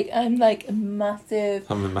because I'm like a massive.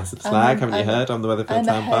 I'm a massive slag. Haven't you heard? I'm the Weatherfield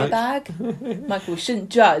Town bag. Michael, shouldn't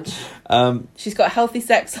judge. She's got healthy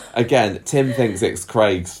sex. Again, Tim thinks it's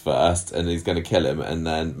Craig's first, and he's going to kill him. And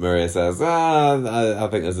then Maria says, I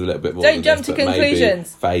think there's a little bit more. Don't jump to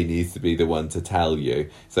conclusions. Faye needs to be the one to tell you.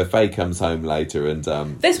 So Faye comes home later, and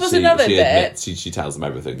this was another bit. Admits, she tells them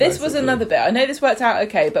everything. This basically. was another bit. I know this worked out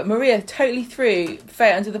okay, but Maria totally threw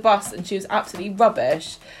Faye under the bus, and she was absolutely rubbish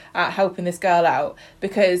at helping this girl out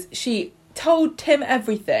because she told Tim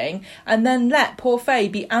everything and then let poor Faye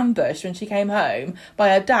be ambushed when she came home by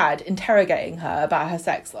her dad interrogating her about her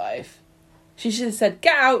sex life. She should have said,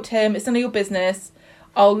 get out, Tim, it's none of your business,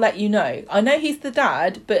 I'll let you know. I know he's the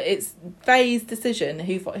dad, but it's Faye's decision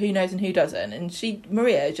who knows and who doesn't. And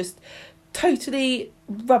Maria just totally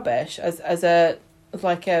rubbish as a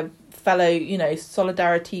fellow,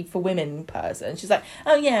 solidarity for women person. She's like,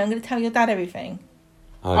 oh yeah, I'm going to tell your dad everything.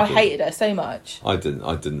 I hated her so much. I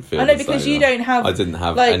didn't feel. I know because you don't have. I didn't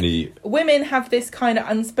have like, any. Women have this kind of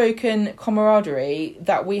unspoken camaraderie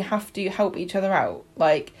that we have to help each other out.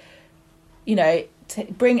 Like,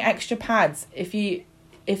 bring extra pads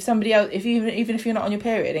if somebody else, even if you're not on your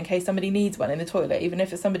period, in case somebody needs one in the toilet, even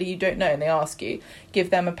if it's somebody you don't know and they ask you,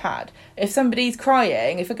 give them a pad. If somebody's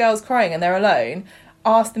crying, if a girl's crying and they're alone,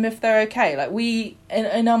 ask them if they're okay. Like we,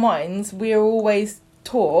 in our minds, we are always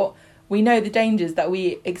taught. We know the dangers that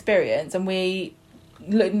we experience and we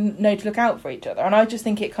know to look out for each other. And I just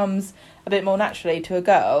think it comes a bit more naturally to a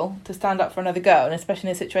girl to stand up for another girl, and especially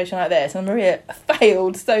in a situation like this. And Maria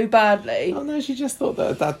failed so badly. Oh no, she just thought that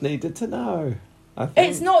her dad needed to know. I think.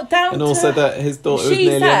 It's not down to... And also that his daughter was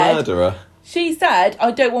nearly a murderer. She said,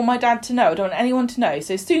 I don't want my dad to know. I don't want anyone to know.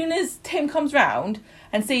 So as soon as Tim comes round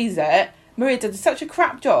and sees it, Maria did such a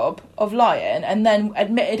crap job of lying and then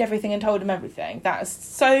admitted everything and told him everything. That is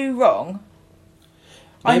so wrong.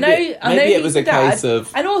 Maybe I know it was a case of...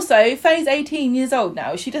 And also, Faye's 18 years old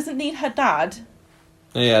now. She doesn't need her dad.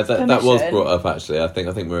 Yeah, that was brought up, actually. I think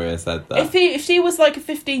Maria said that. If she was like a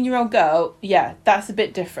 15-year-old girl, yeah, that's a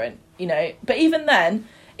bit different, But even then,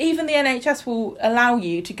 even the NHS will allow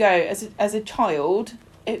you to go as a child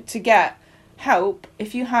to get help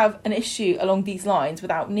if you have an issue along these lines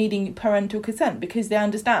without needing parental consent, because they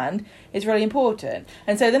understand it's really important.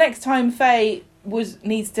 And so the next time Faye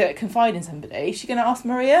needs to confide in somebody, is she going to ask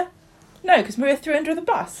Maria? No, because Maria threw her under the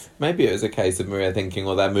bus. Maybe it was a case of Maria thinking,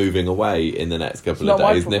 well, they're moving away in the next couple of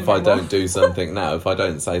days, and if I don't do something now, if I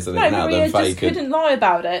don't say something now, Maria then Faye just couldn't lie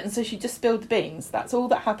about it, and so she just spilled the beans. That's all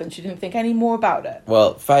that happened. She didn't think any more about it.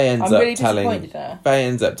 Well, Faye ends disappointed her. Faye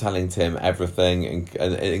ends up telling Tim everything,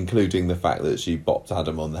 including the fact that she bopped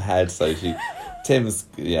Adam on the head. So Tim's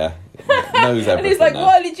knows everything. And he's like, now.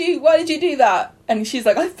 why did you do that? And she's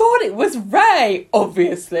like, I thought it was Ray,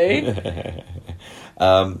 obviously.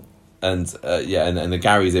 And the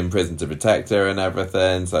Gary's in prison to protect her and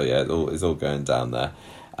everything. So yeah, it's all going down there.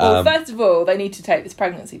 Well, first of all, they need to take this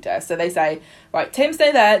pregnancy test. So they say, right, Tim,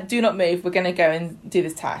 stay there, do not move. We're going to go and do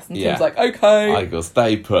this test. And Tim's like, okay. I go,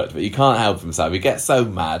 stay put. But he can't help himself. He gets so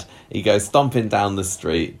mad. He goes stomping down the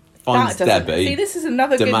street, finds Debbie. See, this is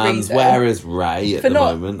another good reason. Demands, where is Ray at the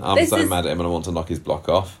moment? I'm so mad at him and I want to knock his block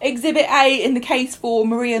off. Exhibit A in the case for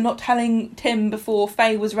Maria not telling Tim before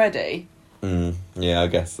Faye was ready. Yeah, I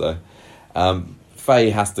guess so.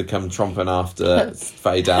 Faye has to come tromping after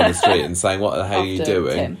Faye down the street and saying, what the hell are you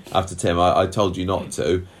doing? After Tim, I told you not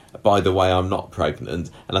to. By the way, I'm not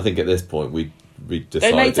pregnant. And I think at this point we decided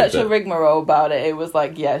they made such a rigmarole about it. It was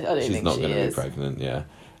like, yeah, I don't think she is. She's not going to be pregnant, yeah.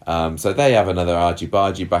 So they have another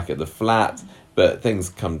argy-bargy back at the flat, but things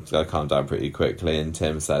calm down pretty quickly, and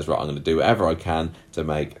Tim says, right, I'm going to do whatever I can to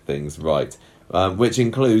make things right, which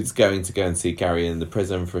includes going to go and see Gary in the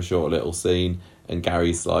prison for a short little scene, and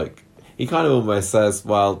Gary's like, he kind of almost says,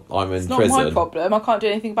 well, I'm in prison. It's not my problem, I can't do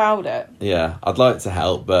anything about it. Yeah, I'd like to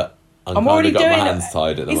help, but I'm kind already of got my doing hands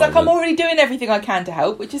tied at the He's moment. like, I'm already doing everything I can to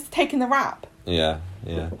help, which is taking the rap. Yeah.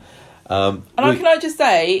 Can I just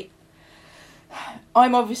say,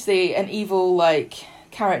 I'm obviously an evil,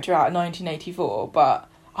 character out of 1984, but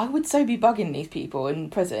I would so be bugging these people in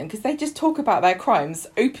prison because they just talk about their crimes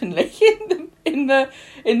openly in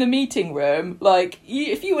the meeting room.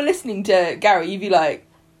 If you were listening to Gary, you'd be like,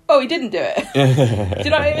 oh, he didn't do it. Do you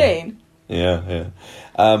know what I mean? Yeah.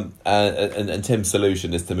 And Tim's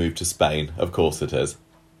solution is to move to Spain. Of course it is.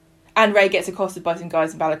 And Ray gets accosted by some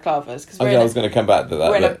guys in balaclavas because I was going to come back to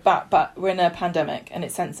that. We're in a pandemic, and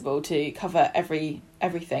it's sensible to cover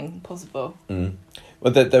everything possible. Mm.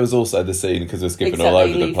 Well, there was also the scene, because we're skipping all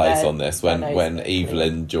over the place on this, when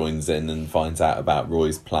Evelyn joins in and finds out about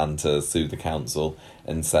Roy's plan to sue the council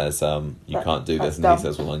and says, you can't do this, and he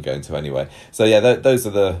says, well, I'm going to anyway. So yeah, those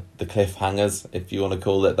are the cliffhangers, if you want to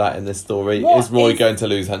call it that, in this story. Is Roy going to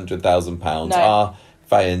lose £100,000? No. Are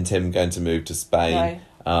Faye and Tim going to move to Spain?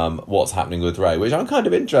 No. What's happening with Ray, which I'm kind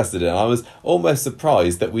of interested in. I was almost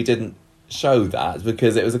surprised that we didn't show that,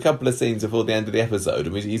 because it was a couple of scenes before the end of the episode,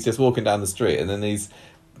 and he's just walking down the street, and then these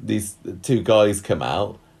two guys come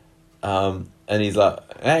out, and he's like,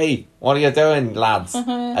 hey, what are you doing, lads?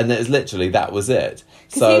 And it was literally, that was it.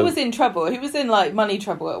 Because he was in trouble. He was in money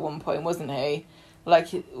trouble at one point, wasn't he?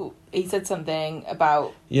 He said something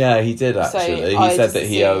about... Yeah, he did actually. He said that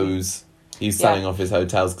he owes... He's selling off his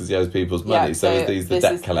hotels because he owes people's money. Yeah, so the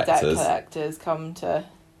debt collectors. The debt collectors come to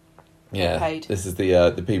get paid. This is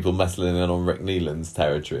the people muscling in on Rick Neeland's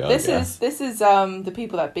territory, I guess. This is the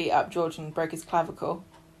people that beat up George and broke his clavicle.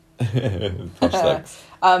 So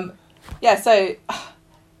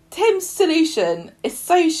Tim's solution is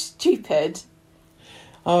so stupid.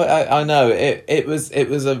 Oh, I know. It was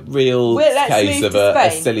a real case of a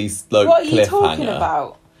silly cliffhanger. What are you talking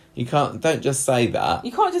about? You don't just say that.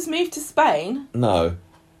 You can't just move to Spain. No.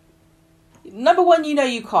 Number one,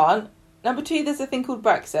 you can't. Number two, there's a thing called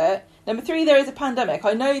Brexit. Number three, there is a pandemic.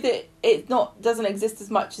 I know that it doesn't exist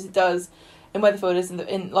as much as it does in Weatherfield as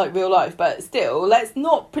in real life, but still, let's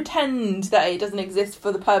not pretend that it doesn't exist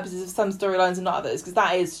for the purposes of some storylines and not others, because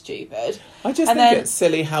that is stupid. I just think it's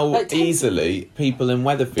silly how easily people in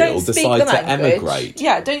Weatherfield decide to emigrate.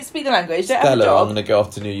 Yeah, don't speak the language. Don't Stella, have a job. I'm going to go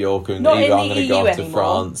off to New York, and not Eva, in I'm going to the go EU off to anymore,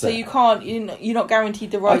 France. so you can't. You're not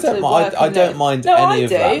guaranteed the right to work. I don't mind any of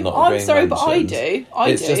that not I'm being sorry, mentioned. but I do.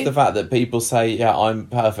 It's just the fact that people say, yeah, I'm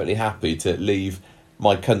perfectly happy to leave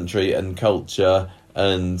my country and culture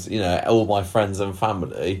and all my friends and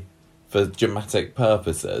family for dramatic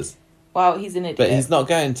purposes. Well, he's an idiot. But he's not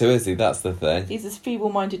going to, is he? That's the thing. He's this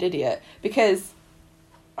feeble-minded idiot because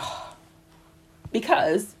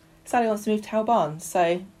Sally wants to move to Hale Barnes.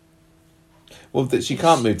 So, well, she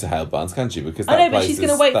can't move to Hale Barnes, can she? Because I know, but she's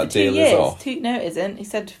going to wait for 2 years. Off. No, it isn't. He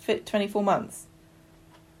said 24 months.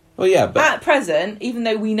 Well, yeah, but at present, even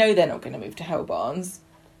though we know they're not going to move to Hale Barnes,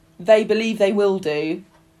 they believe they will do.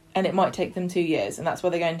 And it might take them 2 years, and that's why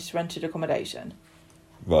they're going to rented accommodation.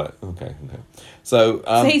 Right. Okay. So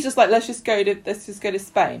he's just like, let's just go to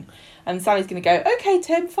Spain, and Sally's going to go, okay,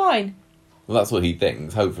 Tim, fine. Well, that's what he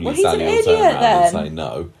thinks. Hopefully, he's Sally an will turn idiot, around then. and say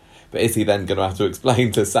no. But is he then going to have to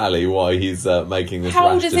explain to Sally why he's making this How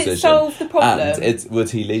rash does decision? it solve the problem? And would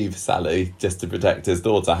he leave Sally just to protect his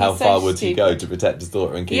daughter? How so far would he stupid. go to protect his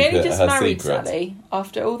daughter and keep He only her just secret? married Sally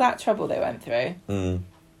after all that trouble they went through. Mm.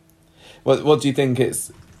 What do you think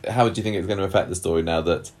how do you think it's going to affect the story now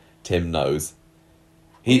that Tim knows?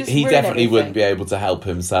 He definitely everything. wouldn't be able to help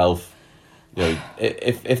himself.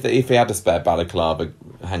 If he had a spare balaclava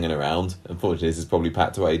hanging around, unfortunately this is probably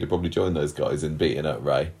packed away, he'd probably join those guys in beating up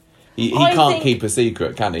Ray. He can't keep a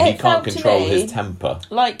secret, can he? He can't control his temper.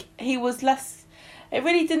 Like he was less. It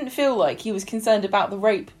really didn't feel like he was concerned about the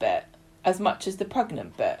rape bit as much as the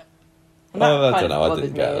pregnant bit. And that I kind don't know. of I bothered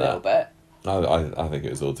didn't me get a little that. bit. I think it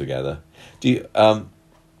was all together. Do you?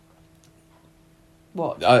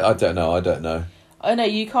 What? I don't know. I know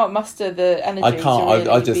you can't muster the energy. I can't. To really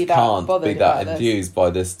I just be that can't bothered be that about enthused by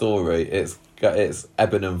this story. It's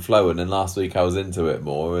ebbing and flowing. And last week I was into it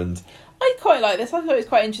more. And I quite like this. I thought it was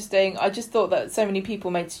quite interesting. I just thought that so many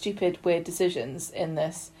people made stupid, weird decisions in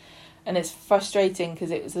this, and it's frustrating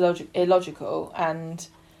because it was illogical, and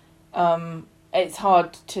it's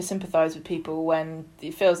hard to sympathise with people when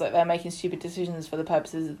it feels like they're making stupid decisions for the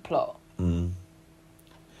purposes of the plot. Do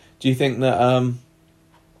you think that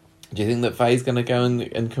Do you think that Faye's going to go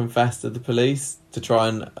and confess to the police to try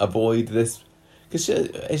and avoid this? Because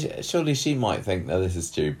surely she might think that this is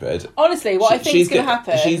stupid. Honestly, what I think is going to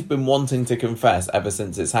happen... She's been wanting to confess ever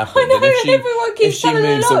since it's happened. I know, and everyone keeps telling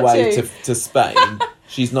her not to. If she moves away to Spain,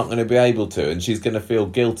 she's not going to be able to, and she's going to feel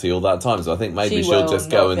guilty all that time. So I think maybe she'll just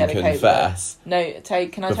go and confess. No,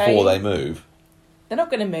 can I tell you? Before they move. They're not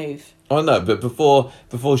going to move. Oh no, but before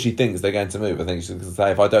she thinks they're going to move, I think she's going to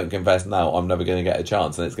say, if I don't confess now, I'm never going to get a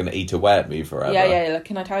chance, and it's going to eat away at me forever. Yeah, look,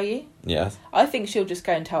 can I tell you? Yes. I think she'll just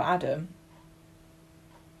go and tell Adam.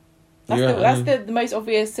 That's the most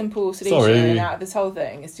obvious, simple solution out of this whole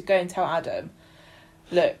thing, is to go and tell Adam,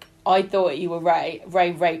 look, I thought you were Ray.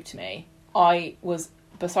 Ray raped me. I was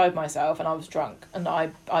beside myself and I was drunk, and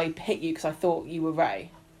I hit you because I thought you were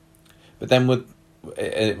Ray. But then would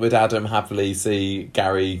Adam happily see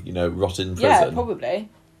Gary, rot in prison? Yeah, probably.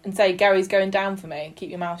 And say, Gary's going down for me. Keep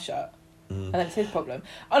your mouth shut. And then it's his problem.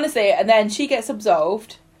 Honestly, and then she gets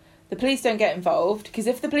absolved. The police don't get involved, because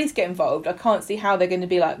if the police get involved, I can't see how they're going to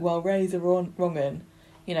be like, well, Ray's a wrong'un,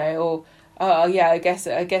 or I guess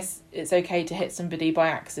it's okay to hit somebody by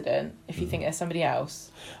accident if you think there's somebody else.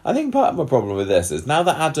 I think part of my problem with this is now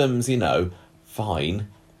that Adam's, fine.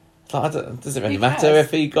 Does it really matter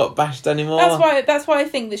if he got bashed anymore? That's why I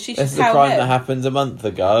think that she should tell him. This is a crime that happened a month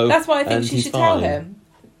ago. That's why I think she should tell him.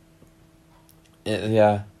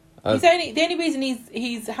 Yeah. The only reason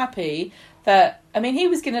he's happy that, he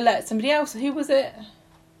was going to let somebody else. Who was it?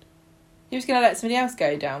 He was going to let somebody else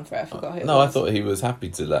go down for it. I forgot who it was. No, I thought he was happy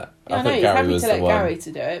to let. Yeah, I know he was happy to let Gary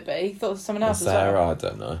to do it, but he thought someone else was. Sarah, I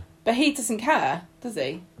don't know. But he doesn't care, does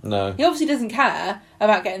he? No. He obviously doesn't care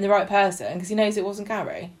about getting the right person because he knows it wasn't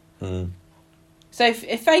Gary. So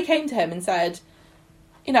if they came to him and said,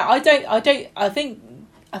 I think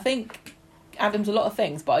Adam's a lot of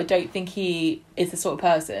things, but I don't think he is the sort of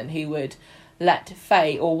person who would let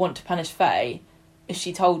Faye or want to punish Faye if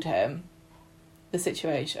she told him the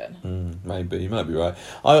situation. Maybe, you might be right.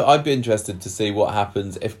 I'd be interested to see what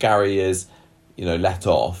happens if Gary is, let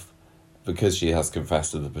off because she has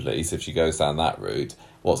confessed to the police. If she goes down that route,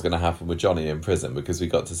 what's going to happen with Johnny in prison? Because we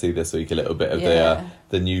got to see this week a little bit of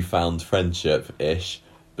the newfound friendship-ish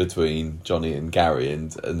between Johnny and Gary,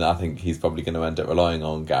 and I think he's probably going to end up relying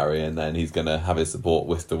on Gary, and then he's going to have his support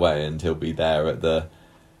whisked away, and he'll be there at the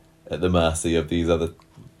mercy of these other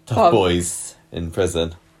tough boys in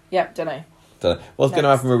prison. Yep, don't know. What's going to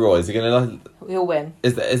happen with Roy? Is he going to? He'll win.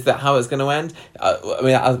 Is that how it's going to end?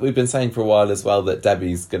 We've been saying for a while as well that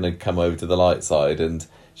Debbie's going to come over to the light side, and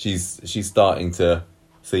she's starting to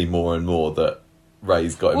see more and more that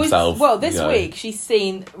Ray's got himself. Well, this week she's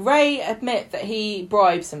seen Ray admit that he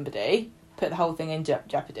bribed somebody, put the whole thing in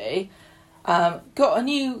jeopardy. Got a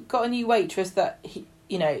new waitress that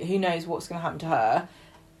who knows what's going to happen to her,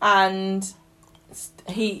 and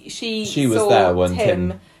she was saw there when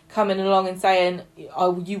Tim coming along and saying,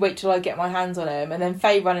 "Oh, you wait till I get my hands on him," and then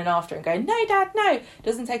Faye running after and going, "No, Dad, no."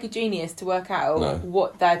 Doesn't take a genius to work out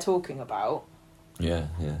what they're talking about. Yeah.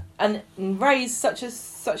 And Ray's such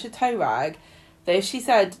a toe rag that if she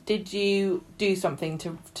said, "Did you do something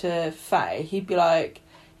to Faye?" he'd be like,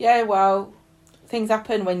 "Yeah, well, things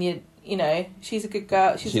happen when she's a good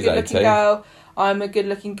girl. She's a good-looking girl. I'm a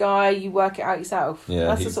good-looking guy. You work it out yourself."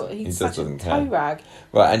 Yeah, he's such a toe rag.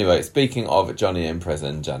 Right. Anyway, speaking of Johnny in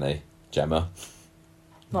prison, Gemma.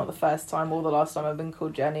 Not the first time or the last time I've been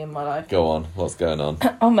called Jenny in my life. Go on. What's going on?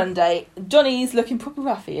 On Monday, Johnny's looking proper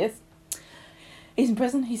rough. He is. He's in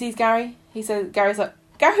prison. He sees Gary. He says, Gary's like,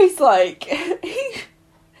 he's like,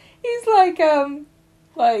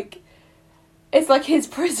 it's like his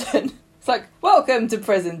prison. It's like, welcome to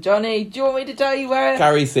prison, Johnny. Do you want me to tell you where?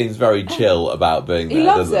 Gary seems very chill about being there, he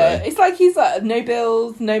loves doesn't it. It's like he's like, no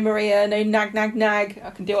bills, no Maria, no nag. I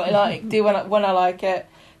can do what I like, do when I like it.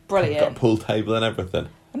 Brilliant. Got a pool table and everything.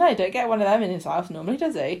 No, don't get one of them in his house normally,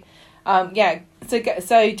 does he?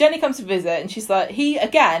 So Jenny comes to visit, and she's like, he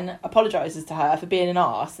again apologises to her for being an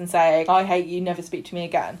arse and saying, "I hate you, never speak to me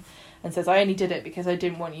again," and says, "I only did it because I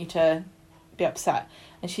didn't want you to be upset."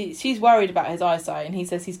 And she's worried about his eyesight, and he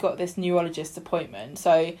says he's got this neurologist appointment.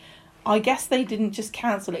 So I guess they didn't just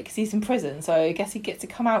cancel it because he's in prison. So I guess he gets to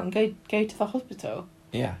come out and go to the hospital.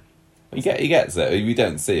 Yeah. He gets it. We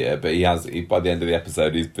don't see it, but by the end of the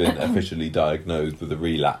episode, he's been officially diagnosed with a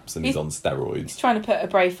relapse and he's on steroids. He's trying to put a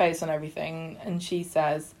brave face on everything, and she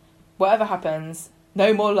says, "Whatever happens,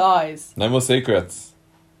 no more lies. No more secrets."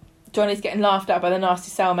 Johnny's getting laughed at by the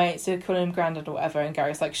nasty cellmates, so calling him Grandad or whatever, and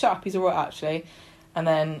Gary's like, "Shut up, he's alright actually." And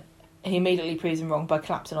then he immediately proves him wrong by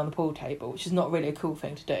collapsing on the pool table, which is not really a cool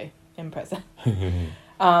thing to do in prison.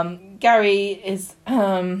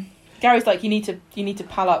 Gary's like, you need to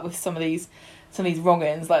pal up with some of these some of these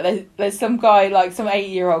wrong-ins. Like there's some guy, like some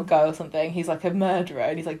 8-year-old guy or something. He's like a murderer,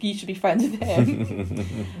 and he's like, you should be friends with him.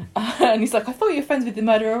 And he's like, I thought you were friends with the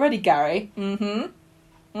murderer already, Gary.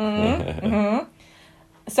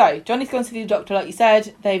 So Johnny's gone to the doctor, like you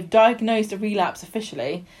said. They've diagnosed a relapse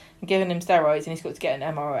officially and given him steroids, and he's got to get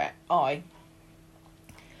an MRI.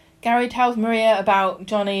 Gary tells Maria about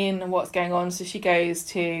Johnny and what's going on, so she goes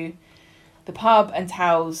to the pub and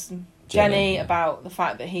tells Jenny about the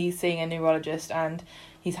fact that he's seeing a neurologist and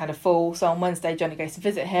he's had a fall. So on Wednesday, Johnny goes to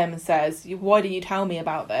visit him and says, why didn't you tell me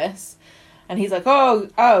about this? And he's like,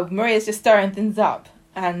 oh, Maria's just stirring things up.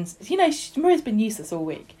 And, Maria's been useless all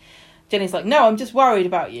week. Jenny's like, no, I'm just worried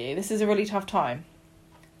about you. This is a really tough time.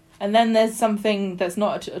 And then there's something that's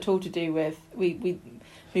not at all to do with... We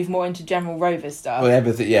move more into General Rovers stuff. Well,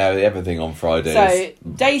 everything on Friday. So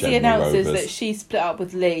Daisy announces Rovers. that she split up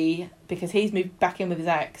with Lee because he's moved back in with his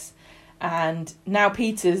ex. And now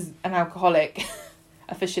Peter's an alcoholic,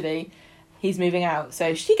 officially. He's moving out.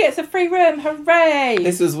 So she gets a free room. Hooray!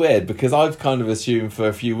 This was weird because I've kind of assumed for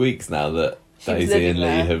a few weeks now that Daisy and Lee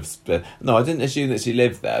have split. No, I didn't assume that she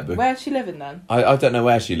lived there. But where's she living then? I don't know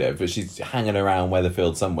where she lived, but she's hanging around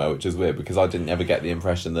Weatherfield somewhere, which is weird because I didn't ever get the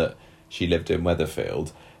impression that she lived in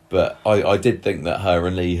Weatherfield. But I did think that her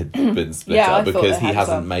and Lee had been split up because he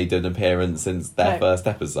hasn't made an appearance since their first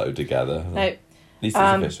episode together. No. At least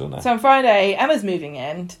it's official now. So on Friday, Emma's moving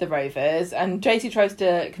in to the Rovers, and Tracy tries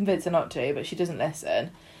to convince her not to, but she doesn't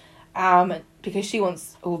listen. Because she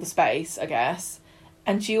wants all the space, I guess.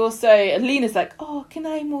 And she also, Alina's like, oh, can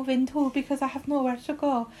I move in too because I have nowhere to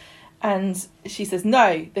go? And she says,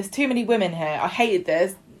 no, there's too many women here. I hated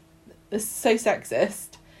this. This is so sexist.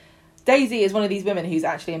 Daisy is one of these women who's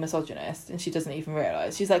actually a misogynist, and she doesn't even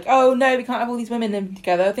realise. She's like, oh no, we can't have all these women living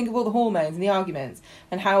together. Think of all the hormones and the arguments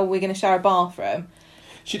and how we're going to share a bathroom.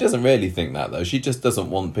 She doesn't really think that, though. She just doesn't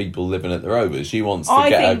want people living at the Rovers. She wants to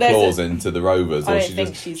get her claws into the Rovers, or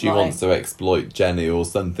she wants to exploit Jenny or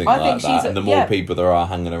something like that. And the more people there are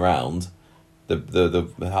hanging around,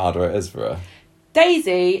 the harder it is for her.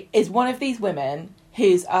 Daisy is one of these women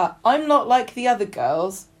who's I'm not like the other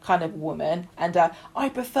girls kind of woman, and I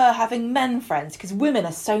prefer having men friends because women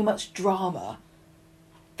are so much drama.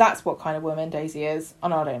 That's what kind of woman Daisy is,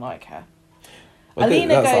 and I don't like her. Well,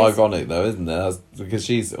 that's ironic though, isn't it? That's because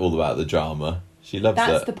she's all about the drama. She loves it.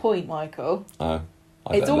 That's the point, Michael. Oh,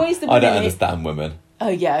 I don't understand women. Oh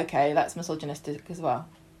yeah, okay, that's misogynistic as well.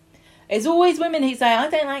 It's always women who say, I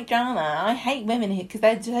don't like drama. I hate women because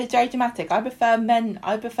they're very dramatic. I prefer men.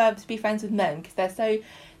 I prefer to be friends with men because they're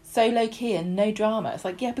so low-key and no drama. It's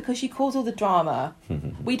like, yeah, because you cause all the drama.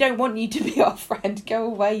 We don't want you to be our friend. Go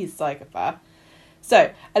away, you psychopath.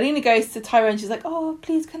 So, Alina goes to Tyrone. She's like, oh,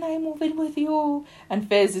 please, can I move in with you? And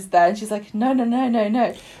Fizz is there. And she's like, no.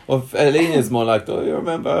 Well, Alina's more like, you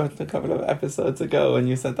remember a couple of episodes ago when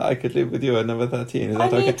you said that I could live with you at number 13? Is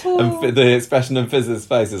that okay? And the expression on Fizz's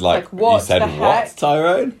face is like what you said, what,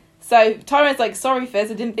 Tyrone? So, Tyrone's like, sorry,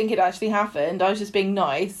 Fizz, I didn't think it actually happened. I was just being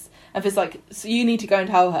nice. And Fizz like, so you need to go and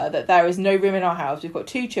tell her that there is no room in our house. We've got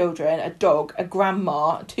 2 children, a dog, a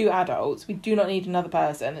grandma, 2 adults. We do not need another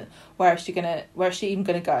person. Where is she even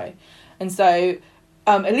gonna go? And so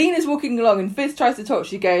Alina's walking along and Fizz tries to talk.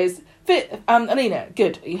 She goes, Alina,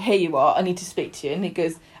 good, here you are. I need to speak to you.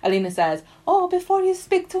 And Alina says, oh, before you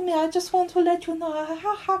speak to me, I just want to let you know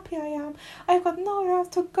how happy I am. I've got nowhere else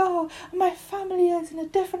to go. My family is in a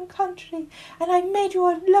different country. And I made you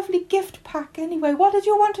a lovely gift pack anyway. What did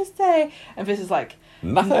you want to say? And Fizz is like,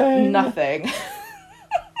 nothing.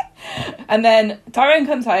 And then Tyrone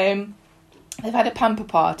comes home. They've had a pamper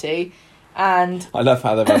party. And I love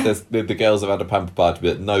how they've had this. The girls have had a pamper party,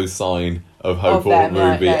 but no sign of Hope or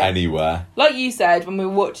Ruby anywhere. Like you said when we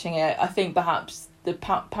were watching it, I think perhaps the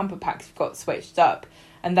pamper packs got switched up,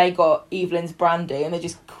 and they got Evelyn's brandy, and they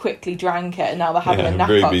just quickly drank it, and now they're having a nap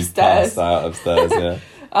Ruby's upstairs. Passed out upstairs.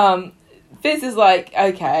 Yeah. Fizz is like,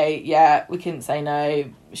 okay, yeah, we couldn't say no.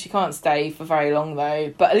 She can't stay for very long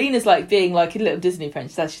though. But Alina's like being like a little Disney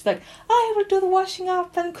princess. She's like, I will do the washing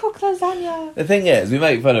up and cook lasagna. The thing is, we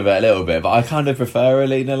make fun of it a little bit, but I kind of prefer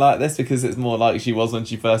Alina like this because it's more like she was when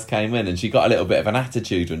she first came in, and she got a little bit of an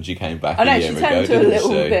attitude when she came back. I know, she turned into a little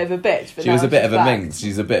bit of a bitch. But she was a bit of a minx.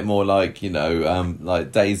 She's a bit more like,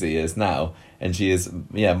 like Daisy is now, and she is,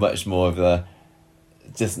 much more of the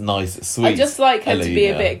just nice, sweet. I just like her Alina. to be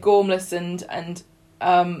a bit gormless and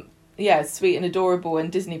sweet and adorable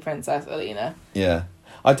and Disney princess Alina. Yeah.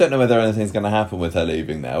 I don't know whether anything's going to happen with her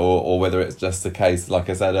leaving now, or whether it's just a case, like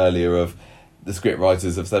I said earlier, of the script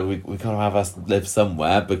writers have said we can't have us live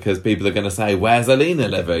somewhere because people are going to say, where's Alina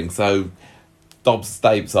living? So Dobbs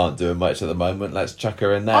Stapes aren't doing much at the moment. Let's chuck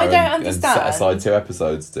her in there I don't and understand set aside 2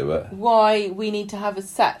 episodes to do it. why we need to have a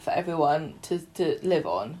set for everyone to live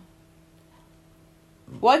on.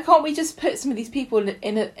 Why can't we just put some of these people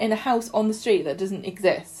in a house on the street that doesn't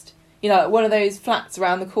exist? You know, one of those flats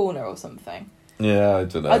around the corner or something. Yeah, I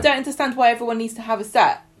don't know. I don't understand why everyone needs to have a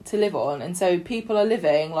set to live on, and so people are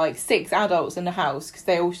living like 6 adults in a house because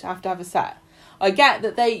they all have to have a set. I get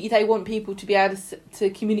that they want people to be able to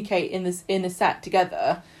communicate in a set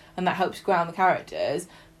together, and that helps ground the characters.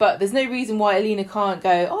 But there's no reason why Alina can't go,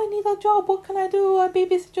 oh, I need a job, what can I do? I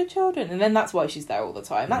babysit your children. And then that's why she's there all the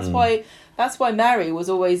time. That's why Mary was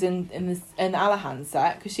always in Alahan's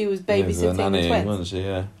set, because she was babysitting the twins. Wasn't she?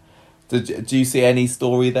 Yeah. Do you see any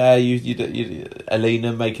story there? You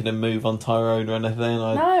Alina making a move on Tyrone or anything?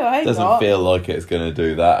 No, I hope doesn't not. feel like it's going to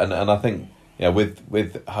do that. And I think, yeah,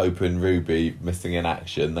 with Hope and Ruby missing in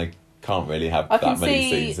action, they can't really have that many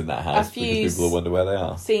scenes in that house because people will wonder where they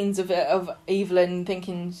are. Scenes of Evelyn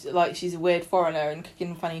thinking like she's a weird foreigner and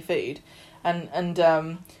cooking funny food, and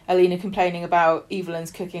Alina complaining about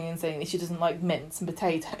Evelyn's cooking and saying that she doesn't like mince and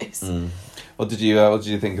potatoes. What did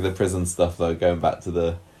you think of the prison stuff though? Going back to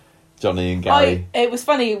the Johnny and Gary. It was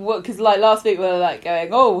funny because like last week we were like going,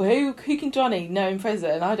 oh, who can Johnny know in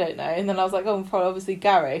prison? I don't know. And then I was like, oh, probably obviously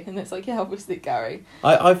Gary. And it's like, yeah, obviously Gary.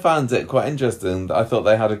 I found it quite interesting. I thought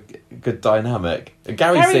they had a good dynamic.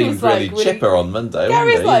 Gary seemed really chipper on Monday.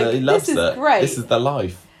 Gary's like, he loves this is it. Great. This is the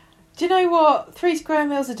life. Do you know what? 3 square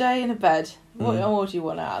meals a day in a bed. What more do you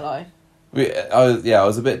want out of life? I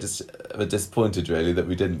was a bit disappointed really that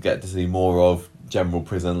we didn't get to see more of general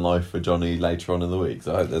prison life for Johnny later on in the week,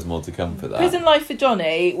 so I hope there's more to come for that. Prison life for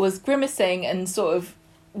Johnny was grimacing and sort of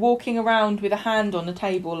walking around with a hand on a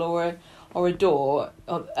table or a door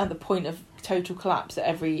at the point of total collapse at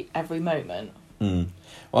every moment. Well,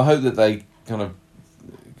 I hope that they kind of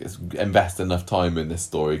invest enough time in this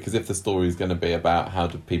story, because if the story is going to be about how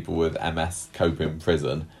do people with MS cope in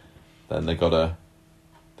prison, then they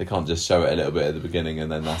can't just show it a little bit at the beginning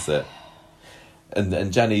and then that's it.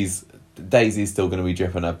 And Daisy's still going to be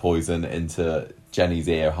dripping her poison into Jenny's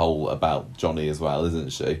ear hole about Johnny as well,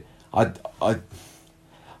 isn't she? I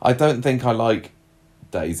don't think I like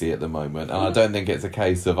Daisy at the moment, and I don't think it's a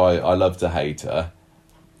case of I love to hate her.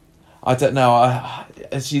 I don't know.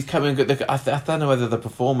 She's coming. I don't know whether the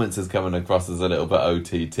performance is coming across as a little bit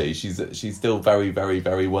OTT. She's still very, very,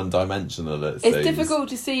 very one-dimensional. It's difficult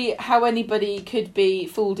to see how anybody could be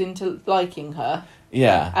fooled into liking her.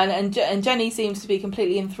 Yeah. And Jenny seems to be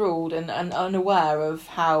completely enthralled and unaware of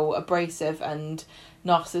how abrasive and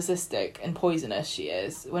narcissistic and poisonous she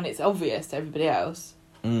is when it's obvious to everybody else.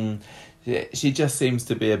 She just seems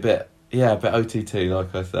to be a bit OTT,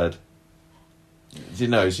 like I said. You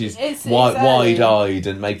know, she's wide-eyed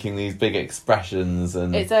and making these big expressions,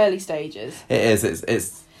 and it's early stages. It is.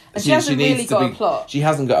 It's. And she hasn't really got a plot. She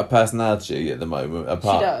hasn't got a personality at the moment. She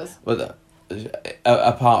does. But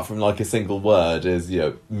apart from like a single word, is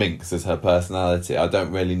Minx is her personality. I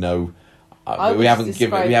don't really know. We haven't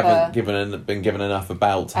been given enough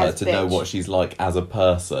about her to know what she's like as a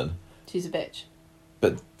person. She's a bitch.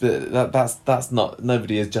 But that's not.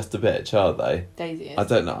 Nobody is just a bitch, are they? Daisy is. I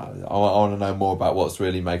don't know. I want to know more about what's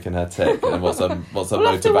really making her tick and what's her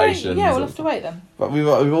motivations. Yeah, we'll have to wait then. But we've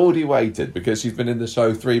already waited because she's been in the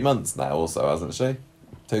show 3 months now, also, hasn't she?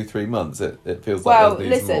 2-3 months. It feels like. Well,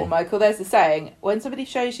 listen, more. Michael. There's a saying: when somebody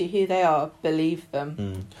shows you who they are, believe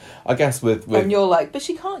them. I guess with and you're like, but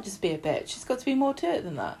she can't just be a bitch. She's got to be more to it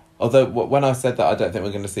than that. Although when I said that, I don't think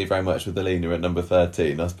we're going to see very much with Alina at number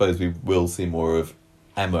 13. I suppose we will see more of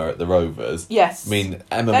Emma at the Rovers. Yes. I mean,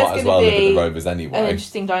 Emma might as well live at the Rovers anyway. An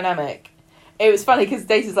interesting dynamic. It was funny because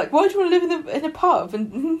Daisy's like, why do you want to live in a pub?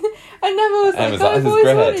 And Emma was like, I've always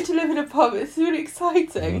wanted to live in a pub. It's really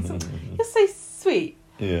exciting. You're so sweet.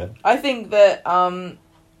 Yeah. I think that I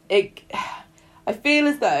feel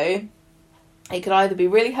as though it could either be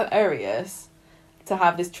really hilarious to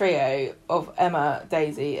have this trio of Emma,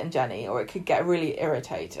 Daisy and Jenny, or it could get really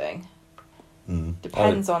irritating.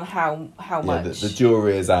 Depends on how much. The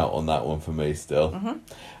jury is out on that one for me still.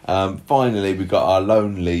 Finally, we got our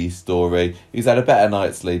lonely story. He's had a better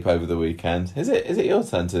night's sleep over the weekend. Is it your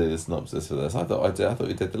turn to do the synopsis for this? I thought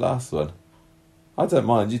we did the last one. I don't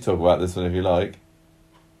mind. You talk about this one if you like.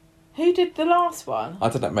 Who did the last one? I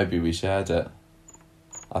don't know. Maybe we shared it.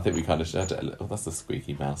 I think we kind of shared it a little. That's a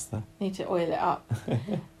squeaky mouse there. Need to oil it up.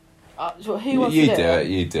 Who wants to do it?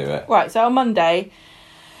 You do it. Right. So on Monday,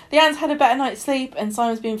 Leanne's had a better night's sleep and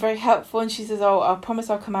Simon's been very helpful, and she says, I promise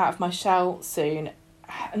I'll come out of my shell soon.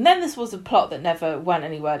 And then this was a plot that never went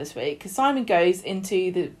anywhere this week, because Simon goes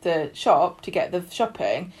into the shop to get the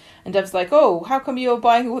shopping, and Dev's like, oh, how come you're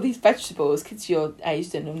buying all these vegetables? Kids your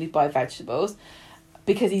age don't normally buy vegetables.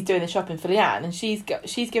 Because he's doing the shopping for Leanne, and she's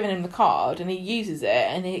given him the card, and he uses it,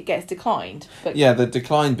 and it gets declined. But yeah, the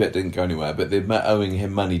decline bit didn't go anywhere, but the owing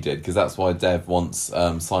him money did, because that's why Dev wants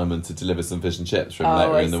Simon to deliver some fish and chips for him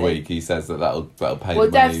later in the week. He says that'll pay. Well,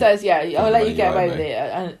 the Dev money, says, yeah, I'll let you get away me. with it,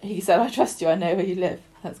 and he said, I trust you, I know where you live.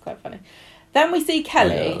 That's quite funny. Then we see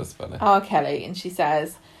Kelly, that was funny. our Kelly, and she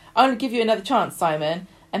says, I'm going to give you another chance, Simon.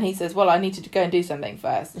 And he says, well, I need to go and do something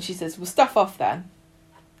first. And she says, well, stuff off then.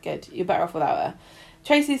 Good, you're better off without her.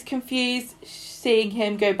 Tracy's confused, seeing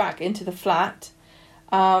him go back into the flat.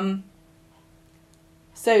 So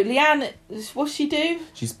Leanne, what's she do?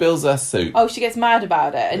 She spills her soup. Oh, she gets mad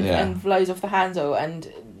about it and blows off the handle.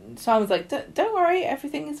 And Simon's like, don't worry,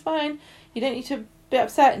 everything is fine. You don't need to be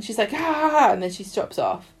upset. And she's like, ah, and then she stops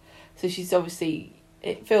off. So she's obviously,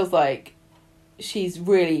 it feels like she's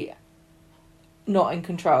really not in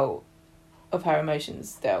control of her emotions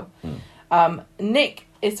still. Nick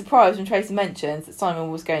is surprised when Tracy mentions that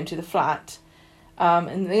Simon was going to the flat.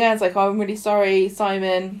 And Leanne's like, oh, I'm really sorry,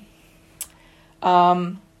 Simon.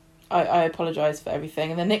 I apologise for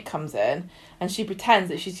everything. And then Nick comes in, and she pretends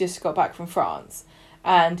that she's just got back from France.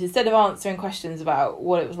 And instead of answering questions about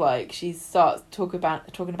what it was like, she starts talking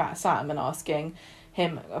about Sam and asking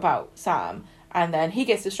him about Sam. And then he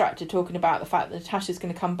gets distracted talking about the fact that Natasha's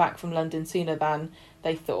going to come back from London sooner than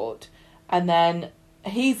they thought. And then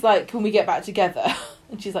he's like, can we get back together?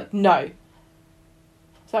 And she's like, no.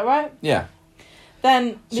 Is that right? Yeah.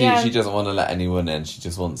 Then she doesn't want to let anyone in. She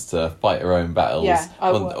just wants to fight her own battles. Yeah,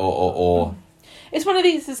 or it's one of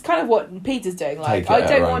these. It's kind of what Peter's doing. Like, I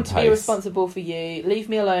don't want to be responsible for you. Leave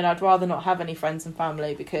me alone. I'd rather not have any friends and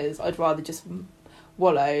family because I'd rather just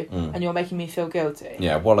wallow. And you're making me feel guilty.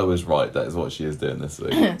 Yeah, wallow is right. That is what she is doing this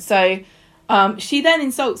week. So. She then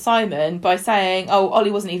insults Simon by saying, oh,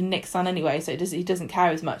 Ollie wasn't even Nick's son anyway, so he doesn't care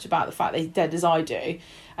as much about the fact that he's dead as I do.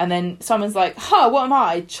 And then Simon's like, what am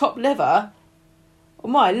I? Chopped liver? Or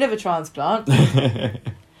my liver transplant?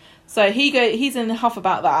 So he's in a huff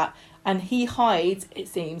about that, and he hides, it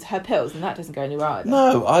seems, her pills, and that doesn't go anywhere either.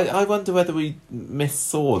 No, I wonder whether we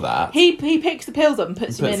missaw that. He picks the pills up and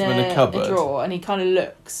puts them in a cupboard. A drawer, and he kind of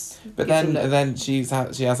looks. But then she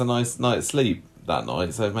has a nice night's sleep that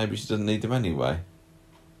night, so maybe she doesn't need them anyway.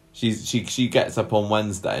 She gets up on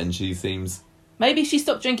Wednesday and she seems... Maybe she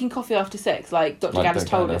stopped drinking coffee after 6, like Dr. Gaddis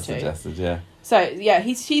told her to. Suggested, yeah. So yeah,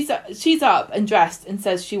 she's up and dressed and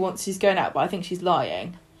says she's going out, but I think she's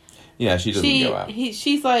lying. Yeah, she doesn't go out.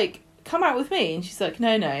 She's like, come out with me, and she's like,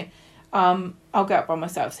 no, I'll go out by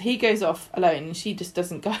myself. So he goes off alone, and she just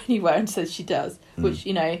doesn't go anywhere and says she does, which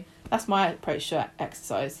that's my approach to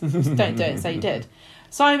exercise. Just don't do it and say you did.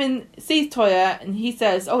 Simon sees Toya and he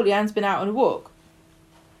says, oh, Leanne's been out on a walk.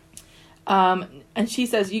 And she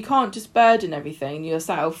says, you can't just burden everything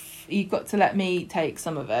yourself. You've got to let me take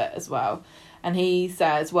some of it as well. And he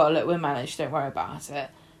says, well, look, we're managed. Don't worry about it.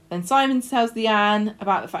 Then Simon tells Leanne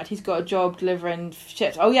about the fact he's got a job delivering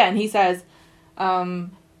chips. Oh, yeah, and he says, well,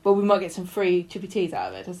 we might get some free chippy teas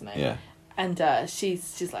out of it, doesn't he? Yeah. And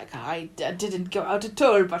she's like, I didn't go out at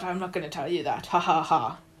all, but I'm not going to tell you that. Ha, ha,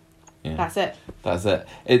 ha. Yeah. That's it.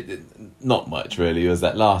 It not much really. Was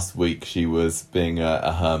that last week she was being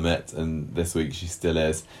a hermit, and this week she still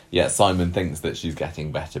is. Yeah, Simon thinks that she's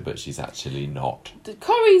getting better, but she's actually not.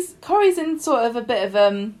 Corey's in sort of a bit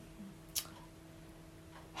of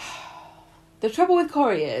The trouble with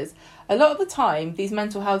Corey is a lot of the time these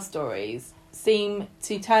mental health stories seem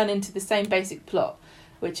to turn into the same basic plot,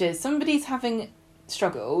 which is somebody's having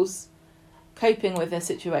struggles, coping with their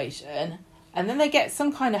situation. And then they get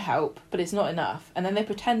some kind of help, but it's not enough. And then they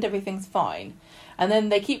pretend everything's fine. And then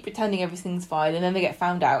they keep pretending everything's fine, and then they get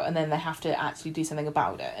found out, and then they have to actually do something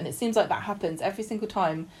about it. And it seems like that happens every single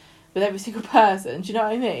time with every single person. Do you know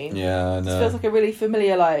what I mean? Yeah, I know. It feels like a really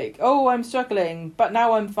familiar, like, oh, I'm struggling, but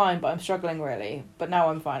now I'm fine, but I'm struggling really. But now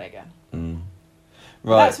I'm fine again.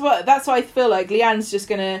 Right. That's why I feel like Leanne's just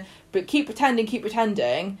going to keep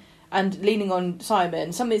pretending, and leaning on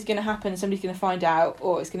Simon. Something's going to happen, somebody's going to find out,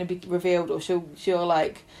 or it's going to be revealed, or she'll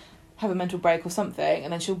like have a mental break or something,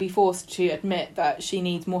 and then she'll be forced to admit that she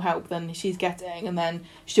needs more help than she's getting, and then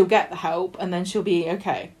she'll get the help, and then she'll be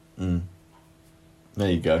okay. There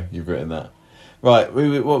you go. You've written that. Right,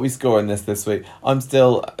 what we scoring this week? I'm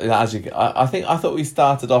still, I thought we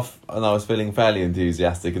started off and I was feeling fairly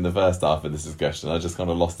enthusiastic in the first half of this discussion. I just kind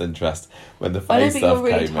of lost interest when the face stuff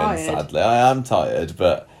came in, sadly. I am tired,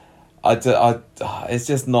 but it's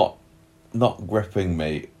just not not gripping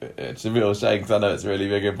me. It's a real shame because I know it's a really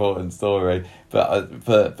big important story. But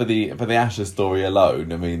for the Asher story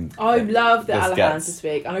alone, I mean, I love the this Alahans gets- this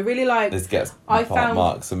week, and I really like. this gets I found-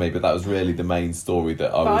 marks for me. But that was really the main story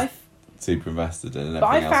that I was super invested in. And But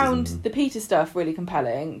I everything else found is the Peter stuff really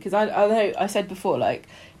compelling because I know I said before, like,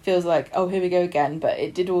 feels like, oh, here we go again, but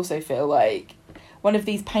it did also feel like one of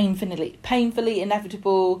these painfully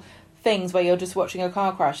inevitable things where you're just watching a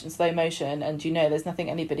car crash in slow motion and you know there's nothing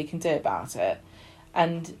anybody can do about it.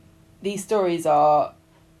 And these stories are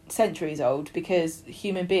centuries old because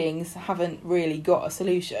human beings haven't really got a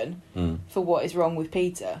solution for what is wrong with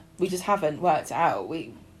Peter. We just haven't worked it out.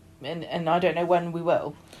 And I don't know when we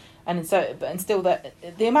will. And still that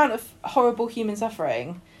the amount of horrible human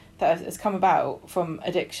suffering that has come about from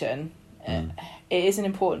addiction, it is an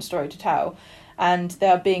important story to tell. And they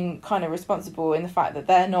are being kind of responsible in the fact that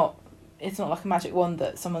it's not like a magic wand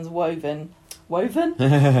that someone's waved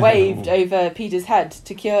over Peter's head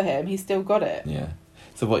to cure him. He's still got it. Yeah.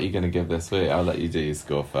 So what are you going to give this week? I'll let you do your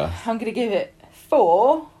score first. I'm going to give it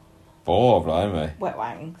 4 blimey. wet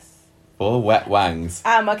wangs. 4 wet wangs.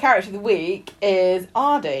 And my character of the week is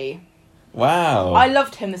Ardy. Wow. I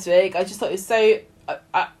loved him this week. I just thought it was so,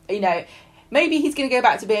 maybe he's going to go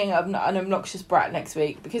back to being an obnoxious brat next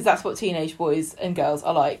week because that's what teenage boys and girls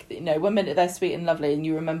are like. You know, one minute they're sweet and lovely and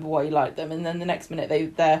you remember why you like them, and then the next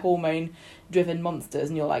minute they're hormone-driven monsters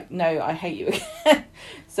and you're like, no, I hate you again.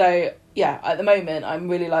 So, yeah, at the moment, I'm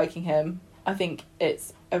really liking him. I think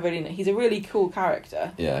he's a really cool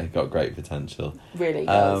character. Yeah, he got great potential. Really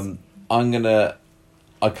does.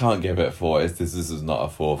 I can't give it 4. This is not a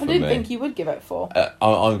 4 for me. I didn't think you would give it 4. I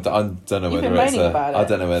don't know You've whether been it's moaning about it. I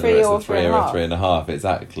don't know whether 3 it's or a 3 or a 3.5. 3.5.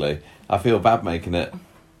 Exactly. I feel bad making it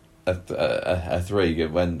a 3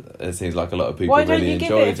 when it seems like a lot of people Why don't really you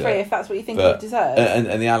give enjoyed it a 3 if that's what you think But- it deserves?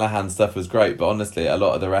 And the Alahan stuff was great, but honestly, a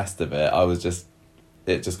lot of the rest of it,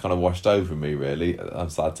 it just kind of washed over me. Really, I'm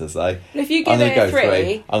sad to say. If you I'm give gonna it a go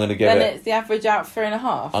 3, I'm going to give then it. it's the average out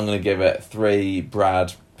 3.5. I'm going to give it 3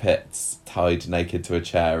 Brad Pitts tied naked to a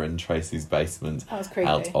chair in Tracy's basement That was creepy.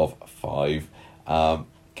 out of 5.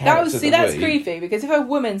 That's creepy because if a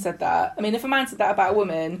woman said that, I mean, if a man said that about a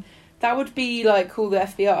woman, that would be like call the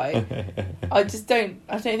FBI. I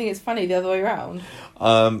don't think it's funny the other way around.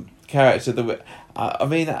 Character that I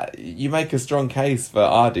mean, you make a strong case for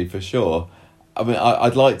Ardy for sure. I mean,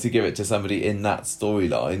 I'd like to give it to somebody in that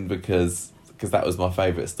storyline because that was my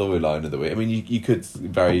favourite storyline of the week. I mean, you could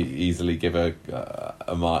very easily give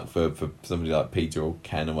a mark for somebody like Peter or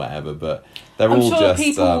Ken or whatever, but I'm all sure just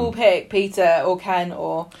people will pick Peter or Ken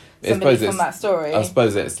or somebody from that story. I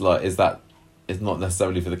suppose it's like it's not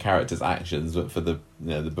necessarily for the character's actions, but for the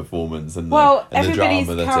the performance and the everybody's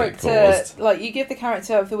drama that it character, caused. like you give the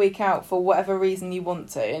character of the week out for whatever reason you want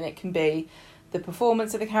to, and it can be the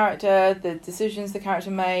performance of the character, the decisions the character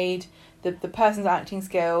made, the person's acting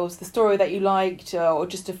skills, the story that you liked, or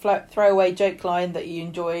just a throwaway joke line that you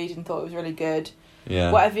enjoyed and thought was really good.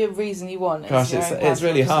 Yeah. Whatever reason you want. Gosh, it's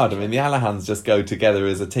really hard. I mean, the Alahans just go together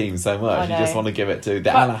as a team so much. You just want to give it to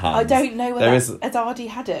the Alahans. I don't know whether Azadi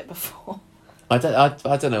had it before. I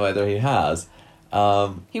don't know whether he has.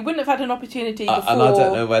 He wouldn't have had an opportunity before and I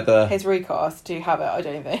don't know whether his recast to have it, I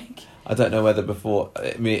don't think. I don't know whether before.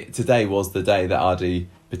 I mean, today was the day that Ardy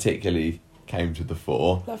particularly came to the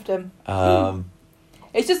fore. Loved him.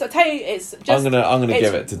 It's just, I tell you, it's just. I'm gonna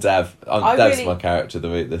give it to Dev. Dev's my character of the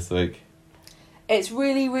week this week. It's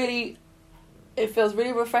really, really. It feels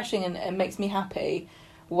really refreshing and it makes me happy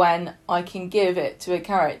when I can give it to a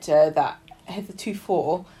character that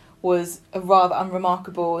hitherto was a rather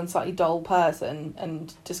unremarkable and slightly dull person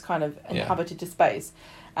and just kind of inhabited the space.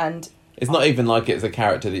 And it's not even like it's a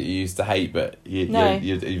character that you used to hate, but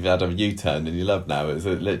you've had a U-turn and you love now. It's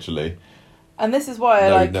literally. And this is why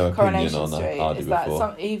I like no Coronation opinion on Street. Ardy Is that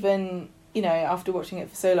before. even after watching it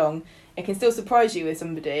for so long, it can still surprise you with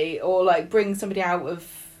somebody or like bring somebody out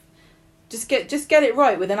of. Just get it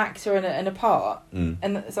right with an actor and a part,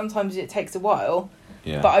 and sometimes it takes a while.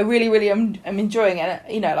 Yeah. But I really, really am enjoying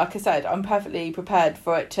it. Like I said, I'm perfectly prepared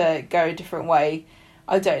for it to go a different way.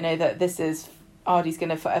 I don't know that Ardy's going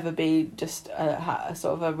to forever be just a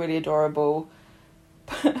sort of a really adorable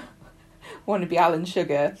wannabe Alan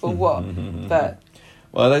Sugar or what. But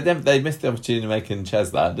well, they missed the opportunity of making Ches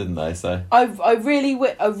that, didn't they? So I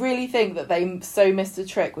really think that they so missed a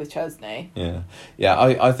trick with Chesney. Yeah.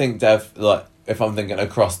 I think Dev, like, if I'm thinking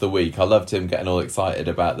across the week, I loved him getting all excited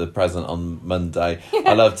about the present on Monday.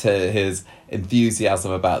 I loved his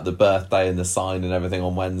enthusiasm about the birthday and the sign and everything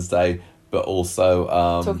on Wednesday. but also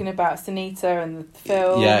talking about Sunita and the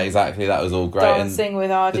film. Yeah, exactly. That was all great. Dancing with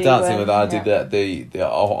Adi. The dancing with Adi, the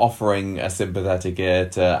offering a sympathetic ear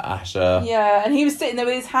to Asha. Yeah, and he was sitting there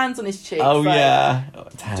with his hands on his cheeks. Oh like, yeah. Do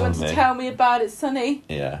you want to tell me about it, Sonny?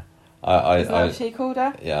 Yeah. Isn't that what she called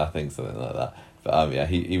her? Yeah, I think something like that. But yeah,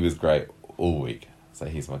 he was great all week. So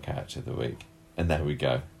he's my character of the week. And there we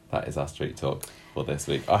go. That is our street talk for this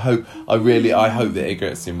week. I hope that it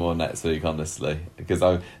gets you more next week, honestly, because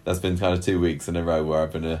that's been kind of 2 weeks in a row where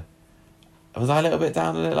I've been was I a little bit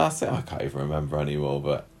down on it last week? I can't even remember anymore,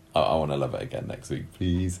 but I want to love it again next week,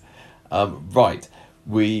 please. Right,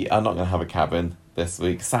 we are not going to have a cabin this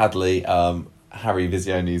week. Sadly, Harry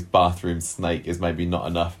Visioni's bathroom snake is maybe not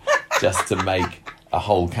enough just to make a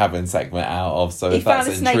whole cabin segment out of. So if that's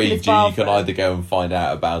intrigued you, you can either go and find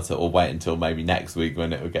out about it or wait until maybe next week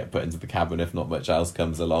when it will get put into the cabin if not much else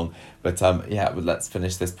comes along. But let's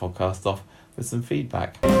finish this podcast off with some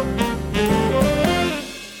feedback.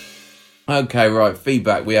 Okay, right,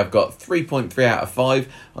 feedback. We have got 3.3 out of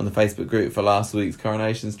 5 on the Facebook group for last week's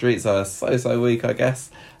Coronation Street, so a so-so week, I guess,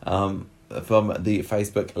 from the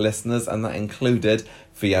Facebook listeners, and that included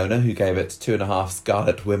Fiona, who gave it 2.5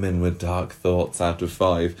 Scarlet Women with Dark Thoughts out of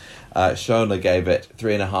 5. Shona gave it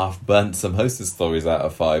 3.5 Burnt Samosa Stories out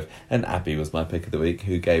of 5. And Abby was my pick of the week,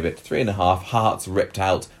 who gave it 3.5 Hearts Ripped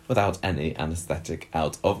Out Without Any Anaesthetic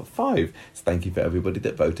out of 5. So thank you for everybody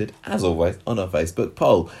that voted, as always, on our Facebook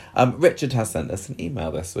poll. Richard has sent us an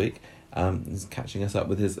email this week. He's catching us up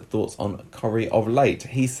with his thoughts on Corrie of late.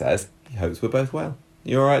 He says he hopes we're both well.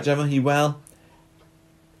 You alright, Gemma? You well?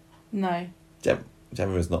 No.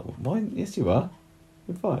 Gemma is not. Why? Yes, you are.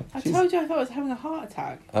 You're fine. I told you I thought I was having a heart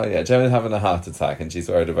attack. Oh, yeah. Gemma's having a heart attack and she's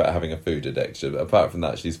worried about having a food addiction. But apart from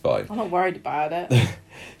that, she's fine. I'm not worried about it.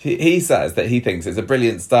 He says that he thinks it's a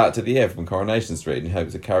brilliant start to the year from Coronation Street and he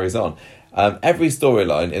hopes it carries on. Every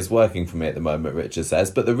storyline is working for me at the moment, Richard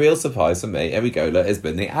says, but the real surprise for me, Erigola, has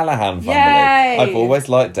been the Allahan family. Yay! I've always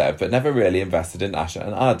liked Dev, but never really invested in Asha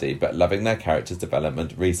and Adi, but loving their characters'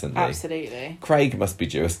 development recently. Absolutely. Craig must be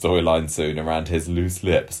due a storyline soon around his loose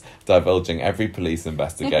lips, divulging every police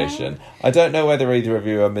investigation. I don't know whether either of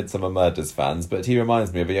you are Midsummer Murders fans, but he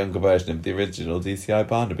reminds me of a younger version of the original DCI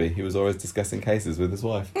Barnaby, who was always discussing cases with his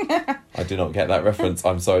wife. I do not get that reference,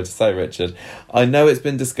 I'm sorry to say, Richard. I know it's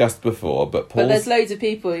been discussed before, but there's loads of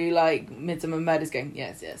people who like Midsummer Murders going,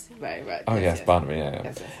 yes, right. Oh, yes, Barnaby, yeah.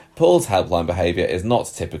 Yes. Paul's helpline behaviour is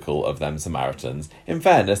not typical of them Samaritans. In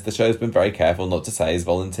fairness, the show's been very careful not to say he's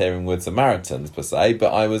volunteering with Samaritans, per se,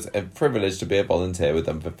 but I was privileged to be a volunteer with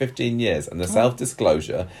them for 15 years, and the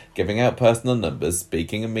self-disclosure, giving out personal numbers,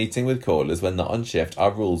 speaking and meeting with callers when not on shift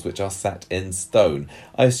are rules which are set in stone.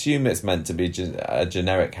 I assume it's meant to be a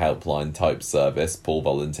generic helpline type service Paul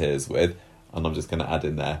volunteers with. And I'm just going to add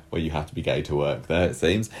in there where you have to be gay to work there, it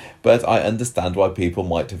seems. But I understand why people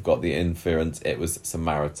might have got the inference it was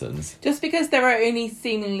Samaritans. Just because there are only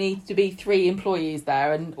seemingly to be 3 employees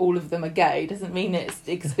there and all of them are gay doesn't mean it's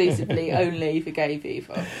exclusively only for gay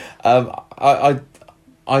people. I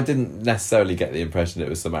didn't necessarily get the impression it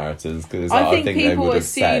was Samaritans because I think people they would have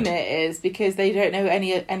assume it is because they don't know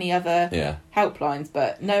any other helplines.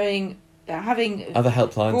 But having other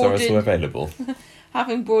helplines are also available.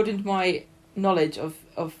 Having broadened my knowledge of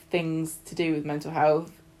things to do with mental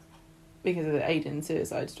health because of the Aidan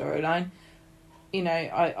suicide storyline,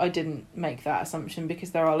 I didn't make that assumption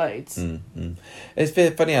because there are loads. Mm-hmm.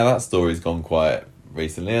 It's funny how that story's gone quiet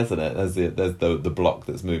recently, hasn't it? There's the block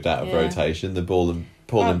that's moved out of rotation, the Paul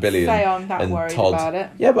and Billy I'm that and worried Todd. About it.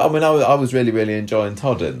 Yeah, but I mean, I was really, really enjoying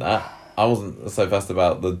Todd in that. I wasn't so fussed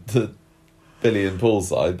about the Billy and Paul's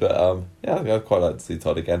side, but I'd quite like to see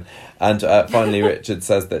Todd again. And finally, Richard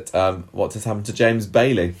says that what has happened to James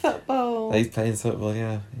Bailey? Football. He's playing football,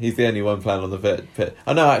 yeah. He's the only one playing on the pit.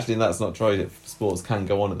 Oh no, actually, that's not true. Sports can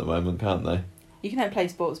go on at the moment, can't they? You can play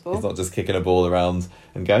sports ball. He's not just kicking a ball around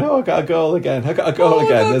and going, I got a goal again.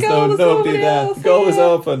 There's nobody there. The goal is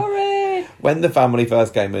open. Hooray. When the family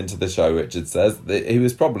first came into the show, Richard says, he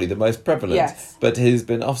was probably the most prevalent. Yes. But he's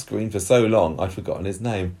been off screen for so long, I'd forgotten his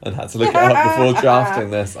name and had to look it up before drafting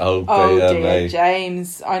this. Oh dear me.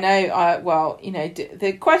 James. I know.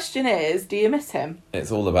 The question is, do you miss him?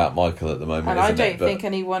 It's all about Michael at the moment, and I don't think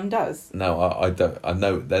anyone does. No, I don't. I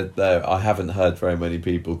know that I haven't heard very many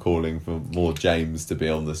people calling for more James to be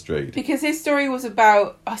on the street. Because his story was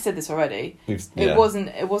about, I said this already, it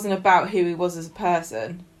wasn't about who he was as a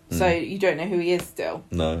person. So you don't know who he is still.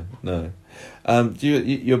 No.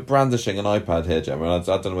 You're brandishing an iPad here, Gemma. I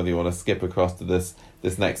don't know whether you want to skip across to this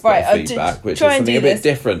this next Right, bit of feedback, which is try and something do a bit this.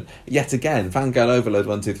 different. Yet again, Fangirl Overload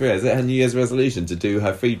 123, is it her New Year's resolution to do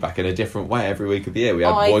her feedback in a different way every week of the year? We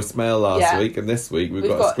had voicemail last week, and this week we've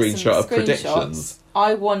got a screenshot of predictions.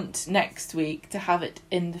 I want next week to have it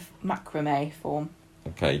in the macrame form.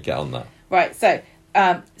 Okay, get on that. Right, so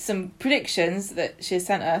some predictions that she has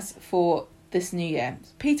sent us for this new year.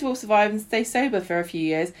 Peter will survive and stay sober for a few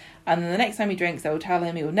years, and then the next time he drinks, they will tell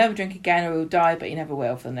him he will never drink again or he will die, but he never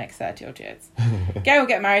will for the next 30 odd years. Gary will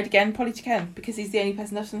get married again, probably to Ken, because he's the only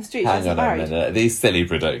person left on the street. Hang on a minute, these silly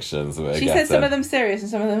predictions She said some of them serious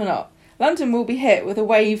and some of them are not. London will be hit with a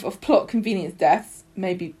wave of plot convenience deaths,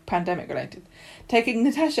 maybe pandemic related, taking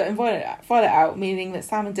Natasha and Violet out, meaning that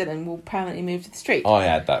Sam and Dylan will permanently move to the street. I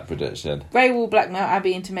had that prediction. Ray will blackmail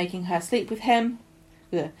Abby into making her sleep with him.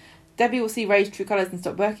 Ugh. Debbie will see Ray's true colours and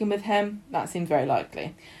stop working with him. That seems very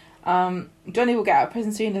likely. Johnny will get out of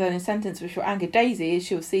prison sooner than his sentence, which will anger Daisy, as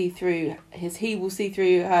he will see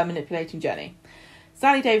through her manipulating Jenny.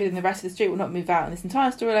 Sally, David and the rest of the street will not move out, and this entire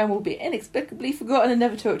storyline will be inexplicably forgotten and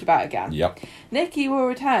never talked about again. Yep. Nikki will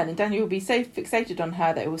return, and Daniel will be so fixated on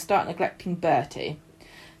her that he will start neglecting Bertie.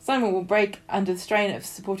 Simon will break under the strain of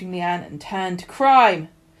supporting Leanne and turn to crime.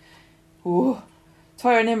 Ooh.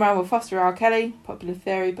 Toya and Imran will foster R. Kelly. Popular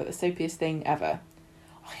theory, but the soapiest thing ever.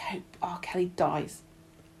 I hope R. Kelly dies.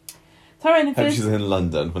 Tyrone and Hope Fizz... she's in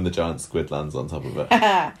London when the giant squid lands on top of it.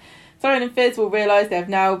 Tyrone and Fizz will realise they have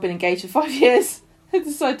now been engaged for 5 years and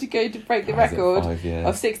decide to go to break the record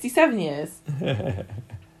of 67 years.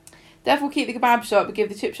 Dev will keep the kebab shop but give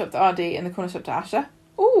the chip shop to RD and the corner shop to Asher.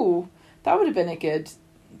 Ooh, that would have been a good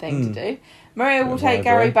thing to do. Maria will take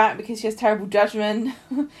Gary back because she has terrible judgment.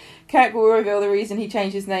 Kirk will reveal the reason he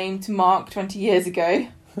changed his name to Mark 20 years ago.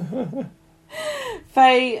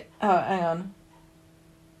 Faye... Oh, hang on.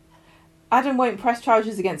 Adam won't press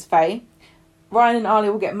charges against Faye. Ryan and Arlie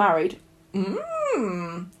will get married.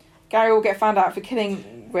 Gary will get found out for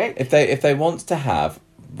killing Rick. If they want to have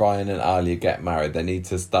Ryan and Arlie get married, they need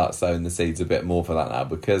to start sowing the seeds a bit more for that now,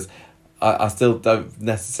 because I still don't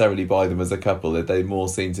necessarily buy them as a couple. They more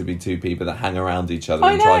seem to be two people that hang around each other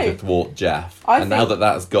and try to thwart Jeff. Now that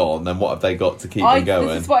that's gone, then what have they got to keep them going?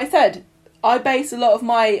 This is what I said. I base a lot of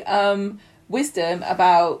my wisdom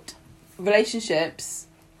about relationships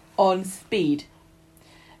on Speed.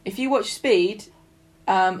 If you watch Speed,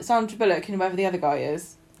 Sandra Bullock and whoever the other guy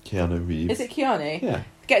is... Keanu Reeves. Is it Keanu? Yeah.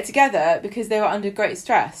 Get together because they were under great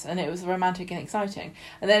stress and it was romantic and exciting.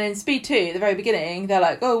 And then in Speed 2, at the very beginning, they're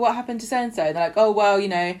like, oh, what happened to so-and-so? And they're like, oh, well, you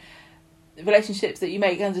know, relationships that you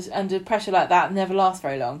make under pressure like that never last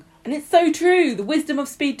very long. And it's so true. The wisdom of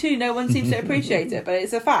Speed 2, no one seems to appreciate it, but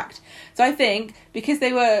it's a fact. So I think because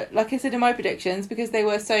they were, like I said in my predictions, because they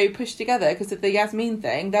were so pushed together because of the Yasmin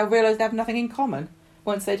thing, they'll realise they have nothing in common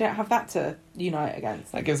once they don't have that to unite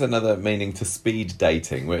against. That gives another meaning to speed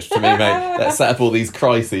dating, which to me, mate, let's set up all these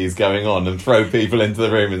crises going on and throw people into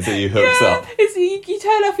the room and see who hooks up. You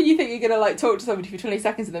turn up and you think you're going to like talk to somebody for 20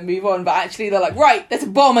 seconds and then move on, but actually they're like, right, there's a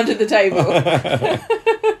bomb under the table.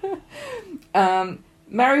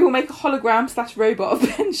 Mary will make a hologram / robot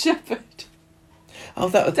of Ben Shepherd. Oh,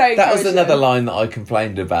 that was another line that I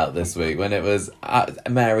complained about this week when it was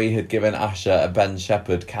Mary had given Asher a Ben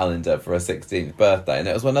Shepherd calendar for her 16th birthday, and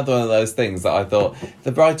it was another one of those things that I thought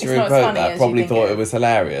the writer who wrote that probably thought it was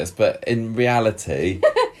hilarious, but in reality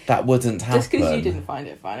that wouldn't happen. Just because you didn't find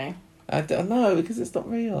it funny. I don't know, because it's not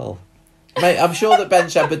real. Mate, I'm sure that Ben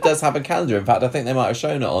Shepherd does have a calendar. In fact, I think they might have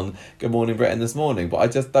shown it on Good Morning Britain this morning, but I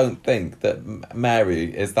just don't think that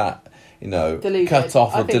Mary is that, you know, deluded. Cut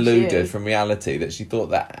off or deluded from reality that she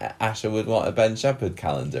thought that Asher would want a Ben Shepherd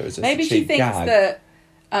calendar. It's just maybe a cheap she thinks gag.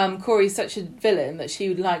 that Corey's such a villain that she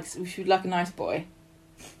would like a nice boy.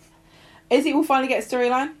 Izzy will finally get a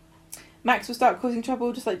storyline. Max will start causing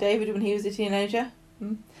trouble just like David when he was a teenager.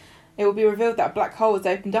 It will be revealed that a black hole has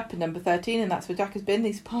opened up in number 13 and that's where Jack has been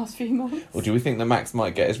these past few months. Or do we think that Max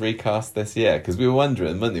might get his recast this year? Because we were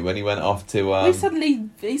wondering, weren't we, when he went off to...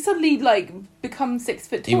 he suddenly like become 6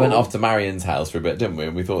 foot tall. He went off to Marion's house for a bit, didn't we?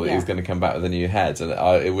 And we thought that he was going to come back with a new head. And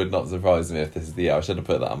it would not surprise me if this is the year. I should have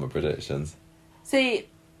put that on my predictions. See,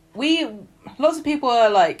 lots of people are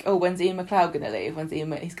like, oh, when's Ian McLeod going to leave?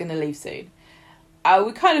 He's going to leave soon. It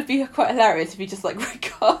would kind of be quite hilarious if he just like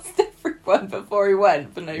recast everyone before he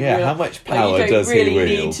went for no reason. Yeah, how much power does he wield? You don't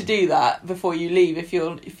really need to do that before you leave. If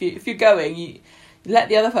you're going, you let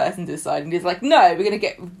the other person decide. And he's like, no, we're going to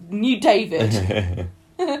get new David.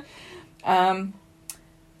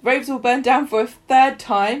 Robes will burn down for a third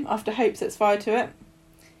time after Hope sets fire to it.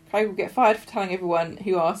 Craig will get fired for telling everyone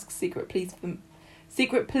who asks secret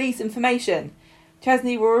police information.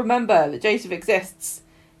 Chesney will remember that Joseph exists.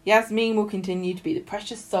 Yasmin will continue to be the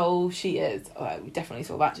precious soul she is. Oh, we definitely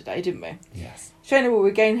saw that today, didn't we? Yes. Shona will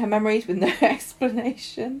regain her memories with no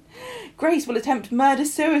explanation. Grace will attempt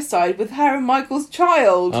murder-suicide with her and Michael's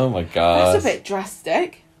child. Oh my god. That's a bit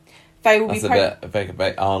drastic. Faye will That's be a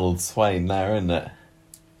bit Arnold Swain there, isn't it?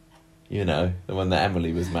 You know, the one that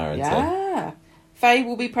Emily was married to. Yeah. Faye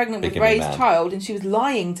will be pregnant with Bigamy Ray's man. child, and she was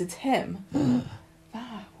lying to Tim.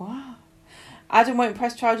 Wow. Adam won't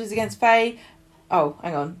press charges against Faye. Oh,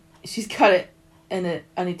 hang on. She's got it in it.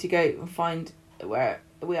 I need to go and find where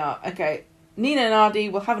we are. Okay. Nina and Ardy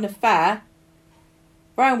will have an affair.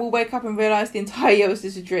 Ryan will wake up and realise the entire year was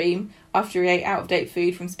just a dream after he ate out-of-date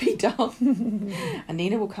food from Speed Dial. And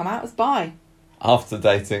Nina will come out as bi. After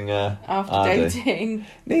dating After Ardy. dating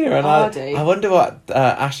Nina and Ardy. I wonder what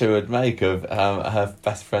Asha would make of her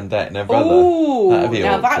best friend dating her brother. Ooh, That'd be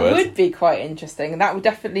now that awkward. would be quite interesting, and that would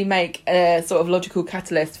definitely make a sort of logical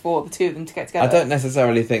catalyst for the two of them to get together. I don't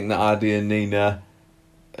necessarily think that Ardy and Nina,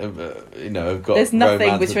 have got. There's nothing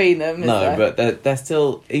romance. between them, is No, there? but they're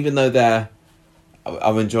still, even though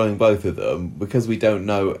I'm enjoying both of them because we don't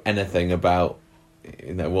know anything about,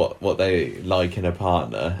 what they like in a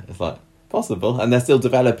partner. It's like possible, and they're still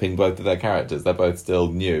developing both of their characters. They're both still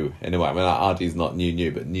new in a way. I mean, like, Ardy's not new,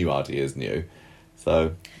 but new Ardy is new.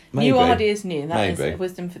 So maybe. New Ardy is new, and that Maybe. is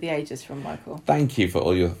wisdom for the ages from Michael. Thank you for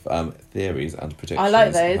all your theories and predictions. I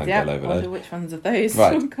like those, Thank yeah. you, I Overload. wonder which ones of those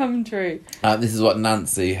Right. will come true. This is what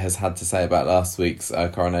Nancy has had to say about last week's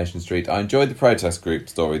Coronation Street. I enjoyed the protest group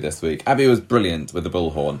story this week. Abby was brilliant with the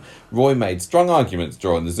bullhorn. Roy made strong arguments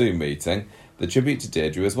during the Zoom meeting. The tribute to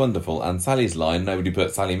Deirdre was wonderful, and Sally's line, "Nobody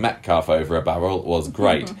put Sally Metcalf over a barrel," was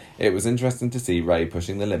great. It was interesting to see Ray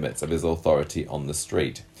pushing the limits of his authority on the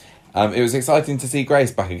street. It was exciting to see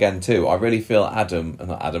Grace back again too. I really feel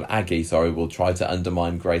Aggie, will try to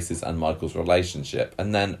undermine Grace's and Michael's relationship,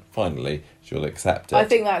 and then finally she'll accept it. I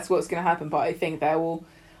think that's what's going to happen, but I think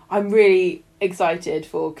I'm really excited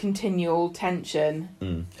for continual tension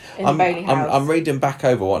in the Bailey house. I'm reading back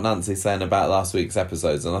over what Nancy's saying about last week's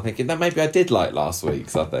episodes, and I'm thinking that maybe I did like last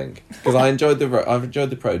week's. I think because I've enjoyed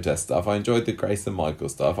the protest stuff. I enjoyed the Grace and Michael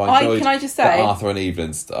stuff. Can I just the say, Arthur and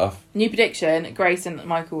Evelyn stuff. New prediction: Grace and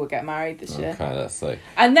Michael will get married this year, Okay, let's see.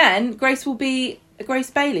 and then Grace will be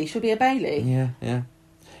Grace Bailey. She'll be a Bailey Yeah.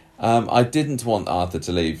 I didn't want Arthur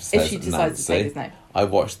to leave. if Says she decides to take Nancy. his name. I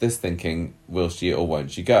watched this thinking, will she or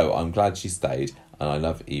won't she go? I'm glad she stayed, and I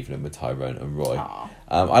love Evelyn with Tyrone and Roy. Aw.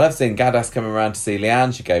 I love seeing Gadas coming around to see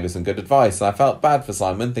Leanne. She gave us some good advice, and I felt bad for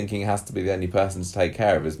Simon, thinking he has to be the only person to take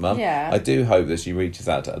care of his mum. Yeah. I do hope that she reaches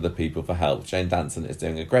out to other people for help. Jane Danson is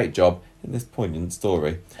doing a great job in this poignant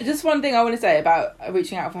story. Just one thing I want to say about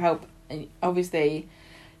reaching out for help. And obviously,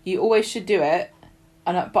 you always should do it.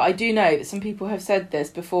 But I do know that some people have said this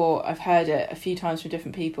before. I've heard it a few times from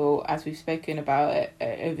different people as we've spoken about it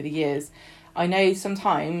over the years. I know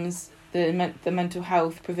sometimes the mental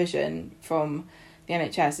health provision from the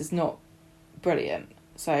NHS is not brilliant.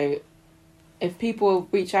 So if people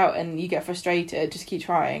reach out and you get frustrated, just keep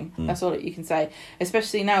trying. That's all that you can say.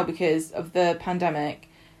 Especially now because of the pandemic,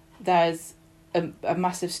 there's a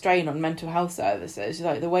massive strain on mental health services.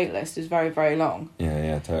 Like the wait list is very, very long.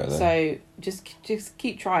 Yeah, totally. So just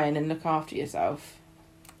keep trying and look after yourself.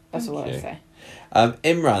 That's all I say.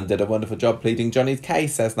 Imran did a wonderful job pleading Johnny's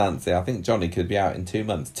case, says Nancy. I think Johnny could be out in 2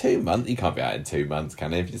 months. 2 months? You can't be out in 2 months,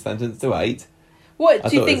 can you, if you're sentenced to 8? What I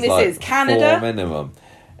do you thought think it this was like is? Canada? 4 minimum.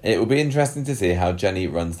 It will be interesting to see how Jenny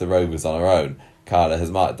runs the Rovers on her own. Carla has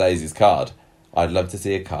marked Daisy's card. I'd love to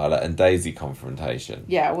see a Carla and Daisy confrontation.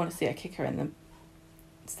 Yeah, I want to see a kicker in the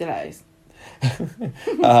stilettos.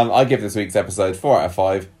 I give this week's episode 4 out of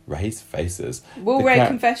 5. Ray's faces. Will The Ray cat-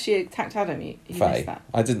 confess she attacked Adam? You Faye. missed that.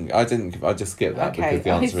 I didn't. I just skipped that Okay, because the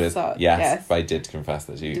answer I is thought- yes. yes. Faye did confess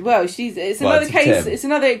that she. Well, it's Well, another to case. Tim. It's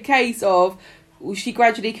another case of she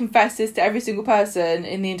gradually confesses to every single person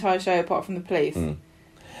in the entire show apart from the police.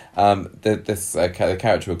 The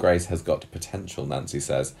character of Grace has got potential, Nancy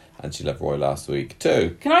says, and she loved Roy last week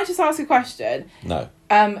too. Can I just ask a question? No.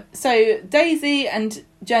 So Daisy and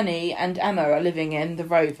Jenny and Emma are living in the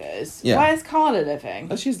Rovers. Yeah. Where's Carla living?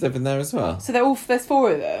 Oh, she's living there as well. So there's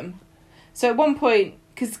 4 of them. So at one point,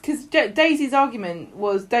 because Daisy's argument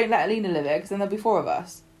was don't let Alina live here because then there'll be 4 of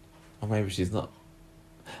us. Or maybe she's not.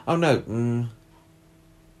 Oh no.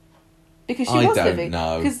 Because she I was don't living.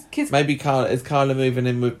 know. Because Maybe Carla moving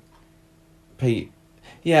in with Pete.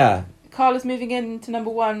 Yeah. Carla's moving in to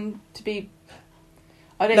number 1 to be.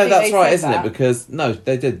 I don't No, think that's they right, said isn't that. it? Because no,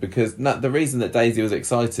 they did. Because the reason that Daisy was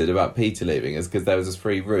excited about Peter leaving is because there was this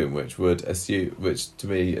free room, which to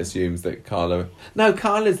me assumes that Carla. No,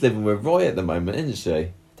 Carla's living with Roy at the moment, isn't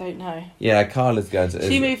she? don't know. Yeah, Carla's going to...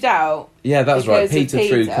 She moved out. Yeah, that's right. because of Peter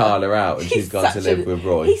threw Peter. Carla out and she's gone to live with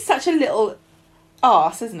Roy. He's such a little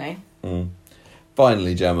arse, isn't he?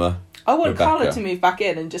 Finally, Gemma. I want Rebecca. Carla to move back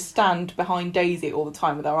in and just stand behind Daisy all the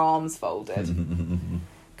time with her arms folded.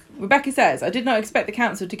 Rebecca says, I did not expect the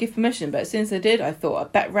council to give permission, but as soon as they did, I thought, I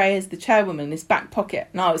bet Ray is the chairwoman in his back pocket.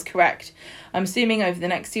 And I was correct. I'm assuming over the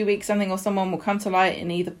next 2 weeks something or someone will come to light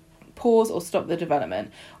and either pause or stop the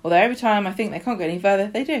development. Although every time I think they can't go any further,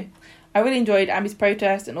 they do. I really enjoyed Abby's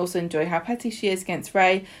protest and also enjoy how petty she is against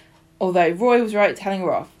Ray, although Roy was right telling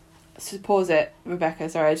her off. So pause it, Rebecca,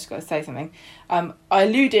 sorry, I just got to say something. I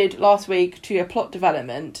alluded last week to a plot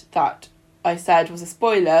development that I said was a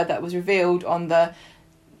spoiler that was revealed on the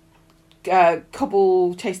Race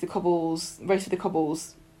to the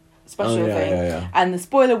Cobbles special thing. Yeah. And the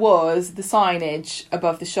spoiler was the signage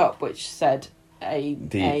above the shop which said A.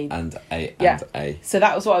 So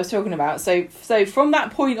that was what I was talking about. So from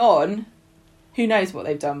that point on, who knows what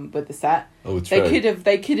they've done with the set? Oh, true.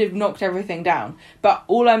 They could have knocked everything down. But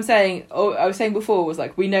all I was saying before was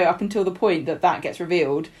like, we know up until the point that gets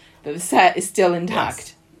revealed that the set is still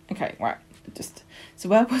intact. Yes. Okay, right. So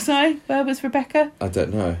where was I? Where was Rebecca? I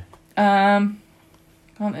don't know.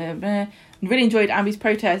 Really enjoyed Abby's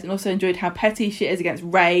protest and also enjoyed how petty she is against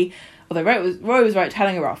Ray, although Roy was right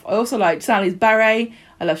telling her off. I also liked Sally's beret.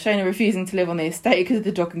 I love Shona refusing to live on the estate because of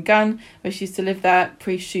the dog and gun, where she used to live there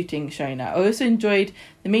pre-shooting Shona. I also enjoyed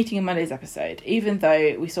the meeting in Monday's episode. Even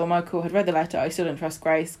though we saw Michael had read the letter, I still don't trust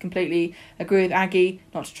Grace. Completely agree with Aggie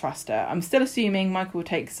not to trust her. I'm still assuming Michael will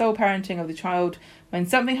take sole parenting of the child when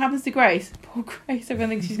something happens to Grace. Poor Grace, everyone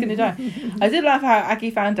thinks she's going to die. I did love how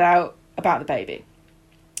Aggie found out about the baby.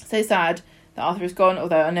 So sad that Arthur is gone,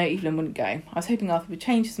 although I know Evelyn wouldn't go. I was hoping Arthur would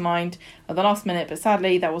change his mind at the last minute, but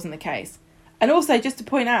sadly that wasn't the case. And also, just to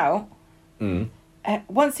point out,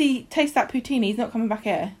 once he tastes that poutine, he's not coming back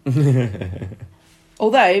here.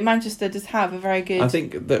 Although Manchester does have a very good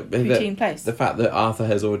poutine place. The fact that Arthur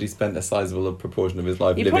has already spent a sizable proportion of his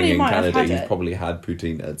life living in Canada, he's probably had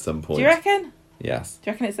poutine at some point. Do you reckon? Yes.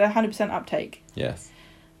 Do you reckon it's 100% uptake? Yes.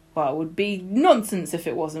 Well, it would be nonsense if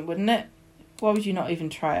it wasn't, wouldn't it? Why would you not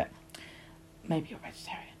even try it? Maybe you're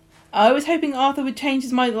vegetarian. I was hoping Arthur would change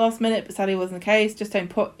his mind at the last minute, but sadly it wasn't the case. Just don't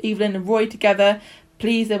put Evelyn and Roy together.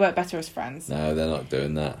 Please, they work better as friends. No, they're not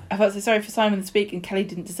doing that. I felt so sorry for Simon this week, and Kelly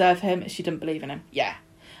didn't deserve him. She didn't believe in him. Yeah.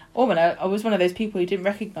 I was one of those people who didn't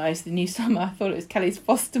recognise the new Summer. I thought it was Kelly's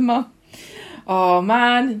foster mum. Oh,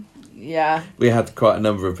 man. Yeah. We had quite a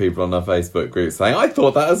number of people on our Facebook group saying, I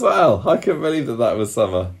thought that as well. I couldn't believe that was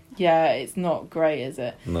Summer. Yeah, it's not great, is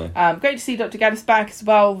it? No. Great to see Dr. Gaddis back as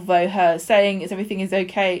well, though her saying is everything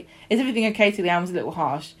okay to Leanne was a little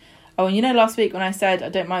harsh. Oh, and last week when I said I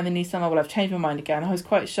don't mind the new Summer, well, I've changed my mind again. I was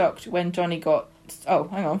quite shocked when Johnny got... Oh,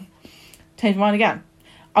 hang on. Changed my mind again.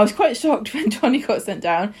 I was quite shocked when Johnny got sent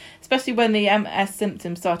down, especially when the MS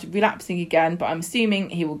symptoms started relapsing again, but I'm assuming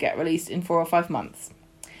he will get released in 4 or 5 months.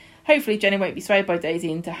 Hopefully Jenny won't be swayed by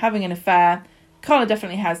Daisy into having an affair. Carla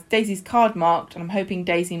definitely has Daisy's card marked, and I'm hoping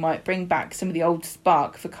Daisy might bring back some of the old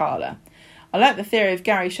spark for Carla. I like the theory of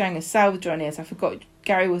Gary showing a cell with Johnny, as I forgot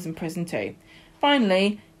Gary was in prison too.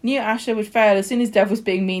 Finally, knew Asher would fail as soon as Dev was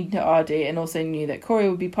being mean to Ardy, and also knew that Corey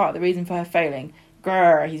would be part of the reason for her failing.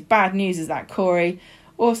 Grrr, he's bad news, is that Corey.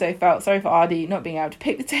 Also felt sorry for Ardy not being able to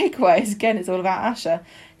pick the takeaways. Again, it's all about Asher.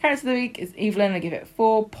 Character of the week is Evelyn. I give it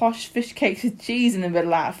 4 posh fish cakes with cheese in the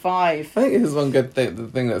middle out of 5. I think this is one good thing. The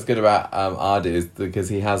thing that's good about Ardy is because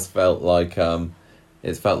he has felt like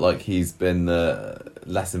it's felt like he's been the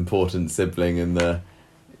less important sibling and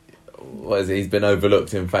he's been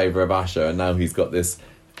overlooked in favour of Asher, and now he's got this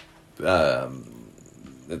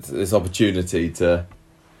this opportunity to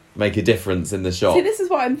make a difference in the shop. See, this is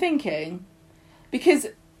what I'm thinking, because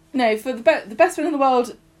for the best one in the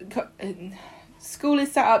world. School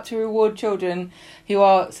is set up to reward children who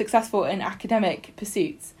are successful in academic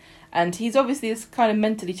pursuits, and he's obviously kind of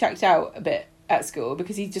mentally checked out a bit at school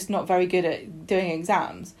because he's just not very good at doing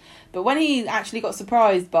exams. But when he actually got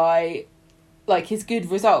surprised by his good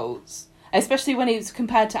results, especially when he was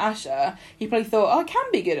compared to Asher, he probably thought, I can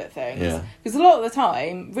be good at things. Yeah. Because a lot of the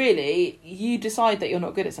time, really, you decide that you're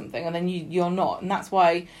not good at something and then you're not, and that's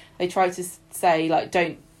why they try to say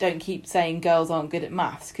don't keep saying girls aren't good at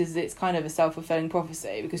maths, because it's kind of a self-fulfilling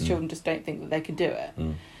prophecy, because children just don't think that they can do it.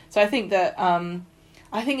 So I think that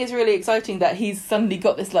I think it's really exciting that he's suddenly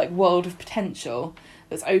got this world of potential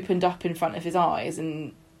that's opened up in front of his eyes,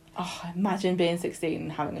 and imagine being 16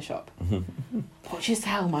 and having a shop. What would you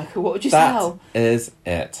sell, Michael? What would you sell? That is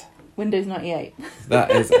it. Windows 98. That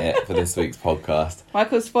is it for this week's podcast.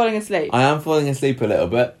 Michael's falling asleep. I am falling asleep a little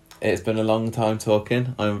bit. It's been a long time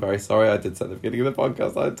talking. I'm very sorry. I did say at the beginning of the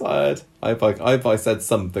podcast I'm tired. I hope I said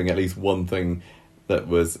something, at least one thing that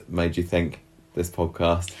made you think this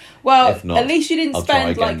podcast. Well, if not, at least you didn't I'll try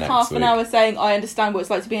spend again like next half an week. hour saying I understand what it's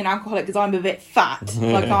like to be an alcoholic because I'm a bit fat,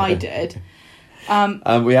 like I did.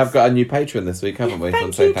 We have got a new patron this week, haven't we? Thank I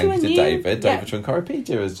want to say you thank to you to a new- David. yeah. David from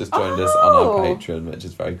Coropedia has just joined us on our Oh. Patreon, which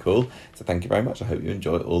is very cool. So thank you very much. I hope you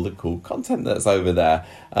enjoy all the cool content that's over there.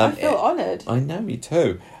 I feel honoured. I know, me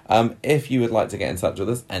too. If you would like to get in touch with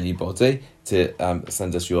us, anybody, to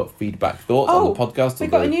send us your feedback, thoughts on the podcast we or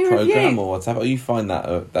got a the new programme review. or whatever, you find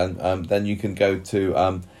that, then you can go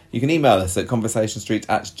to... you can email us at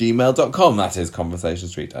conversationstreet@gmail.com. That is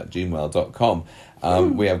conversationstreet@gmail.com.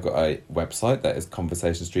 We have got a website that is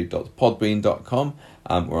conversationstreet.podbean.com.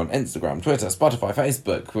 We're on Instagram, Twitter, Spotify,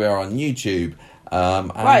 Facebook. We are on YouTube.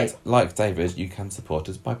 And Right. like David, you can support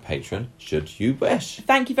us by Patreon, should you wish.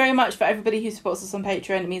 Thank you very much for everybody who supports us on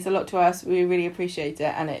Patreon. It means a lot to us. We really appreciate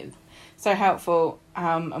it, and it's so helpful.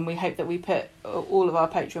 And we hope that we put all of our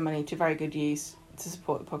Patreon money to very good use to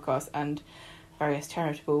support the podcast and various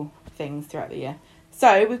charitable things throughout the year.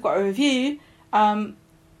 So we've got a review from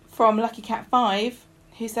Lucky Cat 5,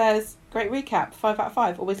 who says, "Great recap, 5 out of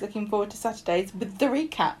 5. Always looking forward to Saturdays with the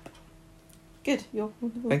recap." Good.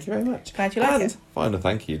 Thank you very much. Glad you like and it. final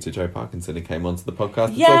thank you to Joe Parkinson, who came onto the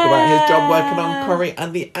podcast to talk about his job working on Curry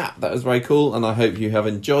and the app. That was very cool, and I hope you have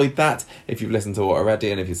enjoyed that. If you've listened to it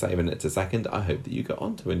already, and if you're saving it to second, I hope that you got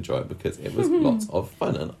on to enjoy it, because it was lots of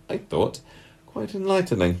fun, and I thought quite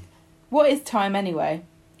enlightening. What is time anyway?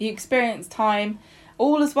 You experience time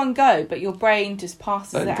all as one go, but your brain just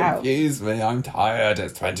passes Don't it out. confuse me, I'm tired,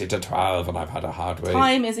 it's 20 to 12 and I've had a hard week.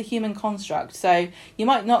 Time is a human construct, so you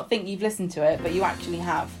might not think you've listened to it, but you actually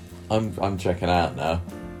have. I'm checking out now.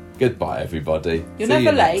 Goodbye, everybody. You're See never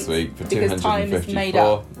you next late, week for because time is 254. made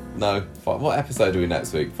up. No, what episode are we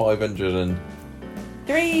next week? 504.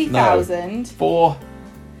 3,000.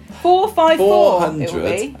 454 it will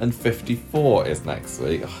be. 454 is next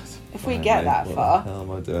week. Oh, If we get that what far. the hell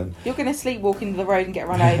am I doing? You're going to sleepwalk into the road and get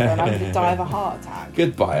run over, and I'm going to die of a heart attack.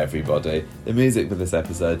 Goodbye, everybody. The music for this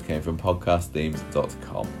episode came from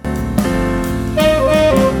podcastthemes.com.